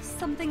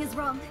 Something is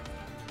wrong.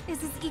 Is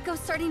his ego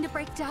starting to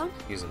break down?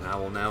 He's an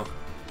owl now.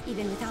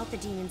 Even without the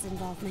demon's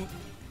involvement,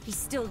 he's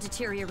still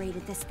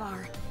deteriorated this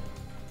far.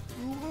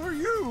 Who are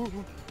you?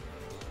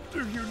 Do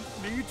you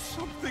need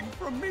something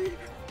from me?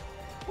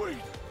 Wait,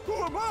 who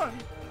am I?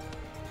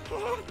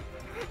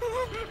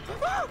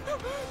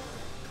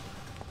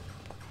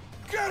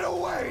 Get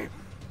away!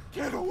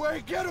 Get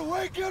away, get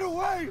away, get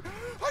away!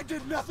 I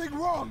did nothing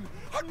wrong!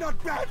 I'm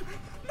not bad!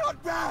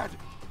 Not bad!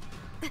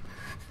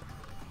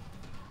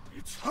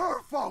 It's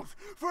her fault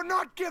for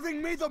not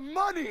giving me the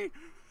money!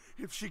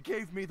 If she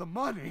gave me the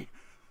money,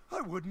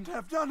 I wouldn't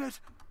have done it.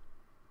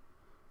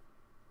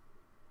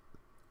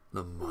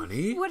 The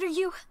money? What are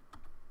you?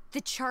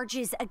 The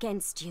charges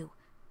against you.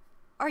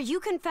 Are you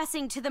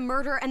confessing to the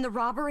murder and the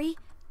robbery?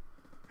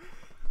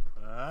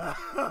 That's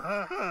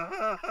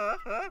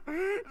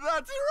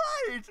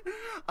right!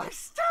 I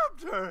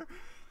stabbed her!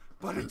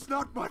 But it's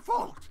not my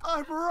fault.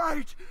 I'm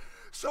right.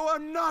 So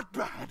I'm not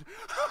bad.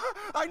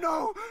 I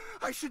know.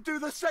 I should do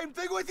the same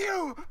thing with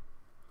you.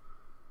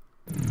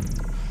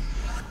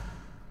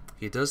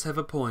 He does have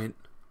a point.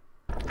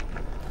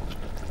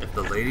 If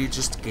the lady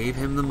just gave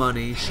him the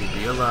money, she'd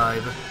be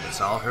alive.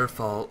 It's all her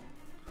fault.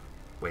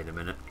 Wait a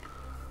minute.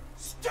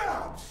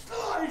 Stab,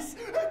 slice,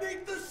 and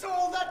eat the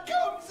soul that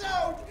comes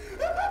out!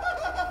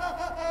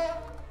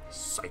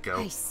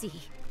 Psycho. I see.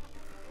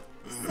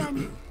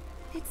 Then,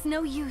 it's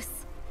no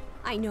use.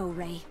 I know,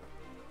 Ray.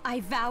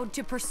 I vowed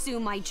to pursue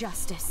my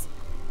justice.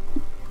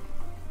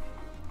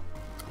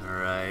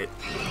 Alright.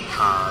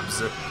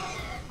 Hobbs.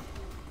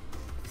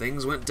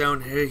 Things went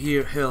down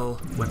hill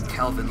when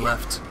Calvin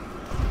left.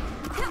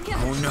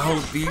 Oh no,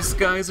 these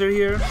guys are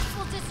here? This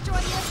will destroy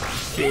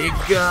you. Big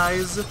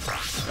guys?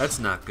 That's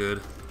not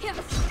good.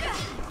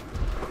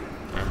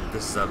 And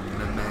this is a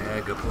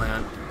mega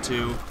plant,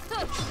 too.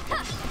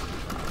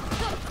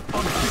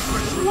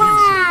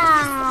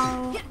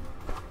 Wow!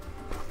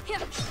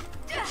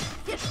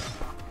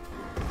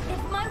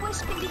 If my wish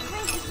can be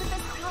granted with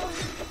this power,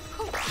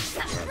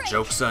 Yeah,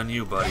 joke's on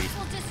you, buddy. this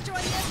will destroy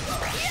you.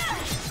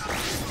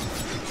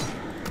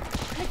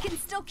 I can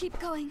still keep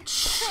going.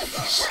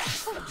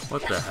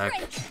 What the heck?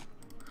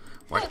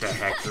 What the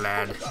heck,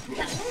 lad?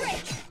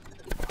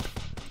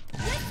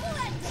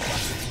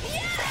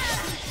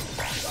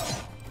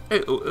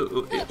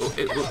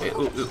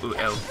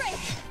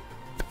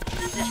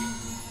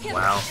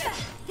 Wow.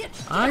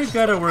 I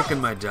gotta work on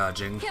my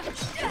dodging.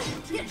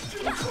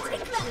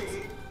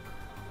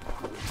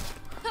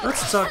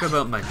 Let's talk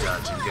about my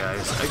dodging,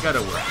 guys. I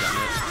gotta work on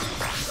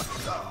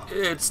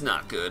it. It's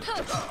not good.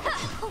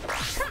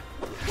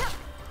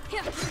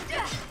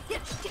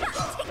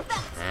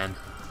 And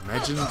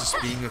imagine just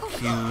being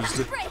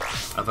accused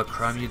of a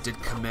crime you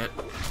did commit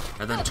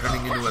and then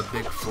turning into a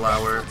big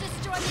flower.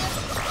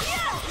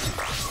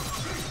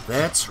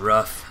 That's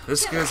rough.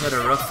 This guy's had a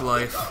rough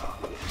life.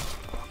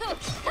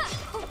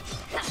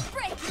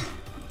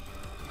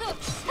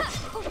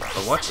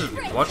 But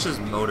watch his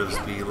motives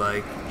be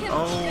like,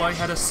 oh, I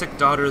had a sick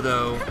daughter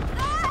though.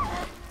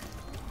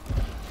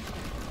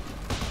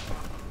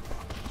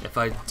 If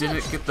I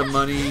didn't get the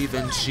money,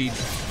 then she'd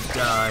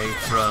die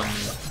from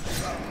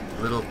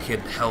little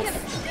kid health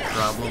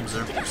problems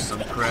or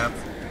some crap.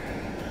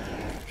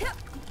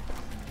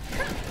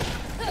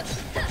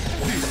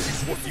 This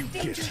is what you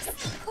get.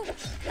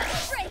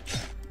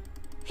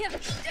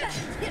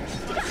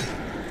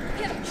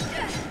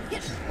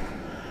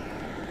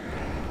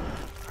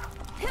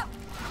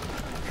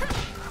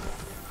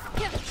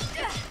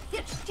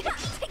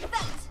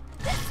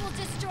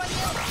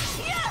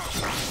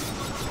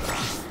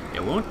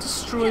 It won't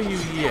destroy you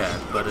yet,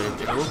 but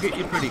it will get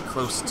you pretty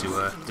close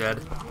to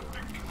dead.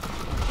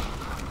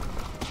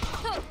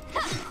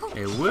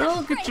 It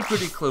will get you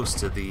pretty close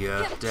to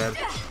the dead.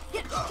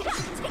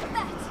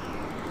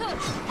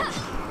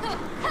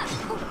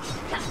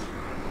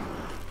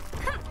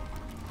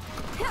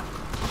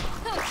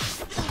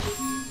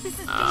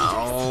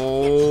 Ow.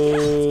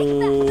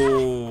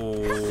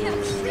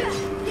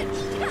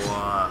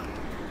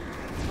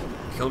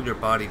 Kill your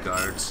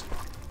bodyguards.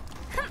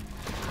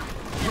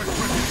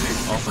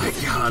 Oh my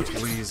god,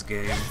 please,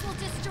 game.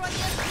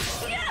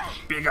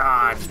 Be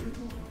gone!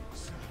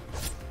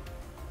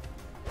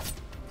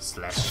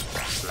 Slash,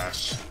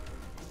 slash.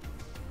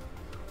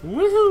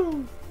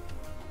 Woohoo!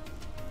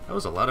 That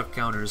was a lot of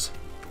counters.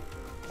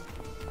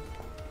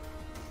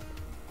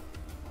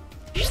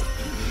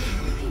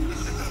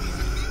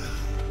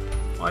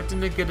 Why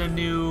didn't it get a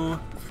new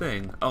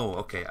thing? Oh,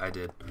 okay, I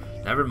did.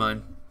 Never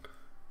mind.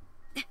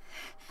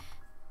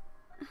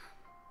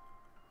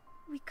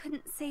 We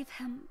couldn't save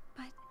him,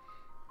 but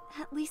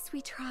at least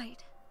we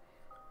tried.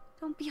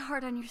 Don't be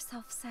hard on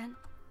yourself, Sen.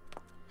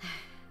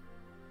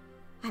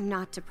 I'm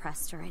not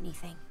depressed or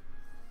anything.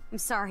 I'm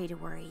sorry to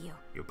worry you.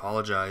 You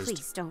apologized.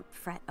 Please don't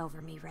fret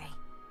over me, Ray.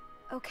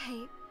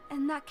 Okay,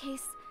 in that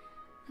case,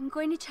 I'm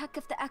going to check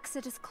if the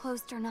exit is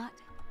closed or not.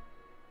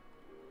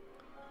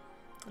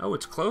 Oh,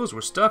 it's closed.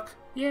 We're stuck.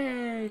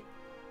 Yay!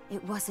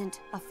 It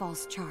wasn't a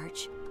false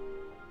charge.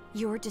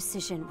 Your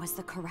decision was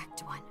the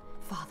correct one,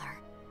 Father.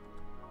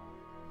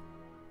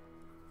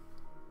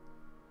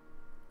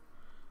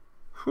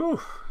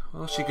 Whew.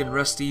 Well, she can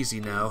rest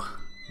easy now,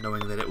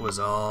 knowing that it was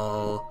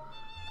all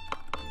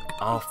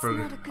for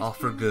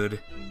good.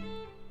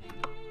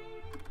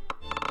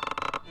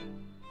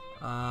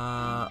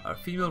 Our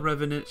female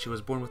revenant, she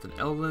was born with an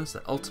illness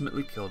that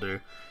ultimately killed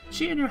her.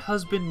 She and her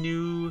husband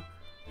knew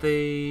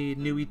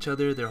each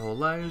other their whole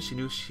lives. She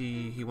knew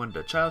he wanted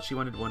a child, she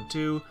wanted one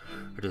too.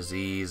 Her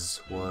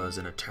disease was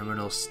in a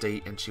terminal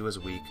state and she was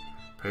weak.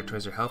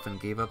 Prioritized her health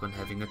and gave up on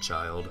having a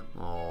child.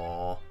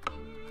 Aww.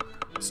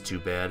 It's too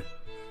bad.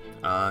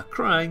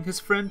 Crying, his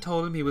friend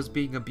told him he was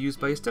being abused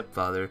by his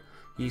stepfather.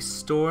 He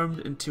stormed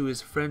into his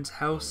friend's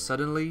house.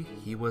 Suddenly,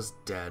 he was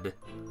dead.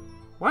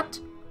 What?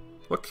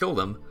 What killed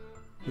him?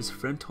 His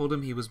friend told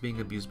him he was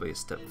being abused by his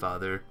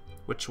stepfather.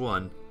 Which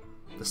one?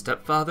 The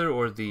stepfather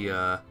or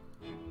the,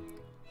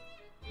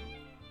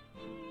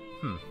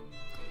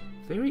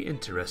 Very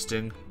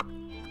interesting.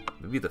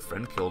 Maybe the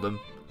friend killed him.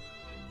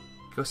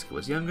 Kyosuke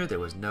was younger, there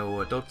was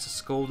no adults to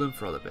scold him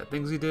for all the bad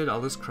things he did.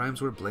 All his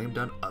crimes were blamed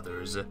on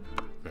others.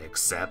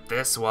 Except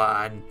this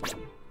one.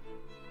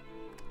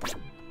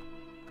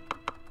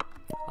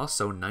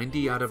 Also,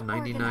 90 out of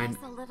 99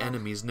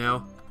 enemies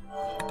now.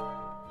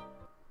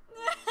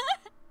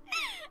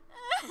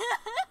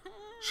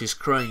 She's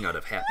crying out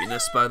of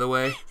happiness, by the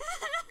way.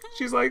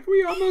 She's like,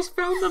 we almost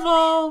found them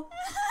all.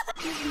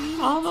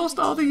 Almost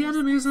all the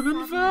enemies have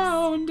been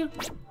found.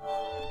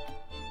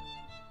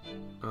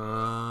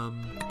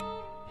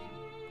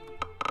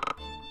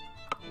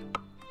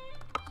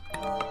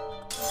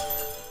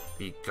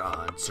 Be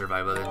gone,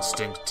 survival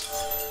instinct.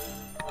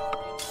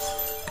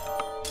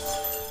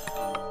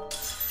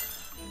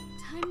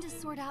 Time to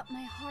sort out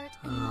my heart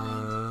and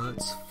mind.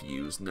 Let's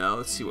fuse now.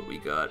 Let's see what we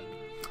got.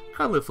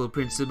 Colorful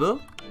principle.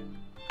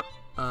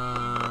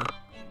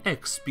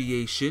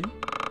 Expiation.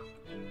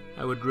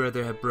 I would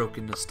rather have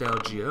broken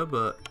nostalgia,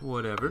 but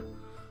whatever.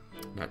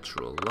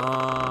 Natural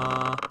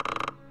law.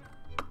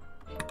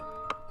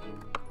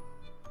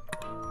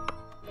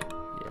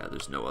 Yeah,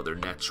 there's no other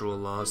natural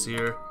laws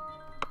here.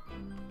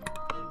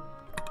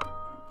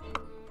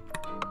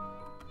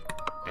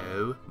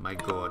 Oh my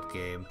god,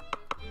 game.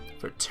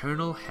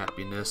 Fraternal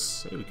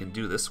happiness. Hey, we can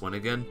do this one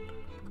again.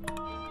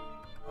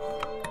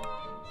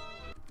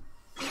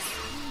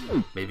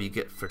 Maybe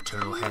get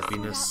fraternal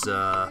happiness,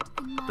 the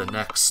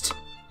next.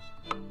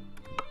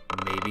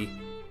 Maybe.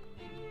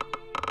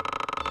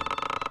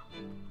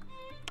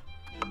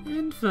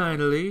 And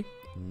finally,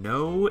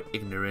 no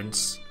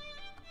ignorance.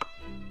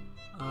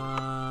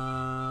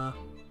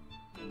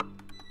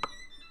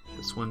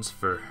 This one's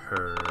for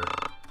her.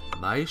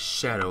 My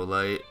shadow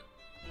light.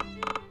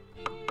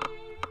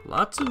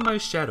 Lots of my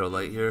shadow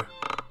light here.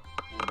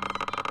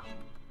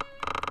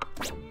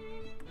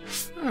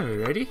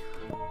 Alrighty.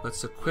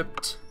 Let's equip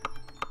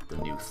the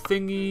new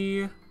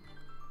thingy.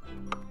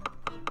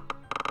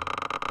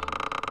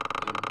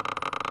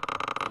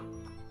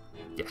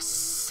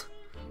 Yes.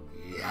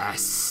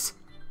 Yes.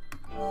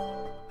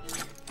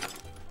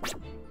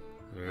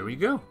 There we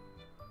go.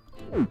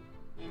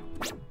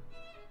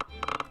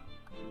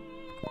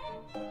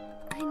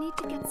 I need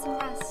to get some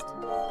rest.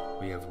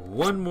 We have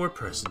one more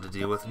person to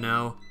deal with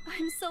now.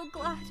 I'm so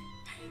glad.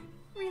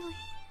 Really.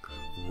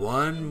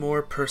 One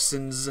more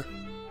person's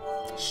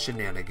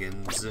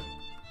shenanigans.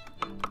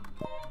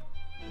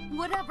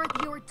 Whatever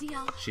the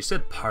ordeal. She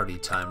said party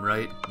time,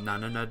 right?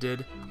 Na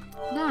did.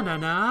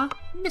 Na,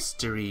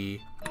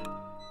 mystery.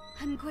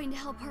 I'm going to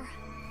help her,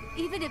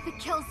 even if it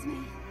kills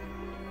me.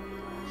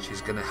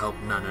 She's gonna help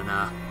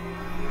Na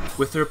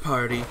with her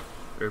party,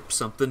 or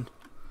something.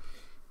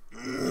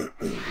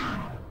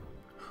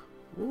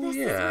 This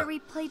is where we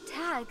play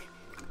tag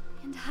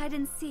and hide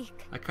and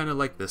seek. I kinda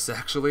like this,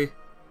 actually.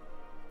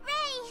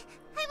 Ray,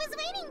 I was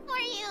waiting for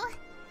you.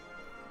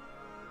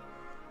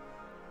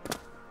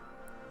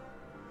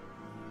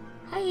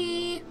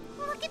 Hi.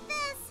 Look at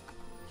this.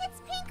 It's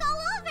pink all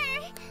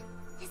over.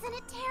 Isn't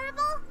it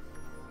terrible?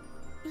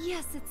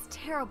 Yes, it's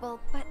terrible,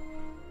 but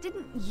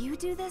didn't you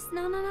do this,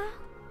 Na?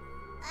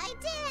 I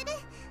did,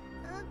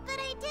 but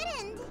I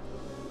didn't.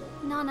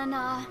 Na,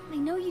 I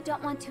know you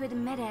don't want to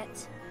admit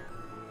it.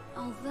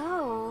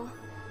 Although,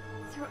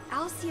 through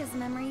Alcia's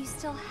memory, you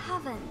still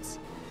haven't.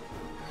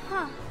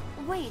 Huh,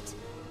 wait.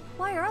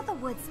 Why are the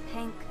woods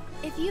pink?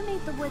 If you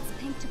made the woods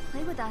pink to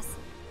play with us,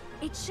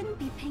 it shouldn't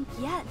be pink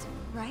yet,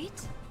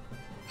 right?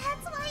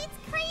 That's why it's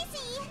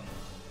crazy.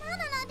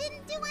 Nana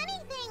didn't do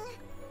anything.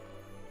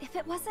 If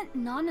it wasn't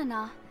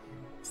Na,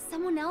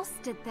 someone else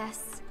did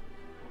this.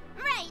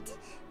 Right.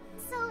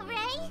 So,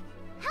 Ray,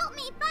 help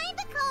me find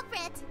the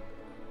culprit.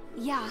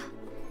 Yeah.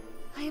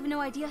 I have no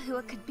idea who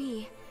it could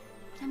be.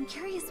 I'm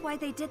curious why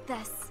they did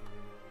this.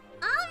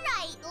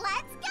 Alright,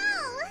 let's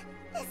go!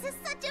 This is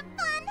such a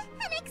fun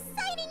and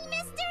exciting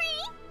mystery,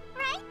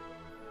 right?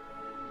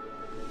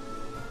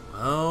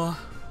 Well,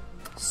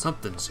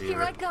 something's Here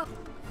here. I go.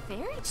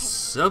 Very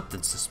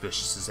Something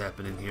suspicious is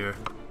happening here.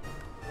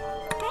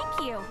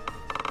 Thank you.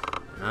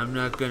 And I'm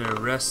not gonna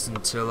rest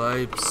until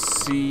I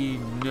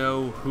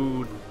know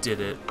who did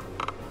it.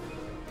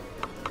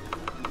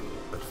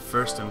 But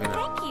first I'm Thank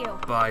gonna you.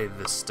 buy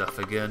this stuff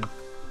again.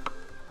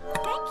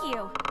 Thank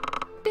you.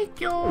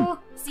 Thank you!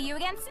 See you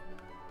again soon.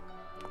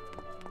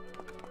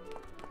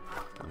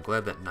 I'm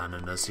glad that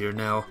Nanana's here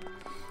now.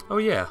 Oh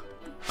yeah.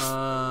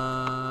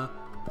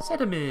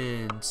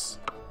 Sediments.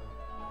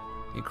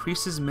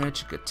 Increases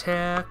magic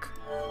attack.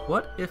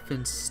 What if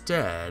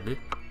instead...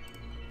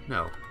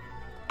 No.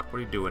 What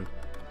are you doing?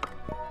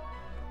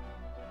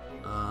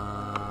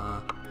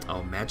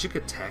 Oh, magic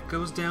attack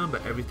goes down,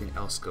 but everything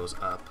else goes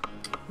up.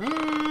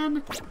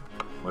 Man!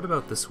 What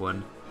about this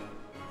one?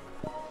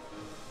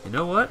 You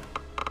know what?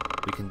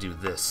 We can do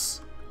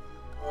this.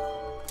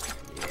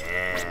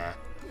 Yeah.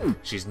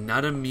 She's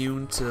not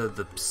immune to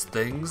the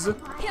things,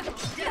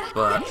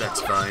 but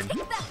that's fine.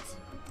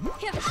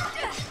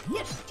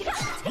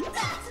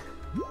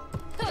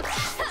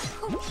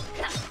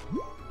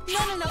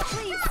 No,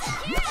 please.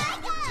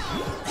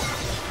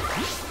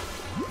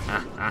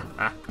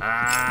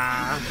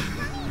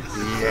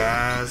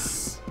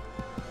 Yes.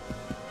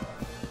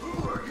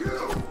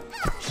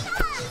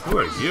 Who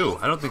are you?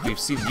 I don't think we've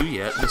seen you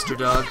yet, Mr.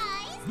 Dog.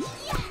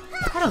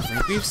 I don't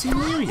think we've seen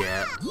you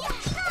yet.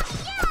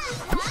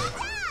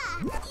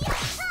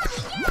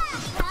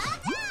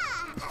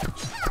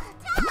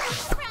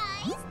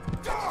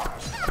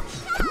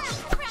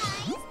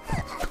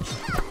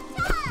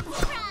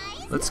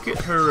 Let's get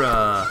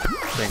her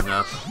thing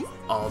up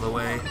all the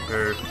way,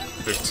 her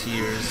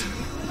tiers,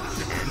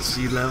 and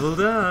she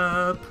leveled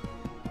up.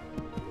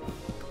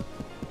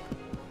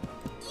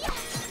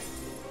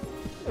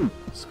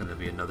 It's gonna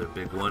be another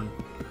big one.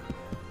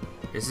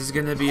 This is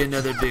gonna be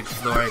another big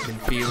floor, I can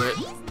feel it.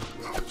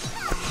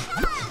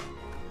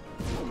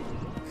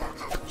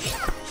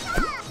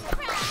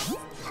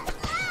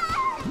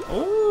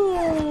 Oh!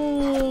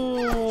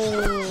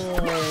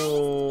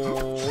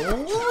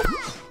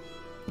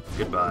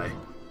 Goodbye.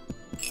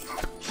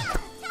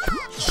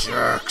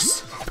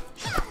 Jerks.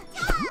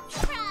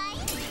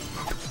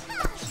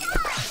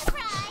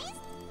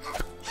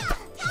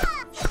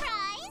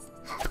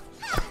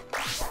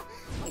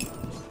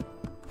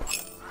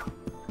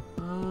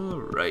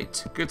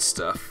 Alright, good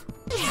stuff.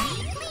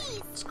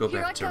 Let's go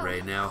back to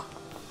Ray now.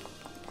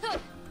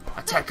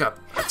 Attack up!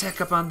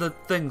 Attack up on the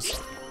things!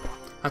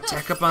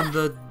 Attack up on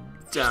the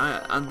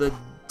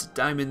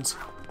diamonds.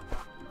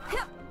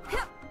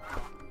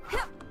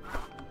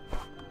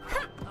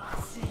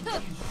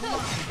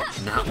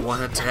 Not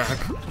one attack.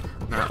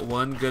 Not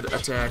one good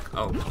attack.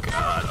 Oh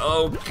god.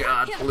 Oh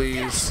god,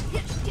 please.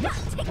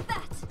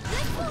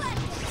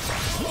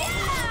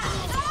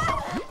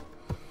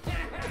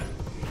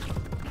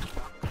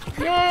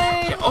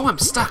 Yay! Oh, I'm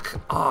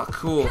stuck. Oh,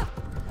 cool.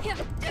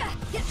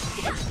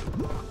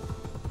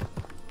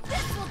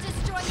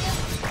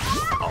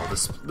 Oh,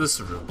 this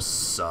room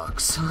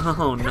sucks.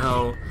 Oh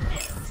no.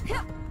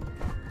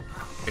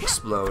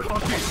 Explode.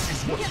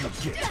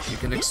 You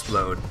can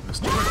explode,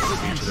 Mr. Wonderful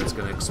Creature that's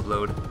gonna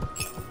explode.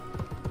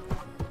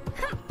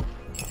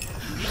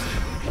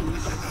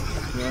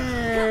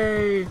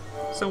 Yay!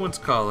 Someone's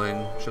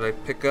calling. Should I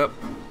pick up?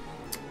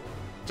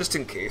 Just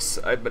in case,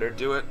 I'd better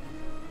do it.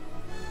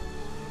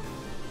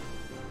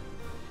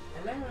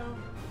 Hello?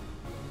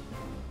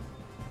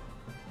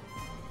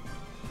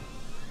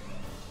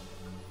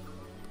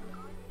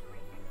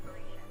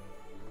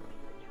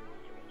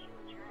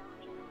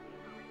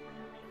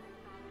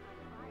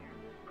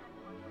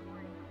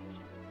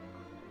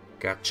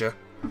 Gotcha.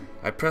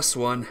 I press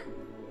 1.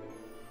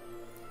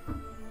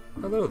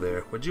 Hello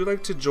there. Would you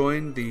like to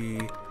join the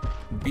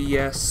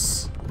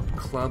BS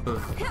Club of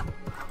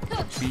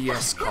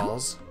BS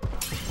Calls?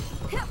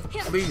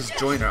 Please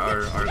join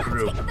our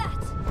group.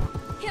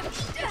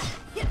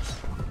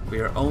 We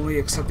are only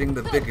accepting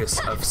the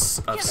biggest of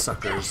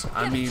suckers.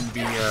 I mean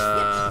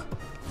the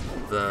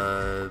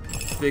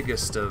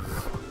biggest of...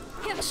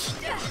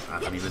 I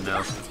don't even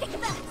know.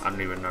 I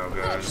don't even know,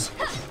 guys.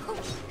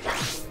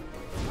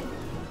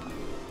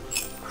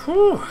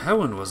 Whew, that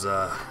one was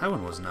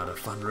not a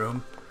fun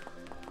room.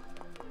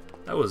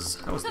 That was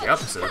the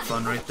opposite of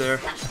fun right there.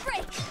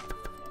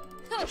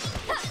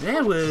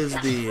 That was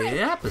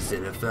the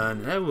opposite of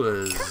fun. That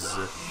was...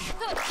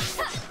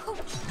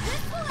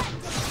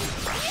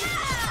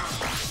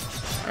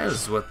 That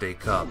is what they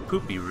call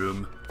poopy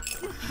room.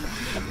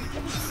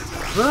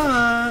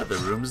 But the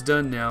room's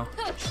done now.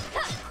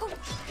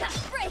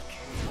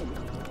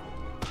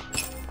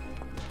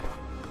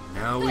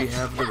 Now we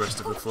have the rest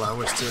of the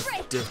flowers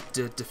to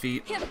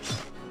defeat.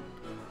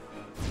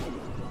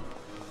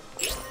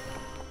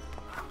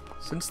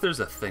 Since there's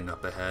a thing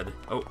up ahead.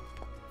 Oh,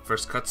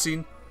 first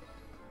cutscene?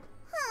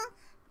 Huh.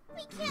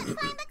 We can't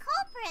find the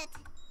culprit.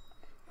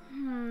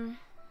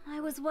 I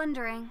was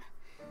wondering.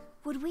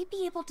 would we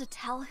be able to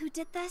tell who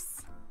did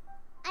this?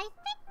 I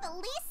think the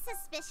least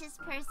suspicious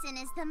person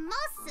is the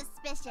most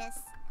suspicious.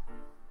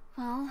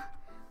 Well,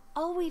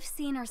 all we've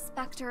seen are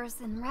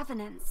specters and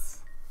revenants.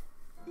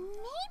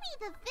 Maybe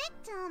the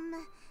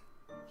victim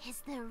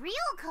is the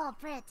real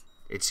culprit.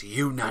 It's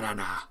you,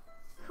 Nanana.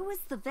 Who is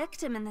the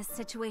victim in this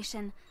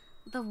situation?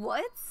 The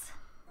woods?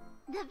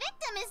 The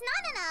victim is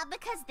Nanana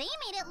because they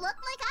made it look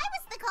like I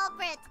was the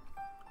culprit.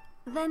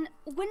 Then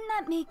wouldn't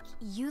that make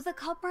you the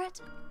culprit?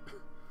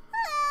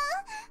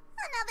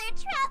 Another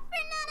trap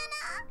for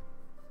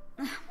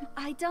Nanana.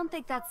 I don't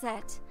think that's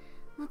it.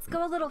 Let's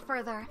go a little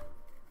further.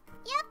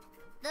 Yep.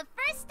 The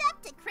first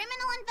step to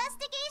criminal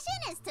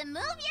investigation is to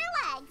move your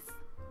legs.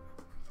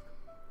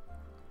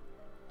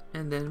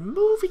 And then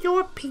move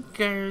your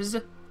pinkers.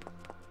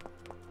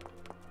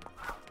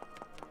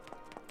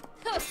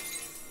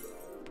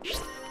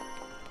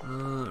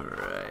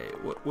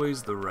 Alright, what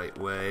way's the right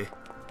way?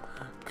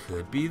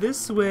 Could be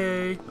this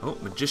way. Oh,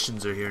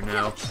 magicians are here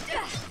now.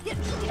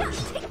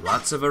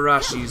 Lots of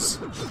Arashis.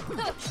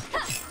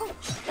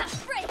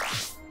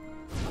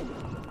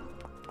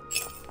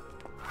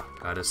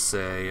 Gotta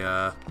say,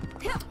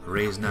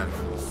 Ray's not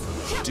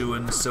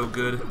doing so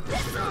good.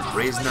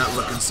 Ray's not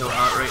looking so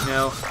hot right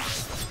now.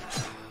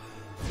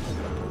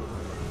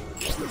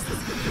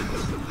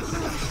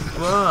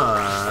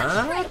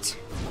 But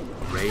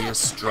Ray is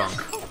strong.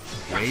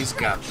 Ray's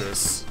got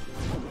this.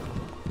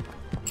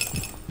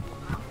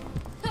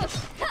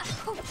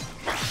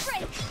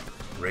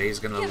 Ray's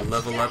gonna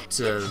level up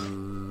to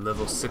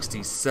level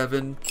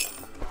 67,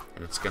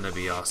 and it's gonna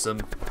be awesome.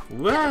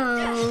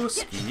 Whoa!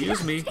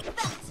 Excuse me.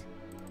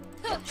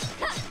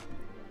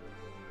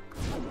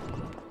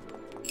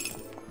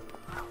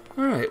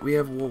 Alright, we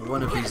have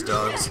one of these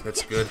dogs.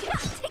 That's good.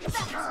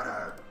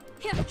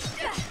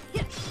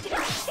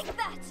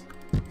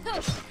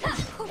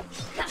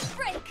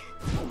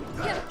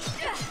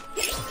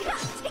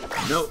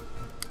 Nope.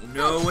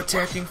 No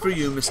attacking for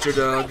you, Mr.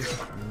 Dog.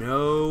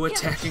 No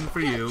attacking for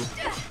you.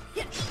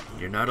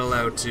 You're not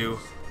allowed to.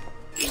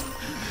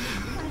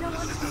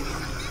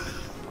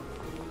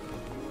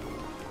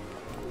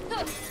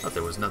 Thought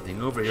there was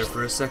nothing over here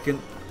for a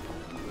second.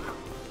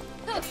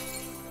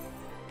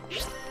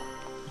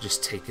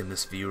 Just taking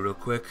this view real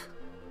quick.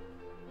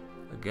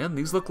 Again,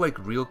 these look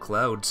like real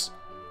clouds.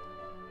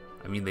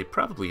 I mean, they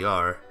probably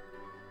are.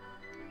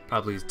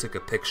 Probably took a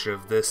picture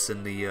of this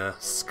in the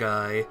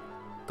sky,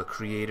 the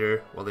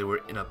creator, while they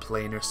were in a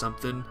plane or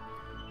something.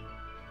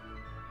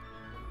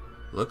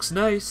 Looks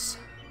nice.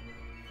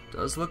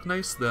 Does look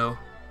nice, though.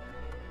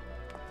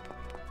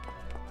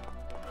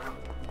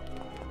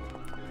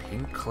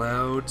 Pink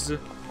clouds.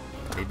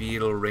 Maybe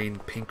it'll rain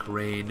pink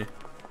rain.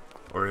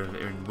 Or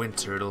in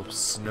winter it'll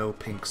snow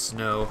pink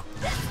snow.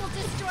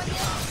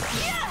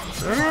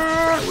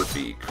 That would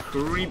be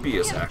creepy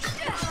as heck.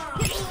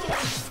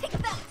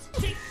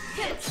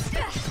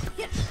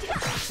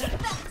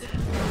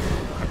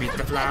 I beat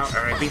the flower,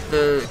 or I beat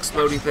the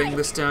exploding thing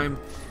this time.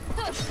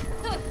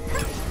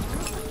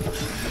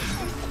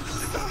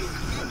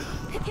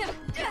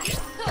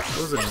 That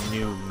was a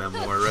new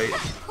memoir, right?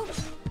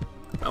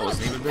 I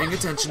wasn't even paying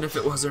attention if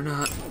it was or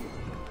not.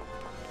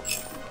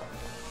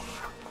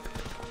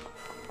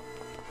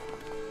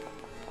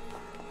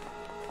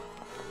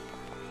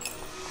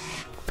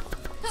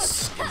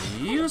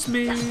 Excuse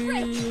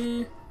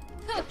me.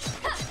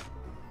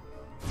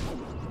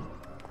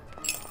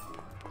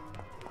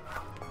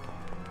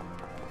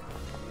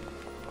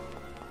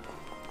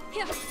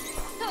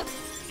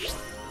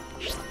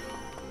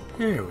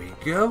 There we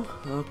go.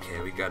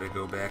 Okay, we gotta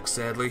go back,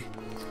 sadly.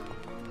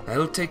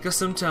 That'll take us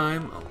some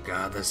time. Oh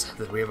god,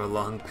 we have a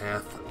long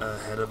path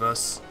ahead of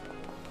us.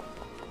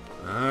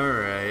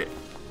 Alright.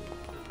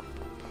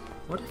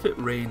 What if it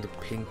rained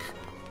pink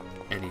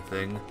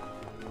anything?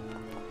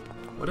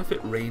 What if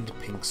it rained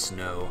pink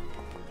snow?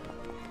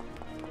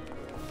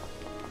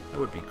 That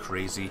would be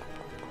crazy.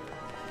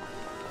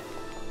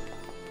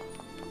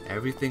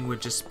 Everything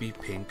would just be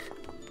pink.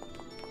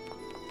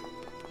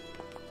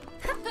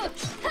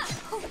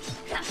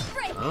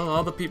 Well,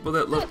 all the people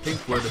that love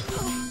pink would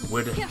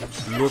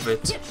love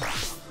it.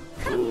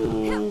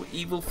 Ooh,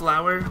 evil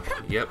flower?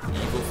 Yep,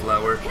 evil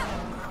flower.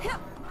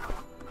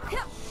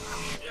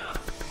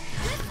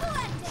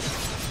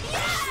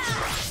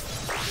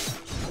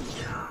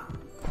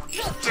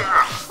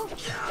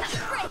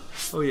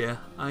 Oh yeah,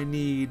 I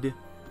need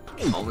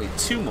only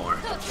 2 more.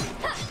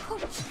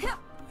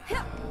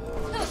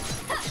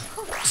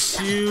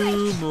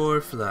 2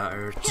 more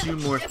flower, 2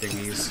 more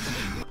thingies.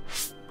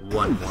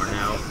 1 more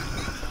now.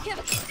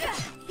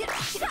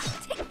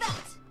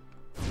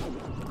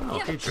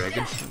 Okay,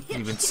 dragon.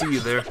 Didn't even see you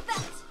there.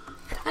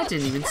 I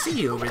didn't even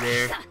see you over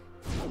there.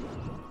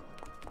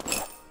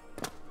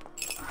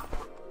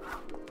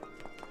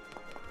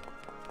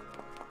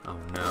 Oh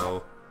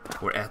no.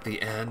 We're at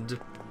the end.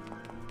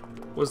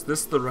 Was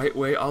this the right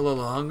way all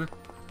along?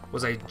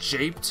 Was I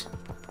japed?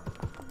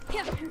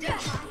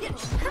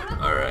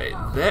 Alright,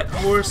 that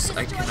horse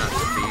I cannot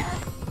defeat.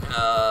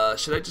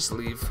 Should I just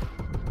leave?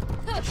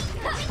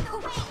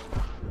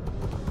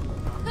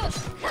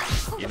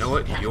 You know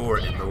what? You're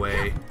in the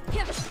way.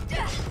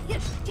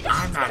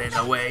 I'm not in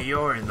the way,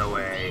 you're in the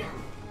way.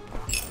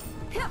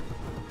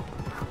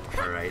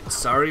 Alright,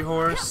 sorry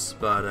horse,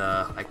 but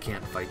I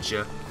can't fight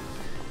you.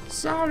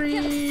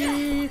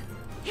 Sorry!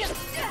 Because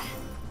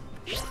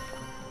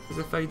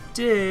if I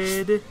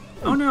did...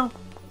 Oh no!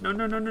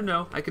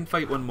 No. I can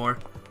fight one more.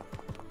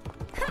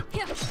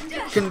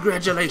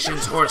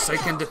 Congratulations, horse, I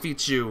can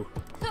defeat you.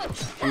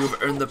 You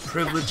have earned the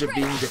privilege of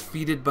being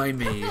defeated by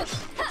me.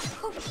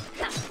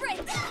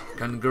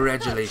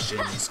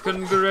 Congratulations.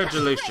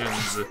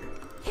 Congratulations.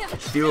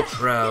 Feel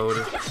proud.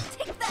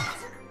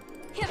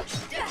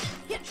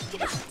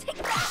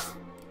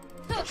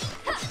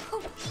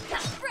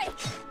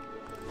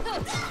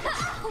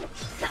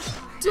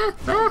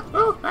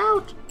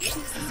 Out!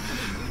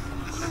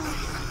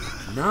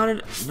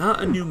 Not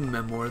a new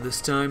memoir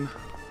this time.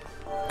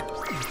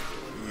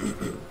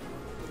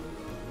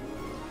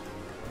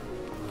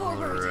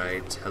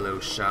 Alright, hello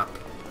shop.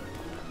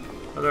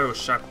 Hello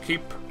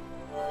shopkeep.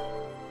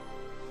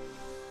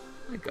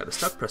 I gotta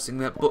stop pressing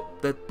that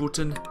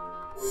button.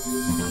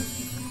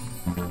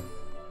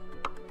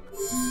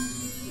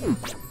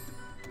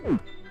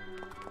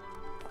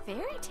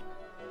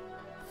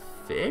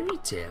 Fairy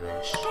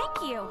tale-ish.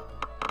 Thank you.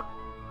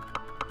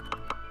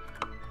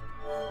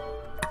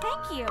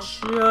 Thank you.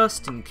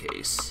 Just in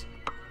case.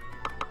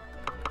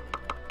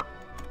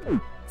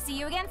 See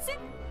you again soon.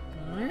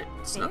 Alright,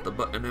 it's not the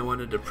button I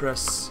wanted to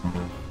press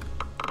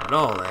at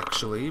all,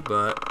 actually,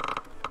 but...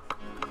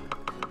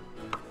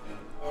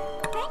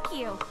 Thank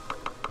you.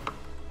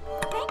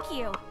 Thank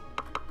you.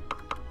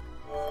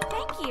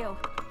 Thank you.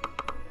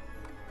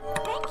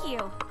 Thank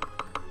you.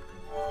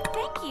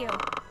 Thank you.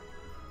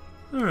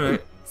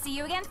 Alright. See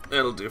you again.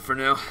 That'll do for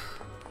now.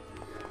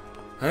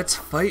 Let's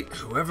fight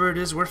whoever it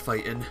is we're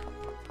fighting.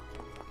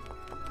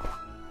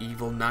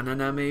 Evil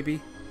Nanana, maybe?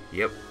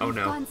 Yep. Oh no.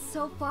 We've gone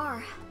so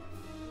far.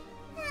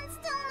 And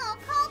still no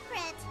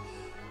culprit.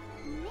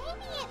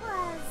 Maybe it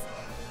was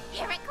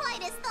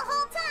Heraclitus the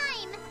whole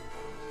time.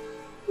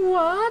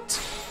 What?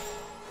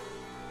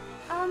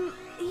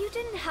 You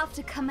didn't have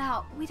to come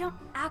out. We don't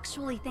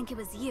actually think it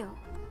was you.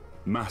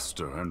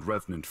 Master and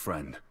revenant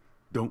friend,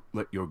 don't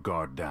let your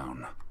guard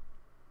down.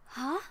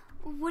 Huh?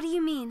 What do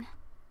you mean?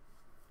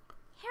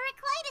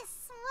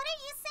 Heraclitus, what are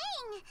you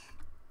saying?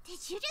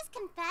 Did you just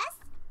confess?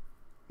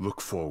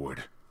 Look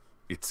forward.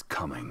 It's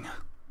coming.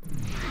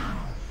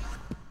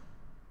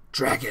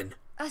 Dragon.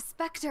 A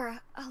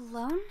specter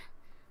alone?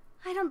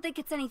 I don't think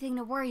it's anything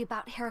to worry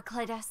about,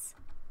 Heraclitus.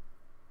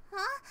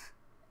 Huh?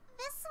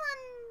 This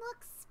one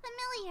looks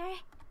familiar.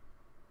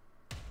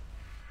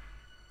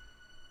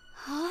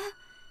 Huh?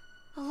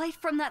 A light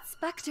from that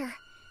specter.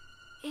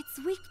 It's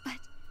weak, but...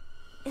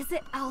 is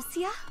it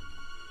Alcia?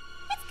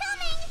 It's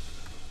coming!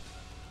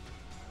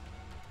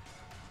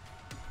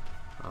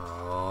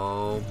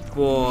 Oh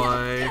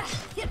boy.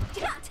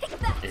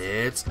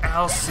 It's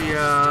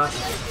Alcia.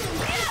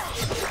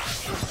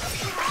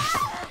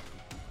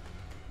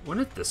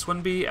 Wouldn't this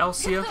one be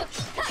Alcia?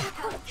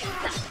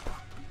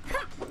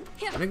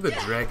 I think the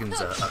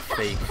dragon's a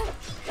fake.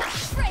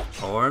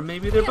 Or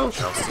maybe they're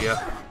both Alcia.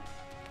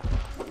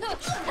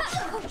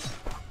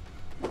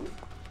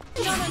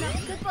 No,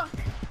 good luck.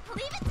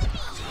 Leave it to me.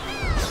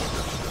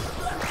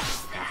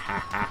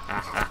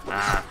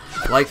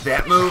 Like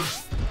that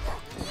move?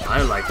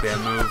 I like that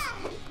move.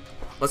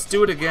 Let's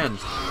do it again.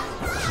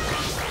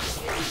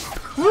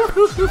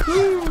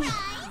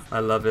 I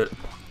love it.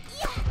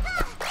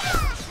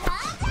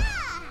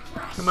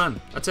 Come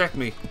on, attack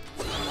me.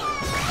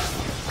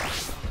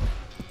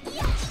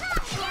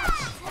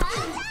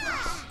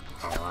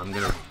 Oh, I'm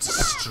gonna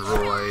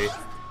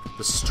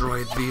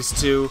destroy these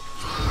two.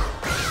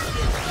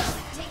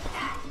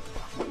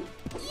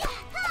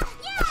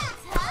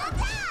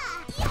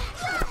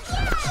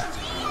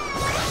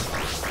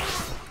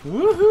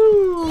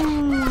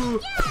 Woohoo!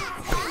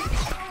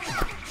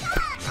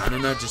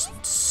 Nanana just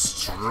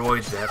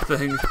destroyed that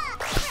thing.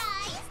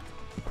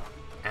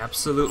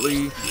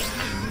 Absolutely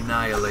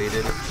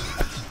annihilated.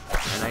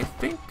 And I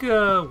think,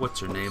 what's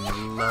her name,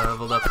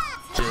 leveled up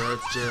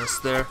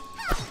just there.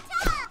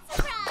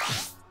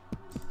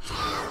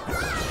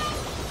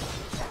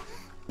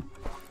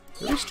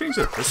 Really strange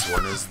that this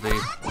one is the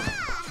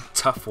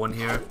tough one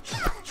here.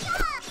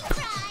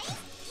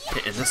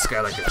 Hitting this guy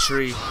like a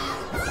tree.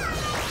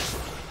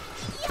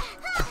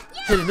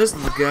 Hitting this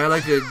little guy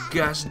like a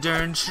gosh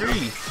darn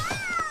tree.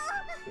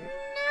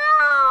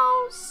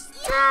 No,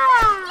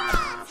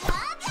 stop!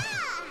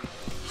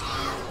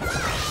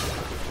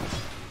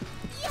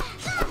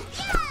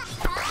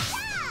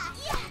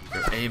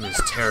 Your aim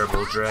is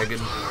terrible, dragon.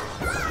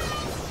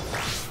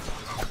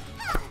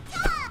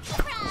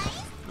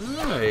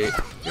 Alright,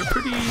 you're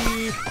pretty...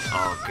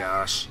 oh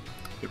gosh.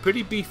 You're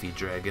pretty beefy,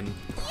 dragon.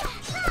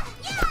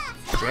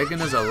 Dragon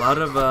has a lot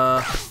of,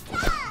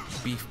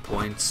 beef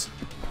points.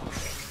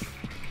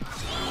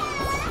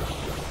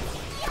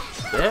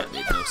 That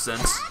made no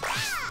sense.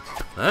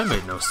 That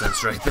made no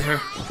sense right there.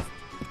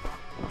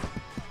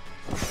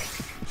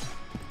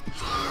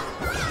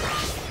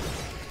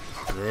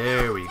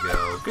 There we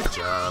go. Good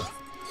job.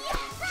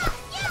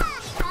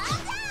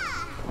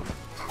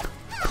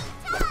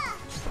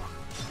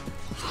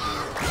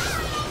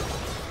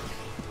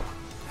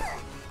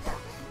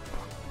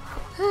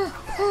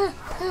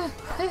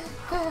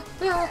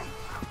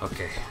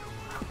 Okay,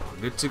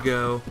 we're good to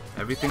go.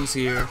 Everything's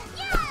here.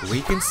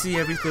 We can see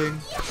everything.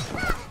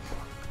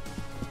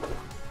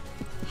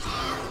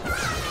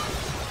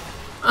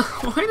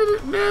 Why did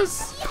it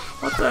miss?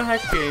 What the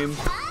heck, game?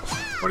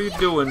 What are you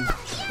doing?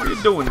 What are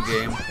you doing,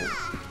 game?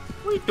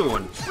 What are you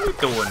doing? What are you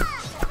doing?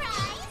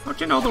 Don't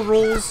you know the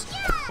rules?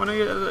 When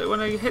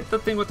I hit the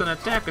thing with an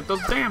attack, it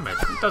does damage.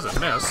 It doesn't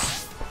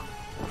miss.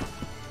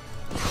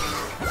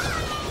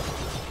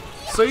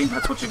 See,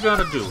 that's what you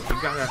gotta do.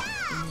 You gotta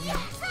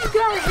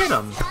hit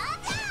him.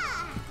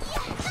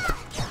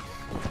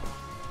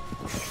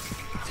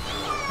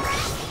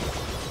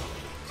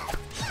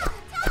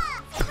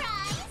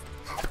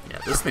 Yeah,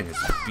 this thing is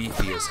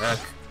beefy as heck.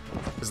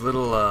 His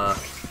little,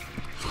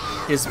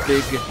 his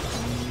big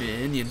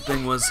minion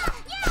thing was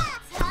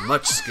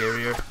much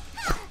scarier.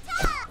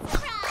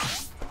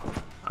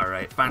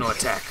 Alright, final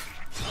attack.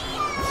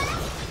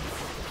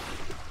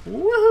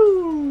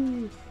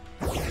 Woohoo!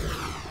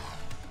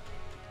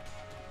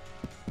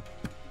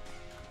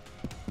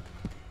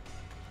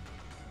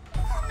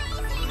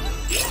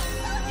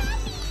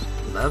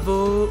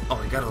 Level...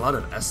 Oh, I got a lot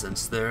of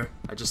essence there.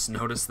 I just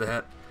noticed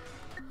that.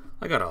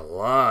 I got a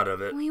lot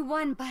of it. We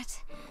won,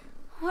 but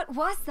what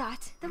was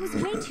that? That was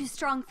way too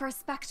strong for a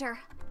Spectre.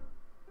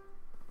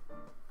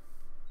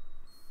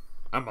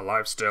 I'm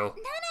alive still.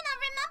 Nana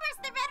remembers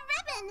the red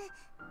ribbon.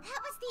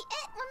 That was the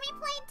it when we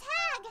played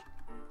tag.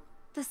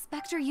 The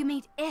Spectre you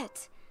made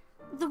it.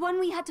 The one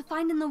we had to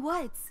find in the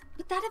woods.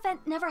 But that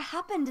event never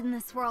happened in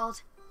this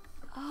world.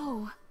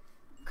 Oh,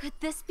 could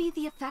this be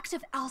the effect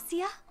of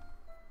Alcia?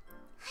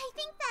 I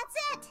think that's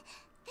it.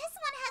 This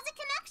one has a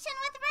connection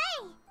with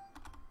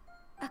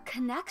Ray. A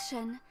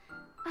connection?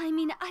 I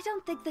mean, I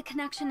don't think the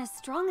connection is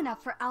strong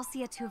enough for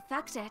Alcia to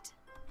affect it.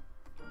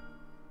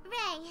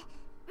 Ray,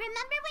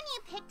 remember when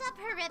you picked up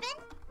her ribbon?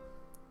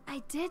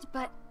 I did,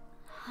 but...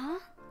 Huh?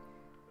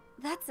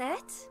 That's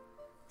it?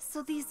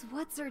 So these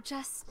woods are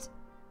just...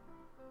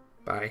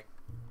 Bye.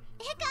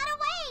 It got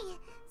away,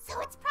 so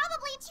it's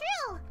probably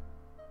true.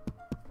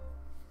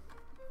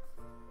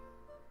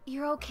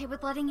 You're okay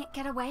with letting it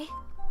get away?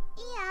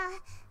 Yeah,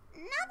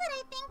 now that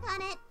I think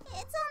on it,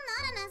 it's all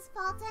Nanana's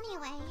fault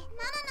anyway.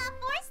 Nanana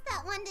forced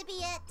that one to be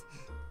it,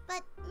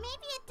 but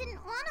maybe it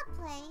didn't want to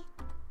play.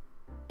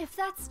 If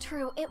that's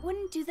true, it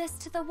wouldn't do this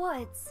to the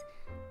woods.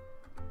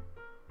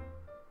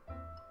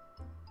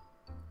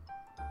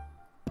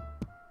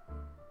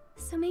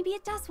 So maybe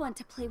it does want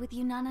to play with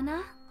you,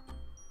 Nanana?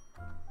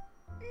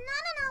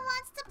 Nanana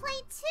wants to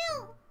play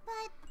too,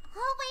 but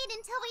I'll wait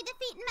until we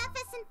defeat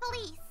Memphis and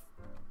Felice.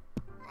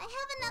 I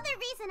have another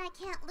reason I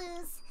can't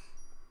lose.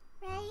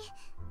 Ray,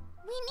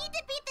 we need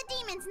to beat the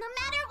demons no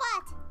matter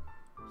what.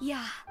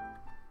 Yeah.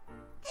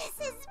 This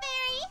is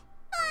very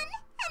fun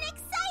and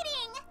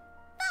exciting.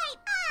 Fight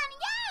on,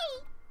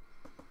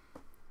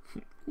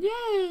 yay!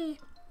 Yay!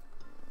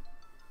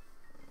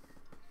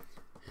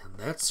 And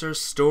that's our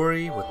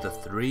story with the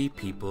three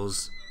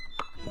peoples.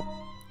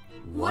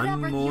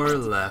 One more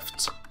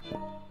left.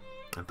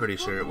 I'm pretty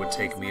sure it would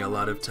take me a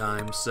lot of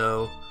time,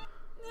 so...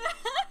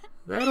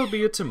 That'll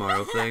be a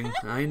tomorrow thing.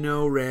 I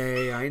know,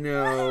 Ray, I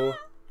know.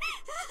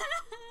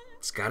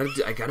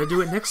 I gotta do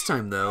it next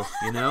time, though,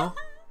 you know?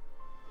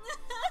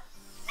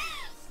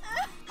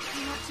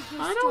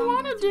 I don't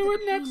want to do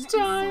it next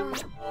time.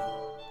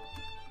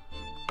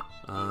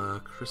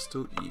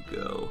 Crystal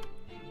Ego.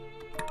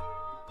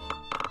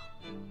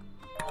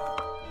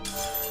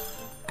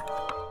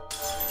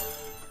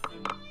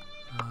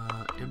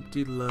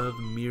 Empty Love,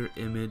 Mirror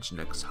Image,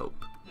 Next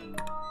Hope.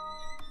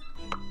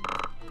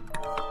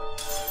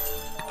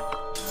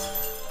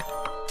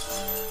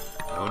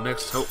 No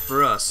next hope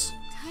for us.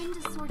 Time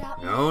to sort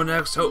out No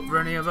next hope for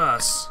any of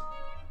us.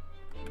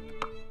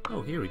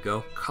 Oh, here we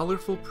go.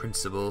 Colorful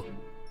Principle.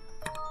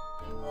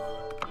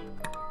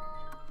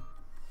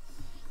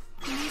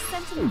 my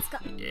sentiments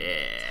got...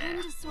 Yeah.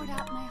 Time to sort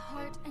out my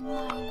heart and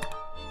mind.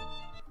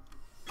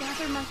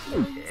 Gather my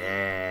feelings.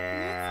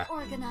 Yeah. Let's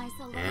organize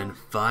a little. And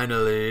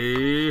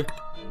finally...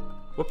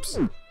 Whoops.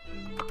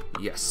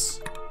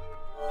 Yes.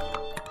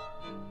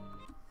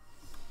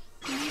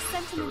 My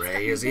sentiments got Ray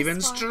me is this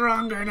even far.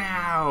 stronger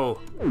now.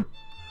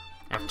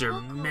 After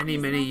many,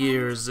 many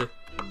years,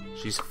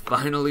 she's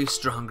finally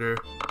stronger.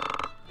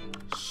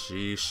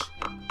 Sheesh.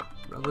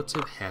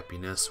 Relative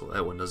happiness. Well,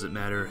 that one doesn't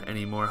matter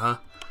anymore, huh?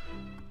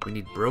 We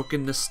need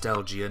broken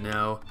nostalgia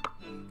now.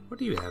 What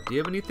do you have? Do you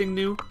have anything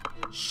new?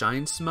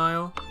 Shine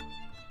Smile?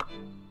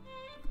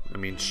 I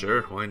mean,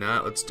 sure, why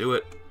not? Let's do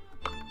it.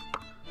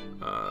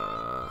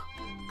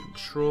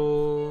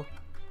 Control.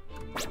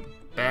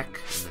 Back,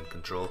 and then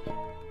control.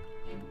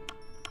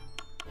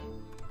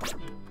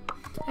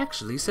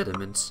 Actually,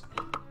 sediments.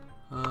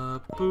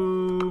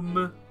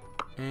 Boom.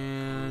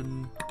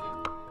 And...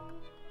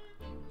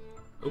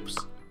 Oops.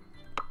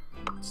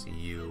 It's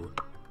you.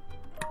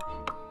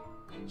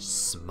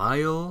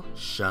 Smile,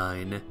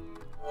 shine.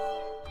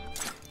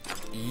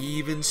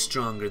 Even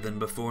stronger than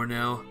before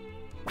now.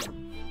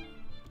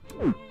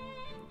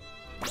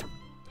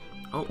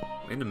 Oh,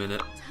 wait a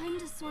minute. Time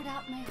to sort poured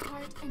out my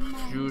heart and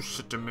mind. Few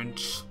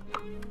sentiments.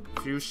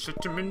 Few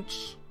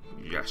sentiments.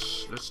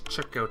 Yes, let's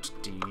check out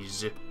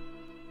these.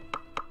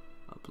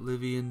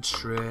 Oblivion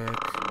track.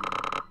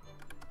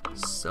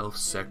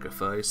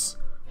 Self-sacrifice.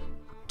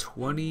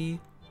 20,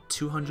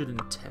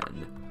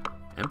 210.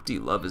 Empty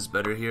love is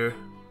better here.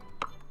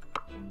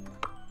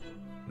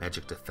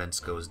 Magic defense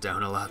goes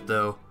down a lot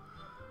though.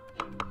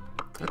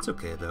 That's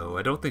okay though.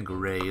 I don't think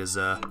Ray is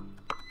a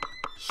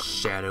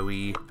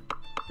shadowy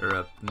or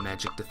a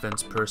magic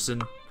defense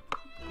person.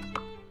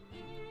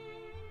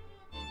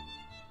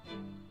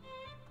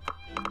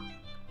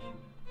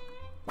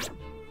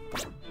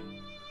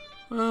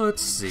 Well,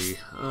 let's see.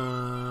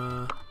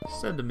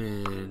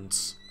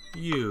 Sediments.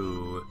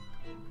 You.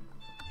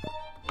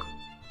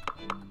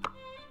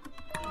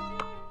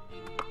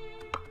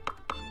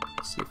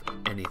 Let's see if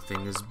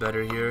anything is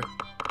better here.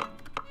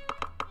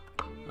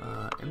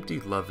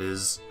 Empty love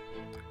is.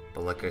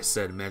 But like I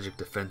said, magic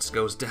defense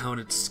goes down,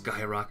 it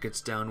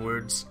skyrockets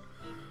downwards.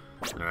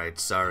 Alright,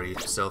 sorry,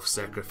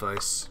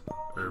 self-sacrifice.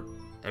 Or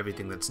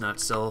everything that's not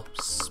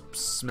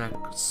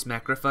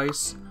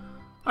sacrifice.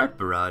 Art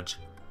barrage.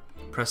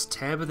 Press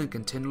tab and then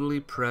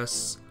continually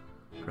press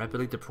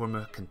rapidly to perform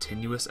a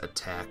continuous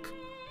attack.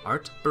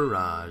 Art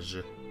barrage.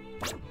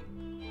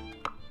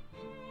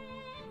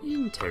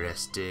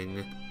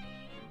 Interesting.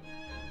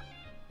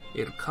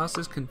 It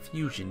causes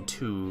confusion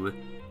too.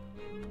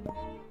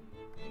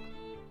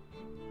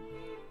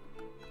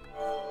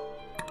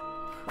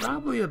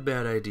 Probably a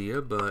bad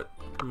idea, but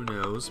who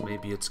knows,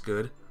 maybe it's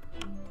good.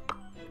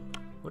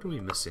 What are we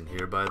missing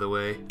here, by the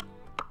way?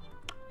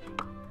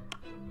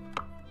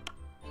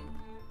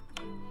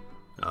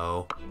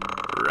 Oh,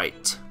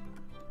 right.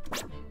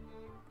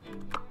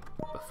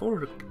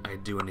 Before I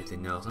do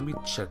anything else, let me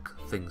check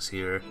things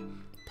here.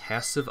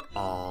 Passive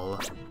all.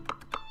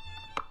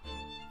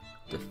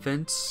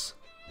 Defense.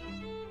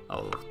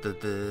 Oh,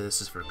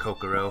 this is for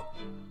Kokoro.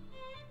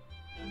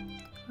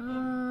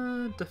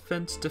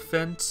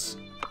 Defense.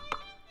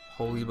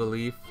 Holy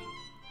belief.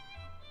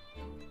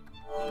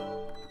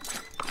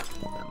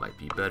 That might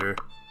be better.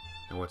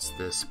 And what's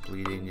this?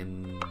 Bleeding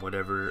and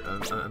whatever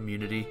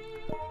immunity.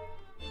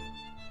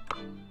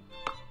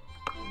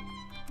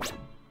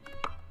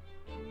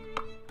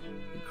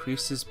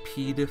 Increases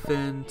P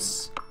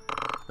defense.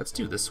 Let's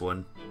do this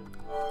one.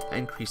 That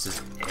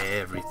increases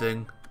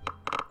everything.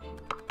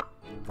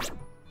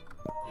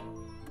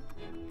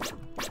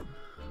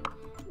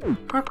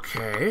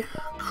 Okay,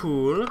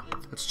 cool.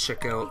 Let's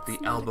check out the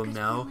album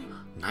now.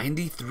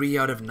 93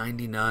 out of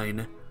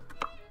 99.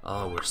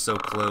 Oh, we're so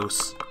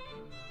close.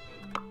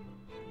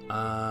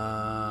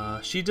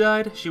 She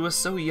died. She was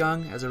so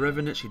young. As a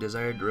revenant, she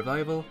desired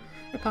revival.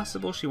 If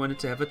possible, she wanted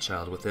to have a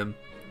child with him.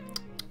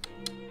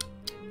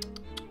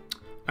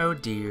 Oh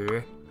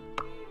dear.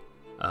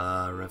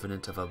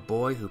 Revenant of a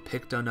boy who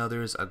picked on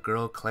others. A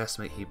girl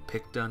classmate he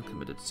picked on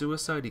committed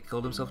suicide. He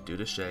killed himself due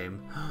to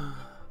shame.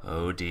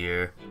 Oh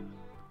dear.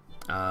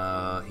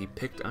 He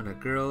picked on a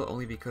girl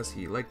only because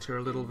he liked her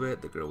a little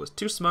bit. The girl was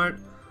too smart.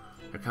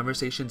 Their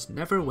conversations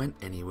never went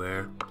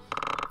anywhere.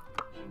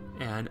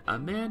 And a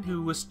man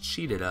who was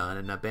cheated on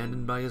and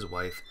abandoned by his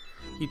wife.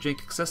 He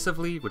drank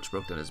excessively, which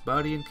broke down his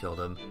body and killed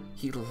him.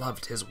 He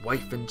loved his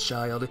wife and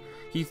child.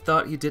 He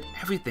thought he did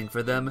everything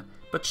for them,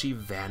 but she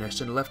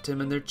vanished and left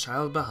him and their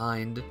child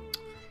behind.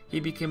 He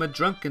became a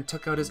drunk and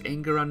took out his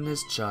anger on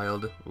his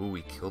child. Ooh,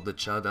 he killed the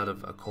child out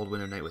of a cold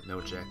winter night with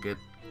no jacket.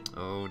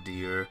 Oh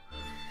dear.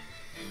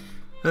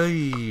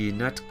 Ay,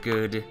 not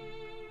good.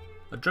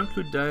 A drunk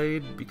who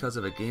died because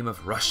of a game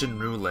of Russian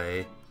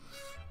roulette.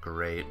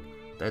 Great.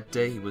 That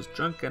day he was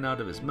drunk and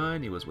out of his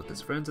mind. He was with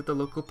his friends at the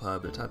local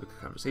pub. The topic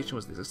of conversation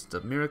was the existence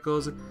of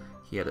miracles.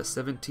 He had a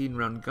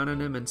 17-round gun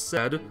on him and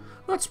said,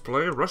 "Let's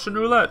play Russian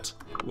roulette,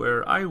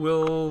 where I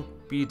will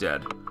be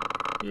dead."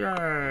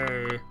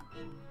 Yay!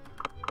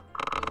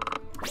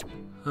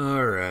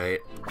 Alright.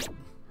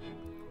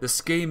 This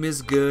game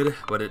is good,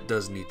 but it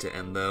does need to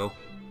end though.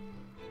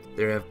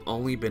 There have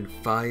only been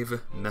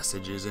 5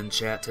 messages in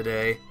chat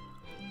today.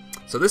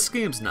 So this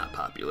game's not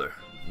popular.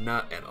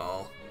 Not at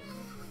all.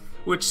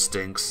 Which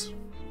stinks.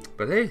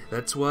 But hey,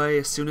 that's why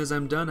as soon as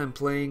I'm done, I'm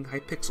playing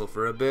Hypixel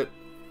for a bit.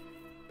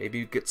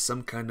 Maybe get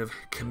some kind of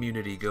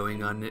community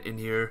going on in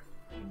here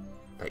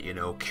that, you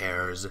know,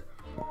 cares.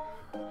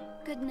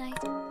 Good night.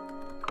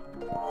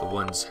 The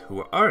ones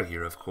who are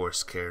here, of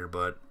course, care,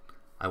 but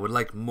I would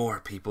like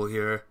more people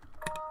here.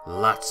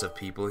 Lots of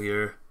people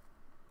here.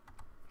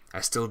 I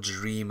still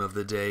dream of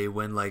the day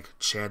when, like,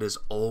 chat is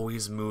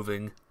always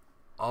moving.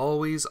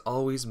 Always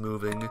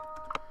moving.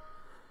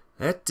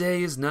 That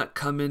day is not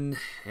coming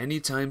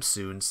anytime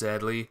soon,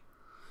 sadly.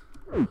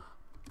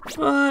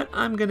 But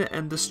I'm gonna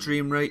end the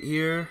stream right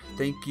here.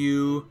 Thank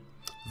you,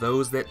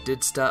 those that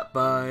did stop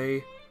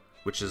by,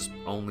 which is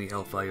only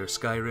Hellfire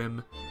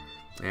Skyrim.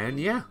 And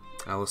yeah,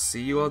 I will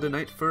see you all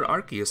tonight for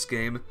Arceus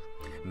game.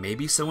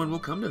 Maybe someone will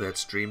come to that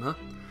stream, huh?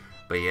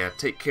 But yeah,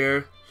 take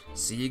care.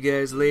 See you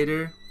guys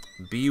later.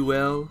 Be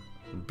well.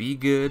 Be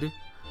good.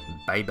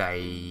 Bye-bye.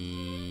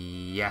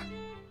 Yeah.